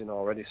this season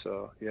already.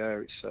 So yeah,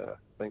 it's I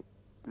think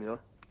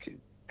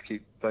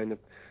keep playing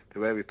the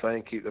way we play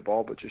and keep the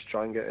ball, but just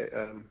try and get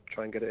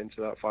it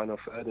into that final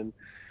third and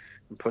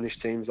punish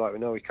teams like we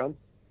know we can.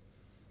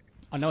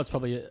 I know it's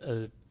probably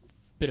a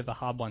bit of a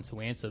hard one to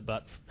answer,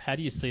 but how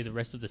do you see the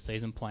rest of the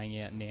season playing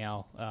out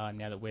now?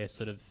 Now that we're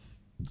sort of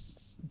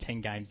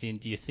 10 games in,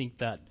 do you think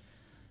that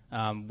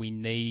we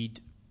need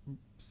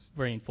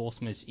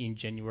reinforcements in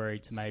January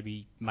to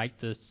maybe make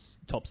the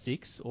top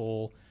 6,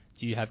 or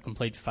do you have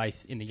complete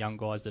faith in the young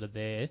guys that are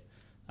there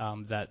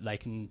that they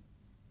can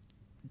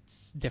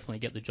definitely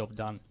get the job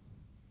done?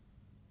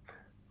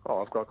 Oh,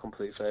 I've got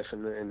complete faith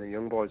in the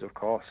young boys, of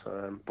course.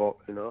 But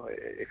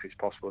if it's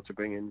possible to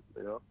bring in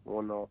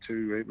 1 or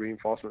 2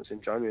 reinforcements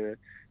in January,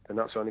 then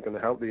that's only going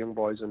to help the young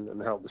boys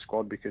and help the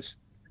squad, because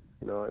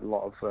a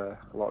lot of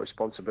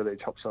responsibility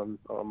drops on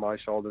my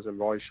shoulders and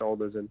Roy's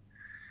shoulders, and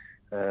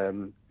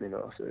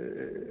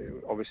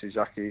obviously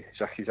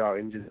Jackie's out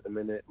injured at the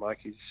minute.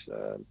 Mikey's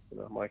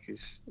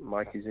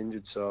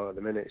injured, so at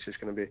the minute it's just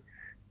going to be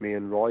me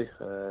and Roy.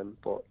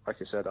 But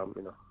like I said, I'm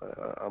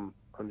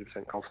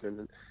 100%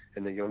 confident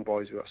in the young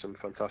boys. We've got some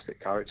fantastic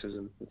characters,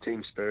 and the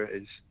team spirit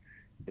is,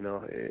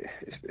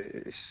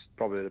 it's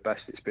probably the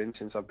best it's been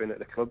since I've been at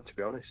the club, to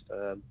be honest.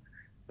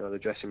 The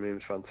dressing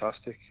room's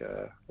fantastic.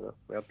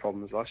 We had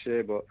problems last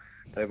year, but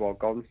they've all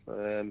gone.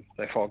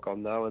 They've all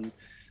gone now, and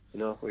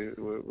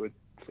we're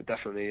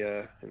definitely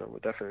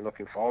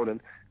looking forward.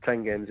 And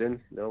 10 games in,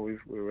 we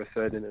were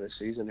third into the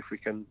season. If we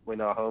can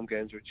win our home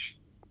games, which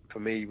for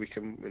me we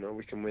can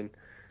win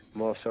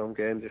most home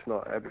games, if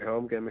not every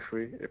home game, if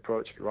we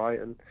approach it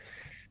right. And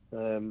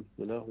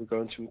we're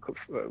going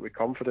with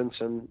confidence,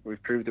 and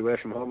we've proved away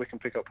from home we can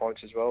pick up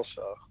points as well.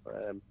 So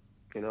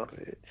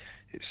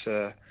it's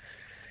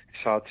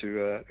hard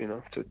to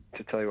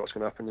tell you what's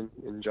going to happen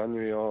in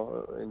January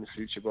or in the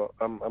future, but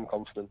I'm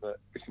confident that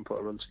we can put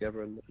a run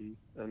together and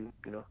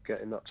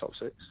get in that top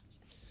 6.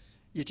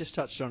 You just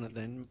touched on it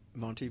then,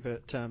 Monty,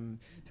 but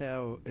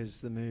how is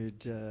the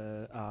mood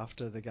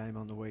after the game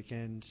on the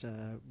weekend?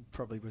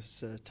 Probably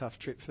was a tough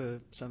trip for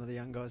some of the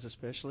young guys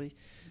especially.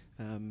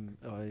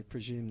 I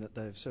presume that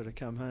they've sort of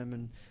come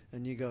home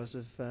and you guys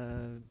have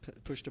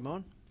pushed them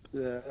on?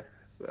 Yeah,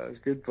 that was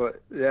good,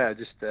 but yeah,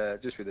 just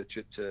with the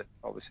trip to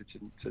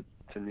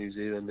New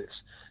Zealand,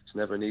 it's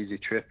never an easy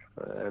trip.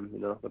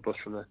 The bus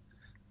from the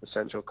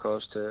Central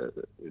Coast to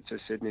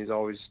Sydney is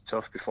always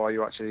tough before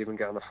you actually even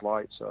get on a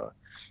flight. So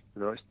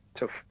it's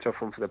tough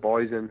one for the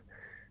boys, and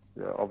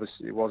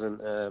obviously it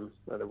wasn't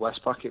at the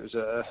Westpac. It was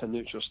a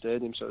neutral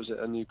stadium, so it was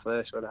a new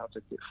place where they had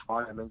to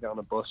fly and then get on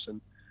a bus and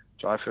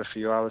drive for a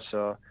few hours.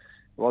 So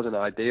it wasn't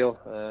ideal,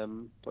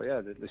 but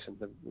yeah, listen,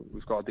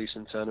 we've got a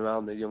decent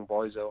turnaround. The young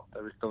boys, they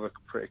recover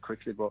pretty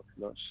quickly, but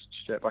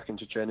straight back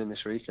into training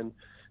this week and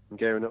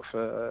gearing up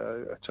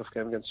for a tough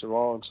game against the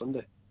Roar on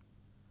Sunday.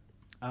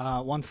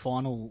 One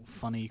final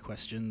funny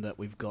question that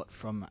we've got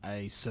from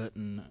a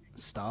certain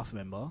staff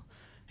member.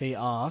 He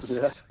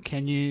asks,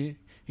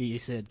 He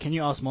said, can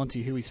you ask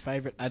Monty who his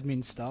favourite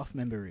admin staff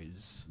member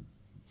is?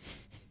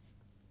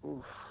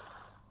 Do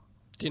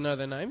you know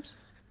their names?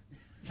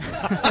 I'm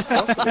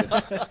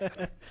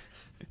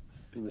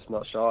just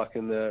not sure I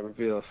can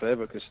reveal a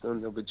favourite, because then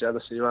there'll be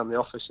jealousy around the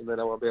office and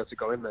then I won't be able to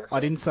go in there. So. I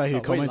didn't say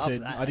who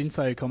commented. I didn't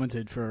say who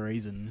commented for a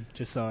reason,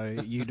 just so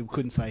you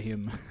couldn't say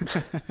him.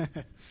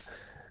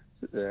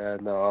 Yeah,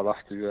 no, I'll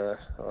have to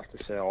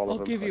say all of them.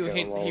 I'll give you a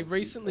hint. He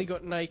recently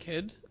got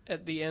naked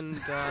at the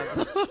end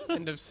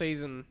of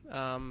season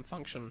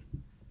function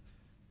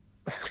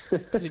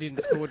because he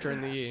didn't score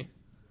during the year.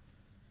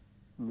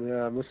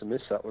 Yeah, I must have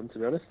missed that one, to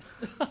be honest.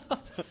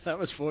 That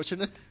was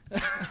fortunate.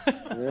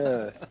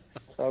 Yeah,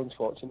 sounds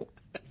fortunate.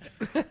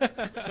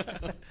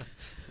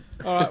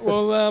 All right,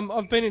 well,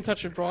 I've been in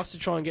touch with Bryce to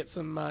try and get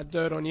some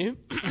dirt on you,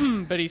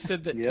 but he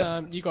said that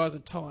you guys are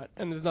tight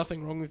and there's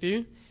nothing wrong with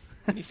you.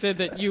 He said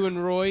that you and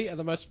Roy are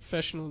the most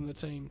professional in the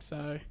team,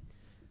 so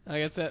I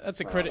guess that's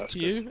a credit to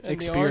you and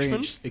the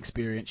Irishman.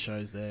 Experience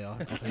shows there,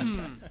 I think.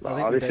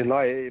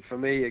 Listen, for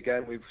me,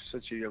 again, we've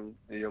such a young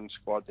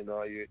squad.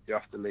 You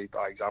have to lead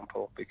by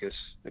example, because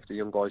if the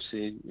young boys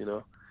see,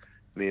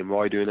 me and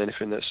Roy doing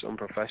anything that's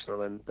unprofessional,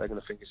 then they're going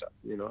to think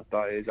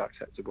that is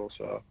acceptable.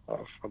 So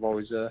I've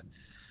always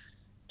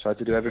tried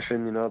to do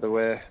everything, the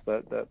way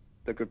that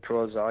the good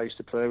pros that I used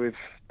to play with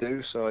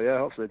do. So yeah,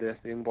 hopefully the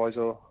young boys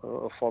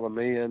will follow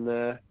me and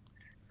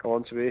go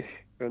on to be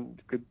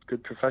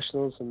good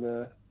professionals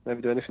and never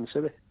do anything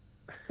silly.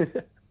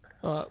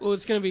 Well,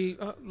 it's going to be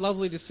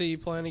lovely to see you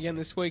playing again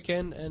this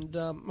weekend, and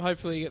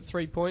hopefully you get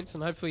 3 points,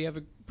 and hopefully you have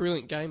a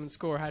brilliant game and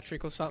score a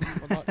hat-trick or something.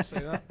 I'd like to see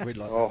that. We'd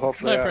like that.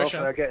 Hopefully, no pressure.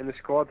 Hopefully I get in the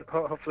squad.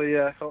 Hopefully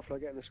I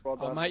get in the squad.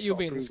 Oh, mate, you'll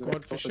be in the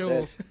squad for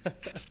sure.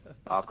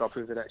 I've got to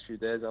prove the next few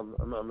days.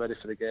 I'm ready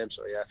for the game,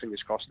 so yeah,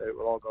 fingers crossed it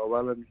will all go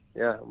well, and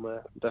yeah, I'm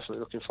definitely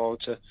looking forward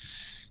to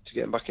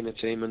getting back in the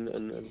team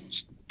and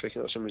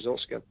picking up some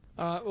results again.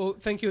 Well,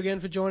 thank you again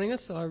for joining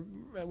us.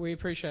 We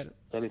appreciate it.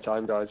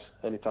 Anytime, guys.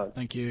 Anytime.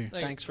 Thank you.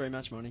 Thanks very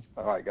much, Monty.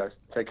 All right, guys.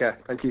 Take care.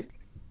 Thank you.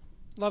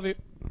 Love you.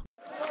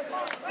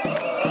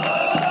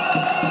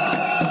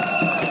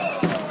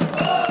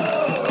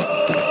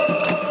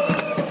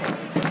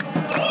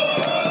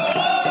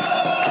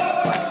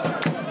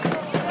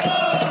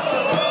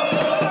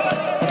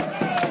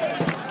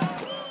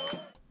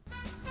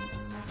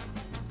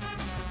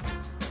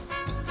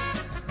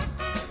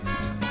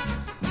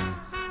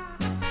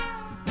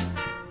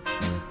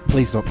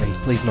 Please not me.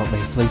 Please not me.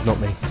 Please not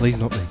me. Please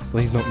not me.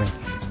 Please not me.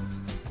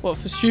 What,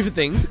 for stupid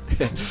things?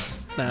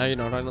 No, you're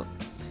not. I'm not.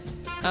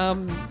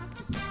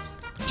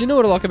 Do you know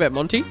what I like about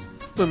Monty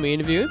when we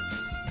interview him?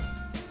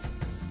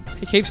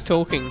 He keeps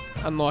talking,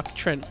 unlike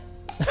Trent.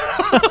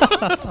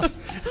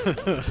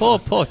 Poor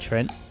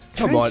Trent.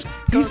 Come on. Trent's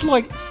He's got-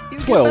 like He'll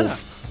get 12.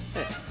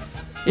 better.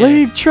 Yeah.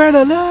 Leave Trent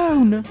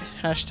alone.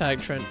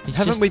 Hashtag Trent. He's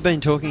Haven't just, we been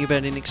talking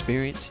about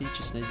inexperience? He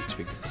just needs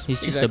experience. He's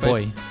just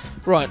Exactly. a boy.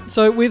 Right,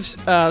 so with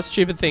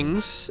stupid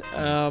things,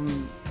 there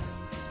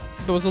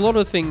was a lot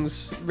of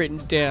things written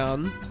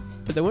down,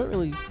 but they weren't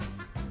really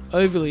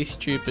overly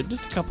stupid.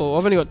 Just a couple.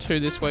 I've only got 2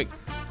 this week.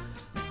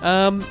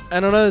 And I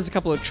know there's a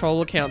couple of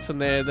troll accounts in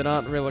there that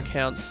aren't real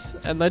accounts,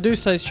 and they do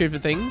say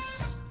stupid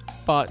things,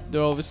 but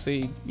they're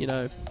obviously,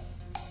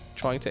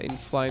 trying to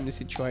inflame the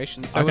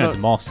situation. So I reckon it's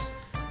Moss.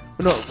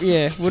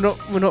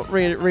 we're not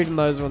reading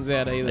those ones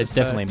out either. It's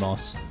so- definitely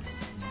Moss.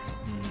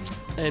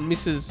 And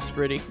Mrs.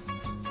 Reddy.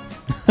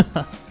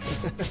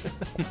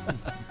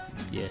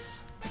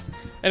 Yes.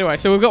 Anyway,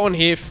 so we've got one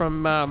here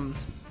from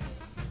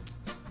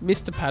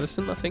Mr.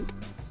 Patterson, I think.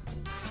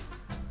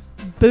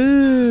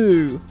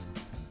 Boo!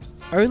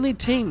 Only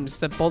teams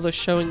that bother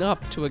showing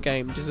up to a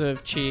game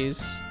deserve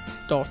cheers. ...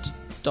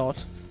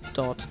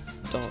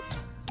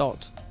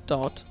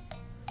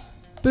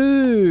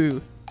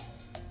 Boo!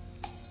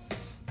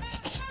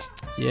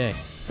 Yeah.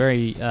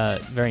 Very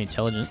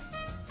intelligent.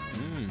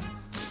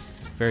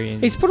 Very.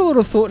 He's put a lot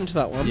of thought into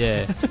that one.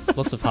 Yeah.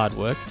 Lots of hard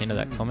work into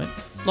that comment.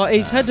 Like,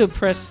 he's had to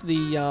press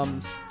the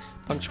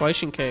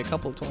punctuation key a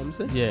couple of times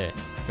there. Yeah.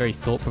 Very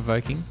thought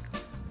provoking.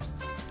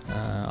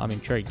 I'm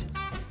intrigued.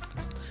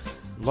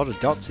 A lot of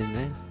dots in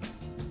there.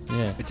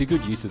 Yeah. It's a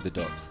good use of the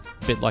dots.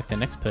 A bit like the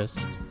next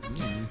person.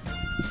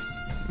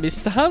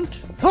 Mr.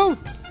 Hunt! Oh!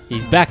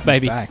 He's back,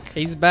 baby. He's back.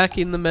 He's back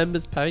in the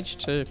members page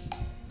too.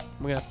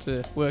 We're going to have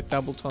to work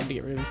double time to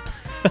get rid of him.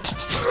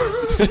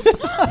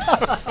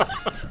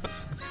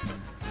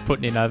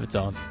 Putting in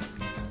overtime.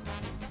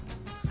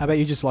 How about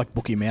you just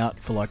book him out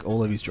for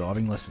all of his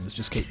driving lessons?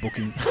 Just keep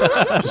booking,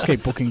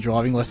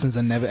 driving lessons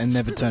and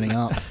never turning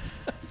up.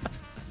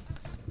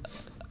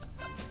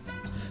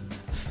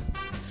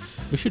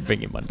 We should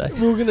bring him one day.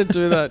 We're going to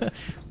do that.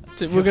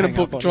 We're going to hang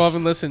up book on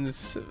driving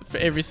lessons for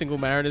every single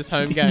Mariners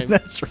home game.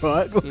 That's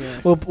right. Yeah.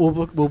 We'll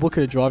book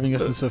her driving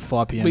lessons for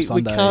 5 p.m. We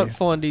Sunday. can't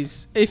find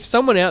his... If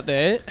someone out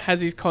there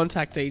has his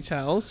contact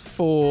details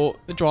for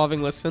the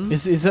driving lesson,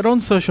 Is that on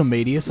social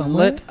media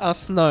somewhere? let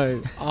us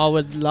know. I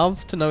would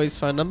love to know his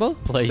phone number.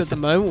 Please. 'Cause at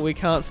the moment, we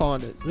can't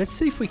find it. Let's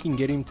see if we can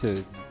get him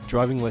to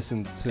driving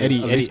lesson to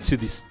Eddie- a Eddie-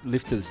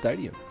 lift to the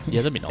stadium.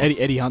 Yeah, that'd be nice.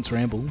 Eddie Hunt's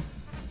ramble.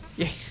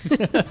 Yeah.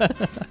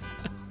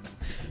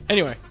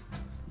 Anyway.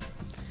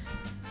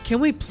 Can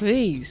we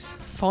please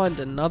find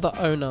another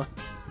owner? ...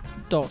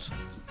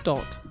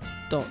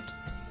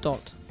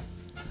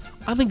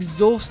 I'm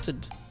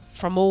exhausted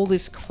from all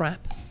this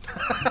crap.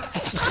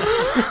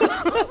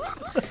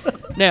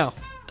 Now,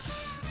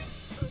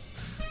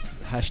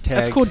 Hashtag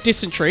That's called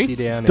dysentery. Sit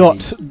down,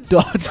 Dot.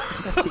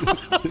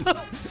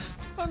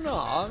 Oh,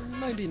 no,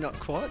 maybe not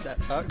quite that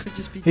far. It could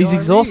just be He's diarrhea.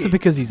 exhausted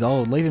because he's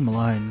old. Leave him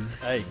alone.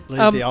 Hey, leave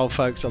Um, the old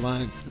folks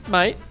alone.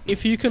 mate,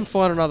 if you can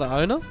find another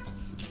owner,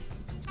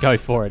 Go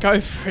for it.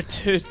 go for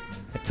it, dude.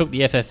 It took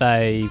the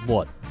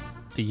FFA,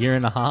 a year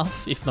and a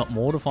half, if not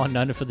more, to find an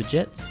owner for the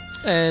Jets.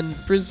 And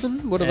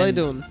Brisbane, what are they And-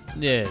 doing?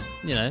 Yeah,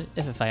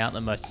 FFA aren't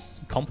the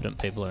most competent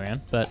people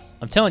around, but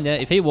I'm telling you,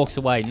 if he walks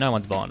away, no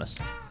one's buying us.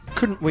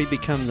 Couldn't we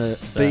become the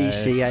So-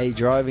 BCA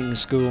driving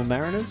school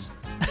Mariners?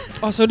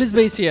 Oh, so it is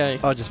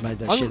BCA. I just made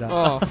that shit up.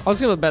 Oh, I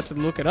was about to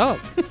look it up.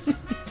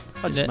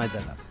 I just Yeah. made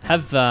that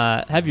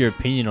up. Have your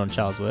opinion on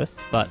Charlesworth,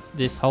 but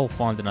this whole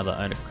find another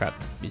owner crap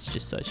is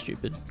just so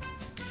stupid.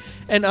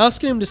 And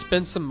asking him to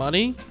spend some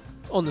money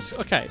on this.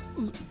 Okay,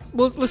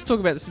 well, let's talk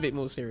about this a bit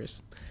more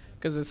serious,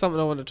 because it's something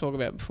I wanted to talk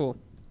about before.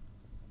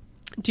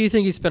 Do you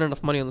think he spent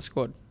enough money on the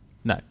squad?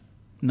 No.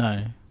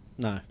 No.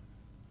 No.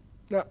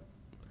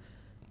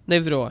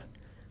 Neither do I.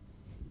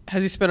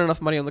 Has he spent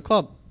enough money on the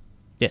club?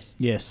 Yes.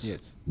 Yes.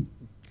 Yes.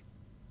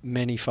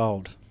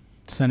 Manyfold.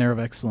 Centre of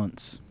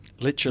excellence,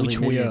 Literally Which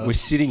we millions. are. We're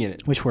sitting in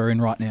it. which we're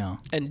in right now.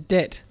 And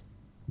debt.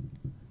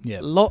 Yeah.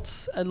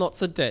 Lots and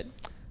lots of debt.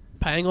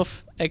 Paying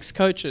off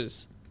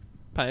ex-coaches.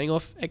 Paying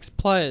off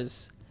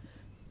ex-players.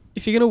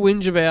 If you're going to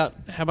whinge about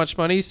how much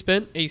money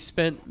he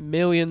spent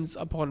millions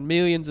upon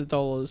millions of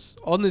dollars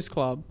on this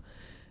club.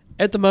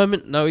 At the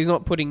moment, no, he's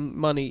not putting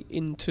money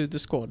into the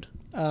squad.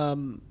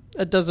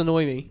 It does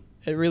annoy me.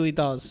 It really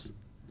does.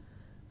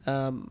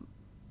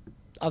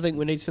 I think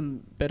we need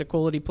some better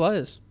quality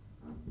players.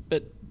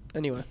 But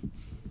anyway,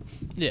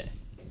 Yeah.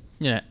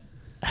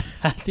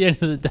 At the end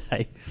of the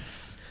day,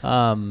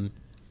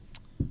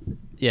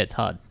 yeah, it's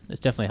hard. It's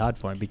definitely hard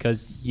for him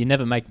because you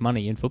never make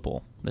money in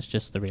football. That's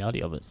just the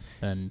reality of it.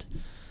 And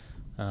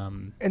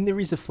there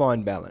is a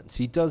fine balance.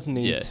 He does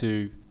need Yeah.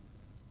 to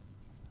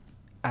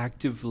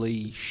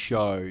actively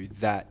show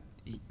that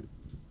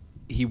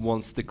he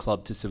wants the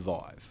club to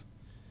survive.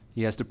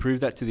 He has to prove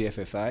that to the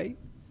FFA,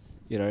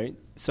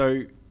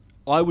 So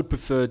I would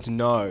prefer to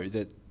know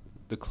that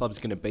the club's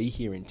going to be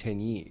here in 10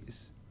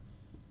 years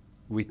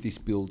with this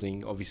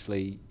building,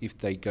 obviously, if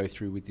they go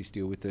through with this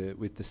deal with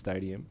the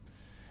stadium,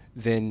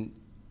 than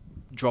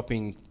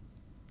dropping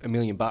 $1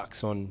 million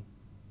on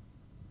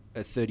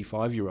a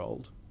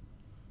 35-year-old.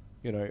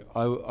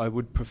 I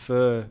would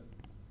prefer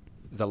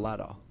the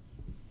latter.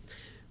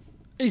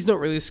 he's not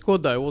really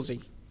squad though, was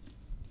he?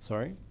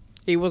 Sorry?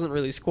 He wasn't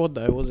really squad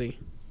though, was he?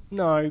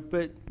 No,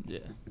 but yeah.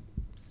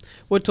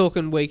 We're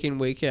talking week in,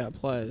 week out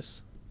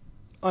players.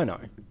 I know.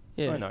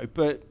 Yeah. I know,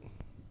 but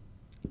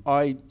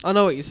I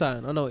know what you're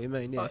saying. I know what you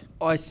mean, yeah.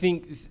 I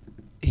think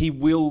he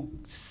will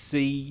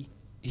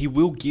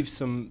give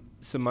some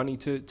money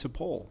to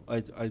Paul.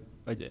 I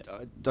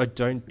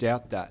don't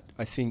doubt that.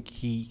 I think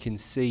he can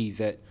see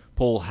that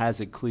Paul has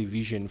a clear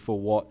vision for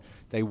what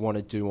they want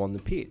to do on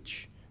the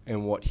pitch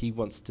and what he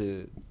wants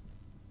to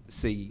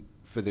see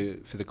for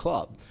the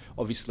club.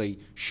 Obviously,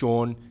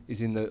 Sean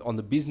is on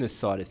the business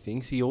side of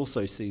things. He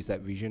also sees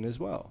that vision as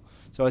well.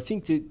 So I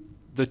think that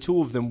the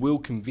two of them will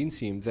convince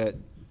him that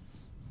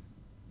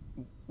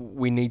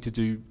we need to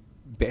do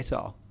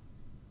better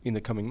in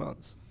the coming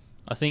months.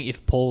 I think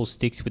if Paul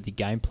sticks with the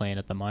game plan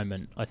at the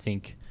moment, I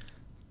think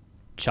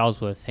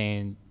Charlesworth's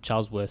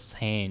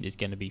hand is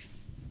going to be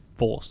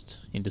forced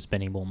into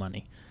spending more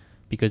money.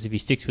 Because if he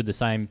sticks with the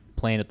same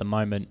plan at the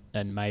moment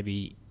and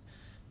maybe,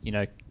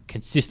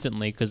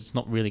 consistently, because it's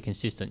not really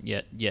consistent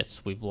yet.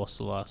 Yes, we've lost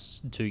the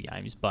last 2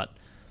 games, but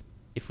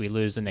if we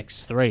lose the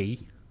next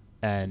 3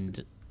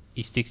 and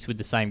he sticks with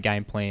the same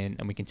game plan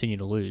and we continue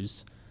to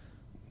lose,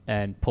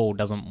 and Paul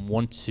doesn't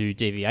want to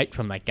deviate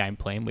from that game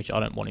plan, which I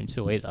don't want him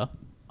to either,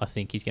 I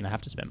think he's going to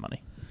have to spend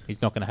money.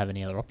 He's not going to have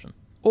any other option.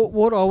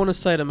 What I want to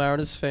say to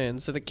Mariners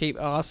fans that keep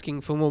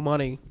asking for more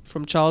money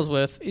from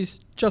Charlesworth is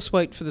just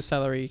wait for the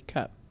salary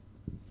cap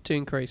to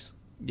increase.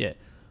 Yeah.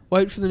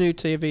 Wait for the new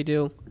TV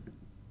deal,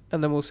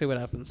 and then we'll see what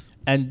happens.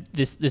 And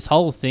this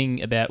whole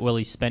thing about, well,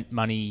 he spent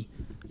money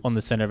on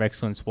the Centre of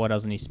Excellence, why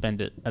doesn't he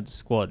spend it at the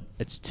squad?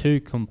 It's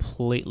 2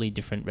 completely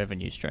different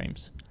revenue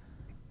streams.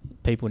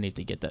 People need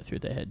to get that through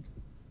their head.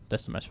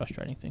 That's the most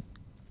frustrating thing.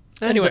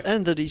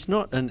 And that he's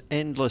not an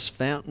endless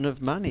fountain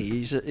of money.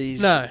 He's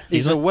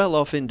a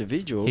well-off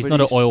individual. He's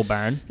not an oil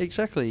baron.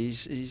 Exactly.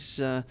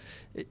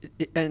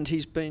 And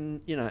he's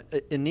been,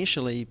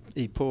 initially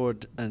he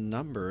poured a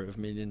number of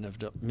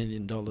 $1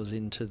 million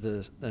into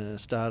the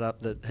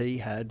startup that he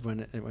had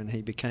when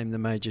he became the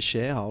major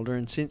shareholder,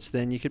 and since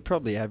then you could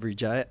probably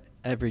average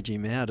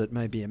him out at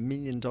maybe $1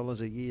 million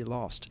a year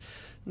lost.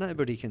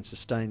 Nobody can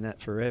sustain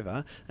that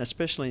forever,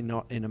 especially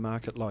not in a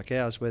market like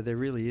ours where there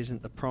really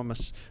isn't the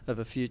promise of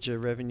a future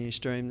revenue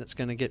stream that's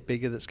going to get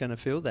bigger, that's going to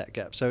fill that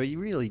gap. So he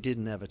really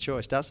doesn't have a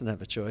choice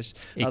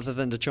other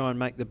than to try and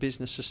make the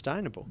business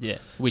sustainable. Yeah,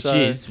 which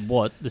is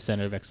what the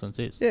Centre of Excellence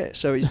is. Yeah,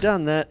 so he's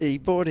done that. He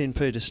brought in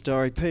Peter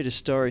Storey. Peter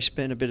Storey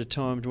spent a bit of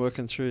time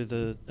working through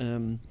the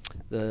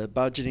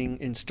budgeting,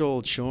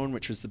 installed Sean,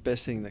 which was the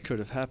best thing that could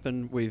have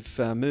happened. We've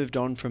moved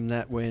on from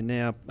that where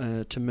now,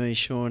 to me,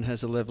 Sean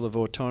has a level of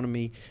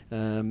autonomy.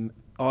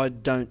 I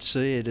don't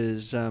see it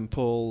as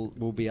Paul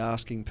will be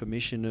asking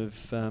permission of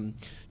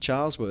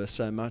Charlesworth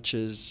so much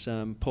as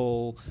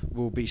Paul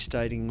will be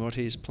stating what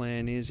his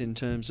plan is in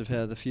terms of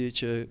how the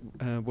future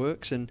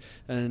works,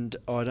 and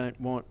I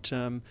don't want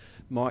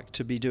Mike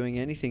to be doing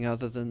anything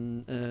other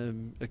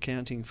than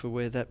accounting for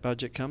where that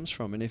budget comes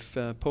from. And if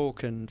Paul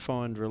can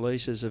find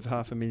releases of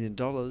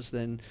 $500,000,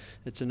 then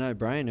it's a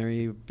no-brainer.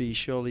 He'll be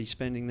surely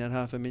spending that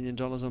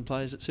 $500,000 on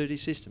players that suit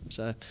his system.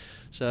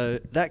 So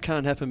that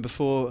can't happen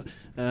before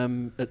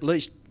at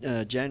least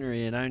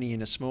January, and only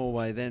in a small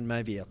way then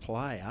maybe a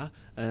player.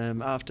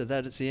 After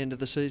that, it's the end of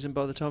the season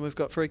by the time we've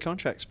got free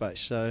contract space.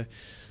 So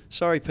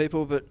sorry,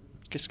 people, but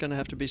just going to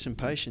have to be some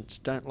patience.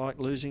 Don't like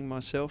losing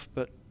myself,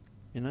 but,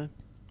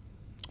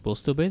 We'll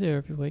still be there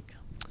every week.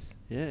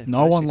 Yeah.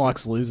 No one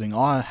likes losing.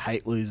 I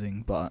hate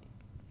losing, but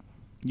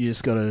you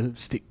just got to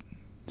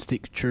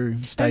stick true,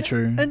 stay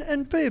true.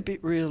 And be a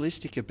bit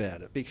realistic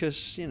about it,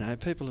 because,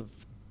 people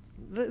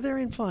they're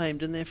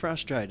inflamed and they're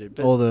frustrated.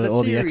 But all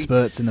the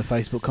experts in the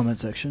Facebook comment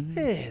section.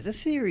 Yeah, the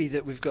theory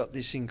that we've got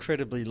this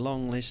incredibly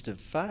long list of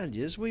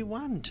failures. We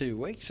won 2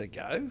 weeks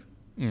ago.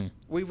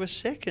 We were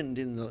second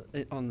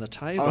on the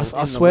table.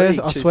 I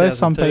swear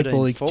some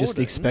people just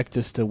expect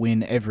us to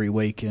win every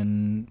week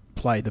and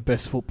play the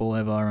best football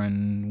ever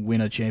and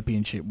win a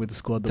championship with the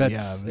squad that we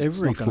have. That's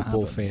every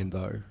football fan,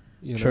 though.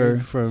 True.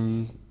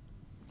 From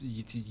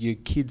your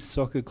kids'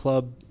 soccer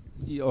club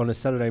on a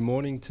Saturday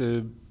morning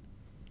to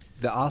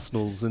the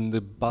Arsenals and the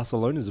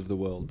Barcelonas of the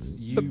world.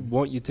 You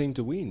want your team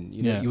to win.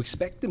 You know, you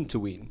expect them to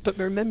win. But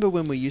remember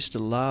when we used to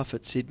laugh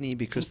at Sydney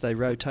because they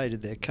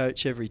rotated their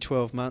coach every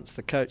 12 months?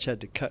 The coach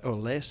had to, or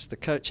less, the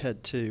coach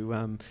had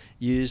to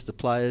use the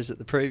players that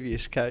the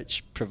previous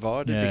coach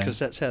provided because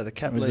that's how the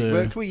Cap League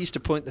worked. We used to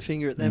point the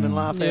finger at them and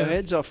laugh our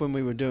heads off when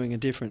we were doing a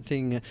different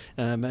thing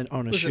on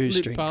a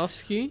shoestring.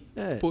 Lipbarski,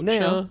 Butcher,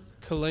 Now,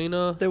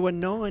 Kalina. there were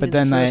 9 in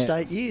the first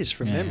 8 years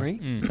from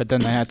memory. But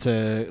then they had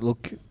to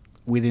look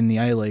within the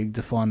A-League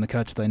to find the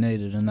coach they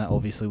needed, and that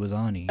obviously was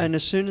Arnie. And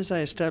as soon as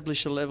they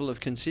establish a level of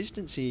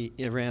consistency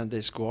around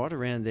their squad,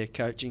 around their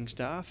coaching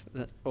staff,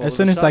 as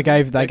soon as they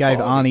gave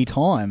Arnie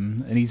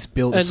time, and he's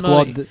built a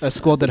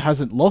squad that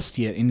hasn't lost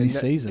yet in this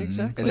season.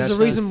 Exactly. There's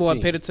a reason why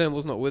Peter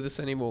Turnbull's not with us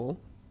anymore.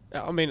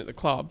 I mean, at the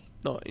club,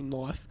 not in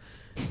life.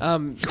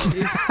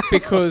 Is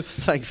because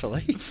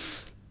thankfully.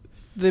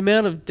 The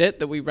amount of debt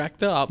that we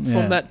racked up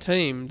from that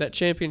team, that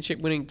championship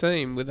winning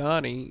team with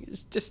Arnie,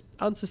 is just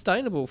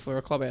unsustainable for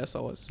a club our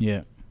size.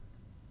 Yeah.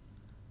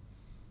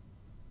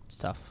 It's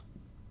tough.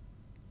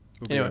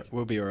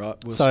 We'll be all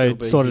right.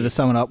 To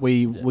sum it up,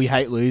 we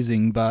hate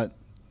losing, but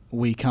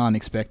we can't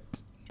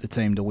expect the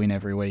team to win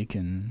every week,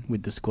 and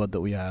with the squad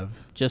that we have.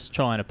 Just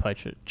try and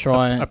approach it.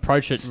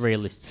 Approach it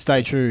realistically.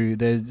 Stay true.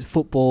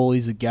 Football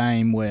is a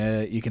game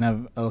where you can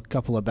have a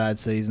couple of bad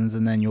seasons,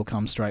 and then you'll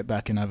come straight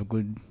back and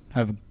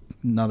have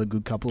another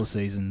good couple of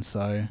seasons.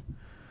 So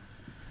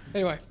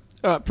anyway,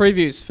 all right,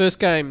 previews. First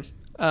game,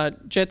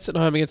 Jets at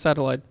home against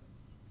Adelaide.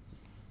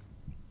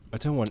 I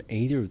don't want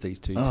either of these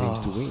two teams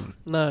to win.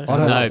 No. I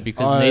don't know,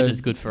 because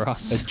neither's good for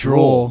us. A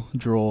draw.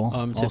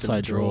 I'm tipping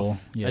a draw.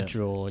 Yeah. A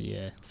draw,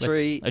 yeah.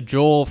 A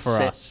draw for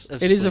us.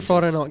 It is a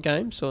Friday night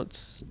game, so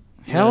it's...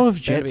 How have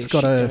Jets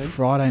got a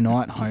Friday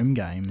night home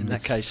game? In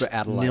that case, for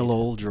Adelaide.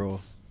 0-0 draw.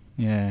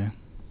 Yeah.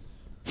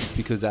 It's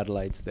because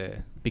Adelaide's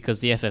there. Because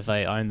the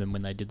FFA owned them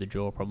when they did the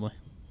draw, probably.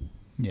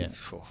 Yeah.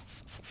 Draw?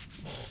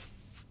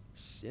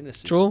 I'm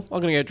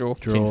going to go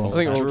draw. I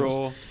think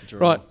draw.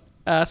 Right.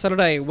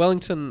 Saturday,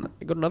 Wellington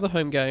got another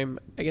home game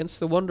against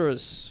the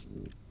Wanderers.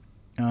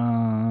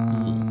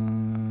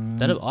 I'm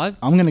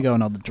going to go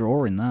another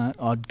draw in that.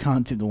 I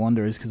can't tip the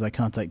Wanderers because I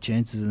can't take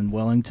chances, and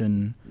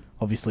Wellington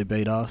obviously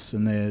beat us,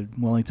 and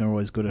Wellington are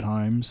always good at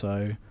home,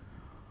 so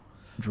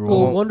draw.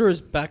 Well, Wanderers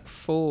back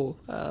 4,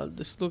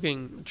 just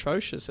looking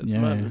atrocious at the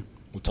moment.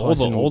 Well,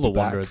 all the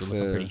Wanderers are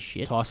looking pretty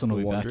shit. Tyson will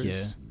be back,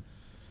 yeah.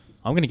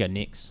 I'm going to go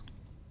Knicks.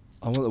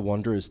 I want the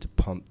Wanderers to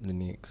pump the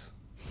Knicks.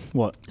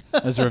 What?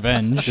 As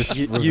revenge?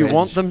 You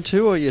want them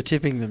to, or you're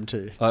tipping them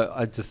to?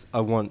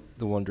 I want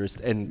the Wanderers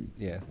I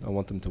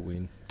want them to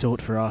win. Do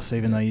it for us,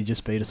 even though you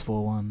just beat us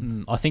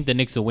 4-1. I think the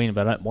Knicks will win,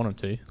 but I don't want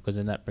them to, because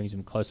then that brings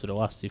them closer to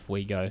us if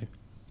we go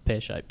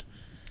pear-shaped.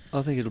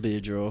 I think it'll be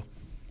a draw.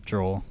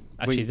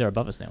 Actually, they're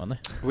above us now, aren't they?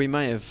 We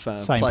may have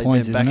played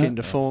points, them back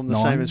into form, the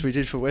same as we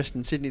did for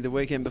Western Sydney the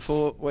weekend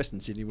before. Western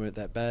Sydney weren't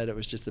that bad. It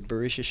was just a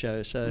Barisha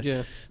show.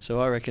 So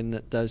I reckon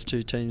that those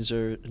two teams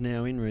are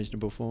now in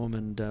reasonable form,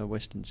 and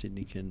Western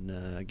Sydney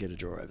can get a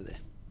draw over there.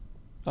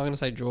 I'm going to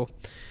say draw.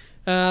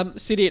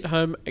 City at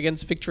home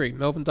against Victory,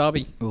 Melbourne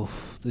Derby.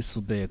 Oof, this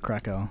will be a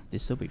cracker.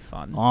 This will be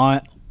fun.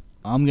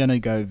 I'm going to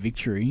go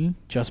Victory,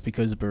 just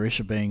because of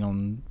Barisha being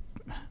on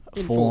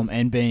form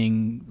and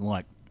being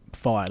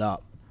fired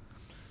up.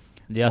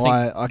 Yeah,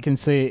 I can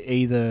see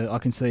either. I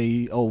can't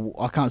see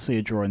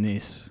a draw in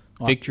this.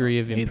 Victory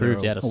have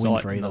improved out of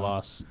sight in the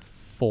last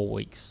 4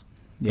 weeks.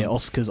 Yeah,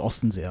 because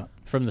Austin's out.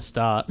 From the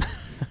start.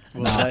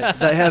 Well,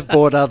 they have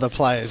brought other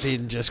players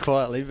in just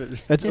quietly,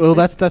 but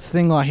that's the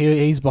thing.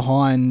 He's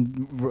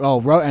behind.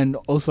 And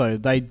also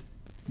they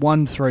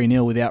won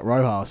 3-0 without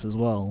Rojas as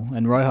well.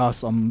 And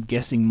Rojas, I'm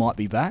guessing, might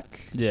be back.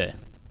 Yeah,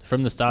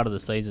 from the start of the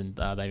season,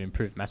 they've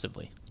improved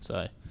massively. So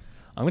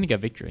I'm going to go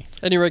Victory.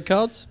 Any red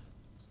cards?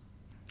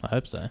 I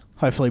hope so.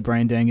 Hopefully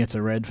Brandan gets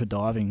a red for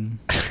diving.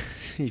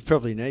 He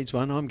probably needs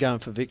one. I'm going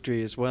for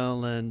Victory as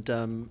well,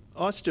 and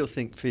I still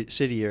think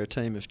City are a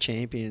team of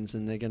champions,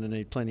 and they're going to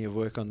need plenty of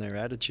work on their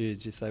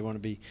attitudes if they want to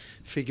be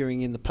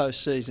figuring in the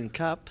post-season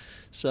cup.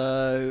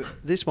 So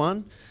this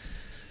one,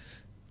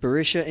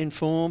 Barisha in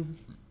form,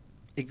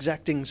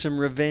 exacting some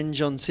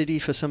revenge on City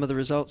for some of the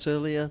results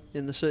earlier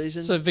in the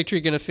season. So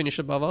Victory going to finish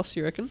above us,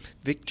 you reckon?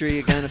 Victory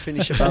are going to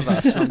finish above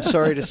us. I'm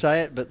sorry to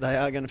say it, but they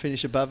are going to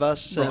finish above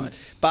us. Right.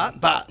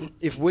 But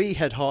if we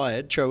had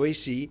hired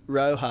Troisi,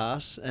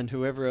 Rojas, and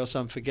whoever else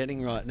I'm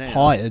forgetting right now...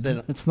 Hired?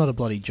 It's not a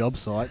bloody job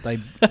site. They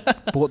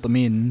brought them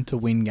in to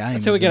win games.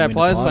 That's how we get our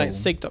players, mate.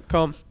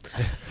 Seek.com.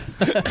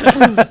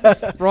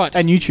 Right.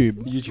 And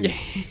YouTube.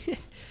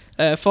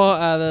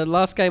 The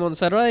last game on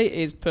Saturday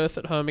is Perth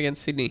at home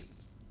against Sydney.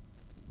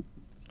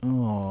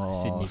 Oh,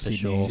 Sydney for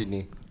sure.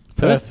 Sydney.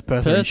 Perth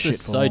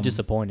is so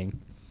disappointing.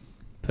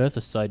 Perth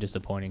is so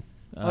disappointing.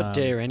 I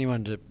dare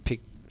anyone to pick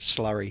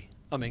Slurry.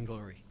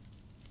 Glory.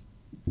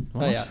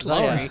 They are.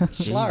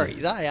 Slurry.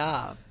 They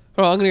are.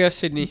 All right, I'm going to go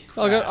Sydney.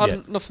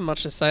 Nothing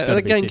much to say.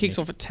 The game kicks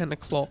off at 10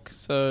 o'clock.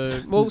 So,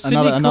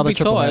 Sydney could be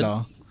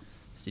tired.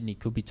 Sydney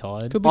could be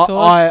tired. Could be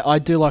tired. I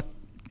do like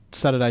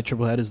Saturday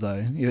triple headers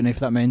though. Even if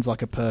that means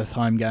like a Perth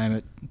home game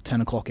at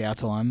 10 o'clock our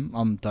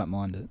time, don't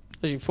mind it.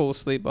 As you fall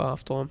asleep by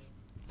half time.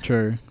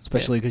 True,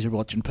 especially because you're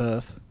watching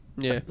Perth.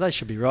 Yeah. They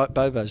should be right.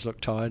 Bobo's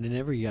look tired in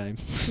every game.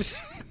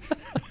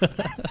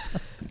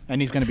 And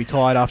he's going to be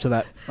tired after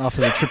the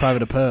trip over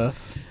to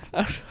Perth.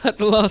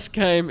 The last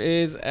game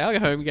is our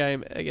home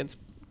game against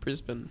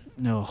Brisbane.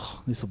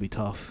 Oh, this will be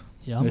tough.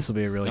 Yeah, This will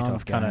be a really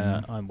tough game.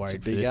 I'm worried It's a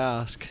for big this.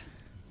 ask.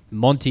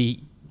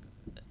 Monty,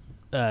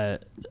 no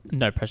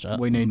pressure.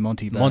 We need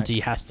Monty back. Monty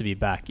has to be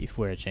back if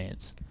we're a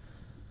chance.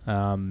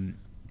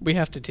 We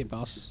have to tip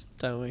us,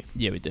 don't we?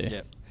 Yeah, we do.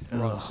 Yep.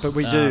 Ugh. But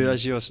we do,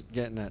 as you're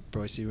getting at,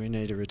 Boise, we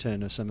need a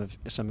return of some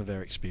of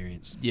our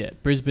experience. Yeah,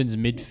 Brisbane's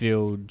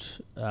midfield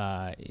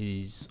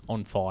is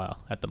on fire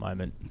at the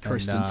moment.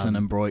 Christensen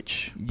and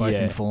Broich both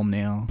in form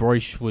now.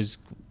 Broich was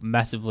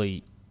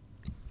massively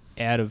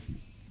out of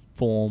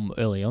form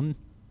early on,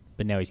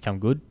 but now he's come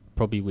good,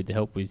 probably with the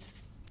help with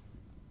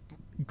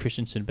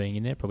Christensen being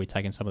in there, probably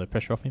taking some of the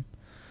pressure off him.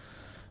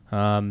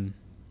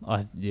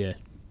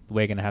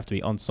 We're going to have to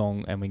be on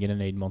song, and we're going to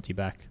need Monty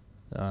back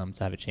to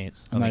have a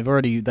chance. And they've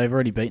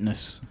already beaten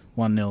us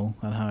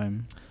 1-0 at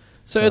home.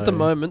 So at the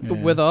moment, the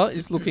yeah. weather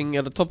is looking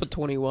at a top of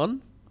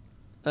 21,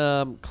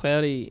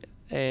 cloudy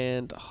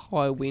and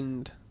high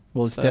wind.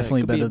 Well, it's So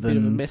definitely it could be better a bit than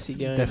of a messy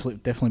game.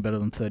 Definitely better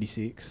than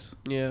 36.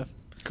 Yeah.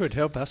 Could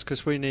help us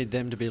because we need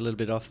them to be a little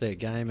bit off their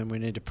game, and we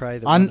need to pray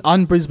that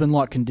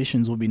Un-Brisbane-like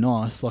conditions would be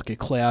nice, like a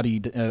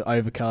cloudy,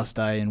 overcast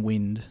day and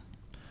wind.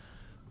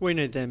 we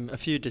need them a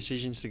few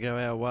decisions to go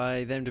our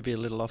way, them to be a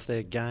little off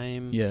their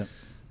game. Yeah.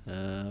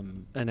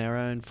 And our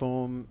own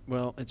form,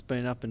 well, it's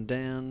been up and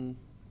down.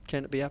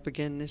 Can it be up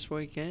again this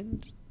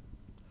weekend?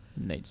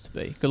 Needs to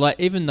be. 'Cause,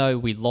 even though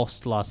we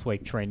lost last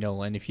week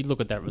 3-0, and if you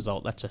look at that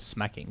result, that's just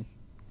smacking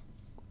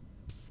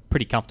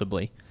pretty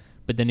comfortably.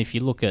 But then if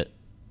you look at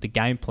the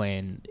game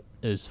plan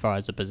as far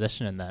as the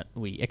possession and that,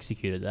 we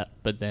executed that.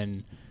 But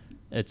then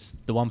it's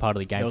the one part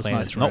of the game plan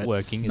that's not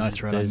working. No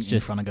threat in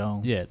front of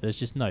goal. Yeah, there's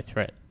just no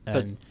threat. But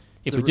And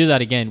if we do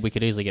that again, we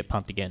could easily get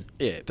pumped again.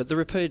 Yeah, but the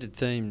repeated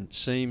theme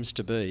seems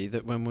to be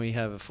that when we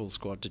have a full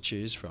squad to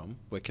choose from,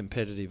 we're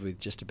competitive with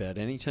just about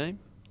any team.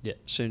 Yeah.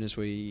 As soon as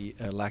we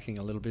are lacking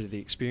a little bit of the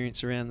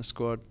experience around the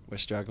squad, we're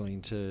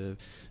struggling to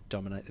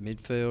dominate the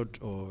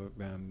midfield or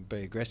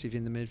be aggressive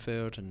in the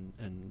midfield,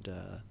 and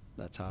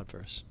that's hard for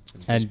us.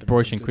 And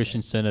Broich and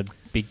Christensen are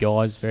big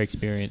guys, very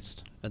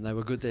experienced. And they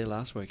were good there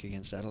last week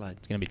against Adelaide.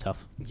 It's going to be tough.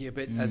 Yeah,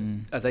 but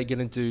are they going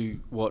to do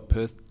what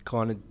Perth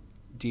kind of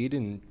did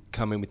and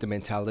come in with the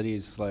mentality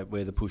is like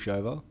we're the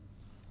pushover?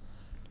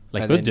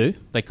 They could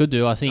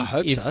do. I think I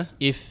hope so.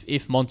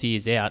 If Monty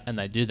is out and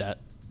they do that,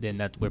 then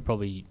we're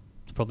probably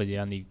the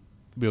only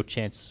real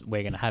chance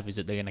we're going to have is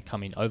that they're going to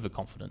come in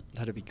overconfident.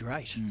 That'd be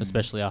great.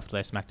 Especially after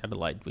they smacked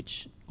Adelaide,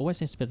 which always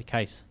seems to be the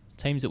case.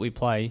 Teams that we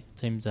play,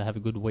 teams that have a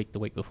good week the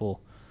week before,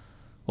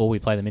 or we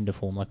play them into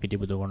form like we did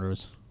with the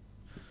Wanderers.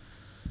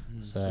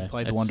 So We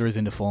played the Wanderers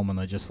into form and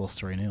they just lost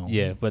 3-0.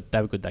 Yeah, but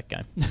they were good that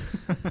game.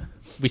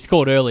 We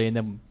scored early and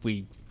then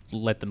we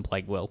let them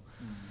play well.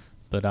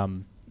 But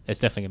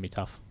it's definitely going to be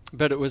tough.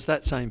 But it was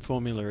that same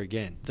formula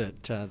again,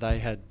 that they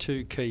had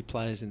two key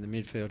players in the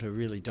midfield who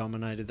really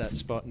dominated that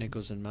spot,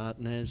 Nichols and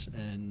Martinez,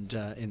 and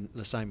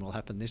the same will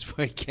happen this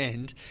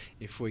weekend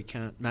if we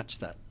can't match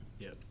that.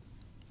 Yep.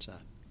 So.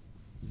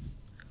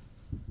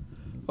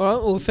 All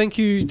right, well, thank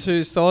you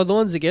to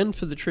Sidelines again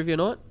for the trivia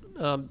night.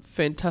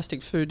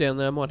 Fantastic food down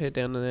there. I might head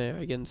down there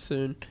again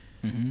soon.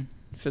 Mm-hmm.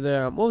 For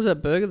their, what was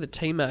that burger? The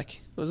T-Mac,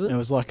 was it? It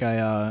was like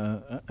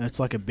it's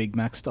like a Big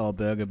Mac style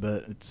burger,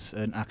 but it's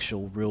an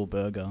actual real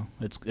burger.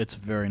 It's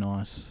very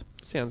nice.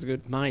 Sounds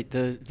good. Mate,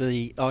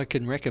 I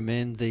can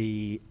recommend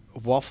the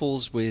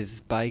waffles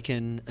with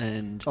bacon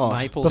and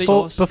maple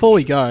sauce. Before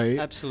we go,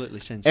 absolutely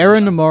sensational.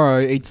 Aaron tomorrow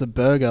eats a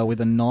burger with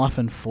a knife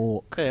and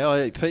fork. Yeah,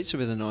 I eat pizza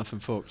with a knife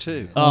and fork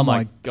too. Oh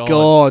my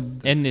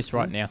God. End this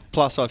right now.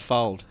 Plus I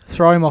fold.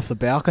 Throw him off the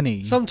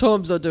balcony.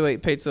 Sometimes I do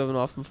eat pizza with a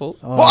knife and fork.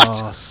 Oh,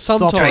 What?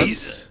 Sometimes.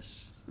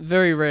 Jesus.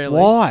 Very rarely.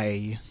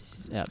 Why?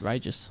 This is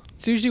outrageous.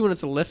 It's usually when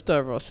it's a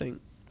leftover, I think.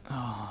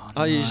 Oh,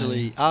 I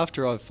usually,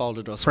 after I've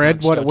folded or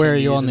Fred, smudged, where are I tend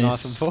to you use on a this?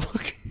 knife and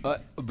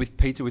fork. With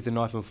pizza with a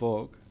knife and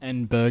fork?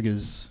 And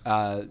burgers.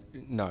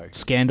 No.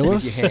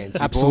 Scandalous? With your hands.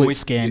 Absolute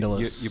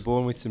scandalous. You're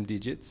born with some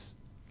digits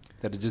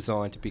that are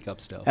designed to pick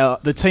up stuff.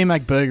 The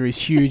T-Mac burger is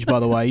huge, by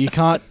the way. You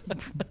can't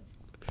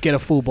get a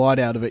full bite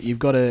out of it. You've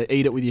got to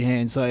eat it with your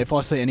hands. So if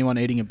I see anyone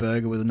eating a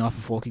burger with a knife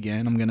and fork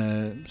again, I'm going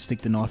to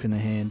stick the knife in their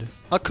hand.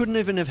 I couldn't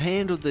even have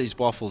handled these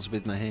waffles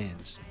with my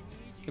hands.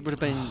 It would have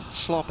been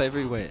slop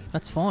everywhere.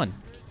 That's fine.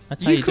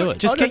 That's how you do it.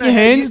 Just I don't get know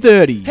your how hands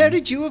dirty. How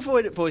did you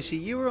avoid it, Boise?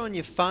 You were on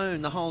your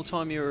phone the whole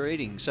time you were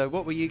eating. So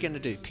what were you going to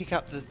do? Pick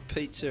up the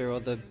pizza or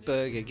the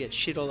burger, get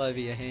shit all over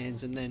your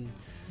hands, and then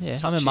Yeah,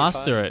 touch I'm a your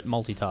master phone? at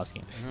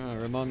multitasking. Oh,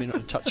 remind me not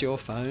to touch your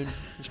phone.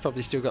 It's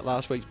probably still got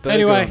last week's burger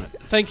Anyway, on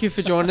it. thank you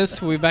for joining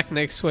us. We'll be back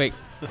next week.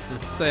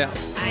 See ya.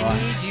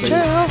 I need you.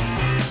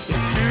 It's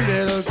true,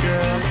 little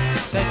girl,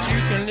 that you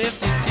can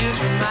lift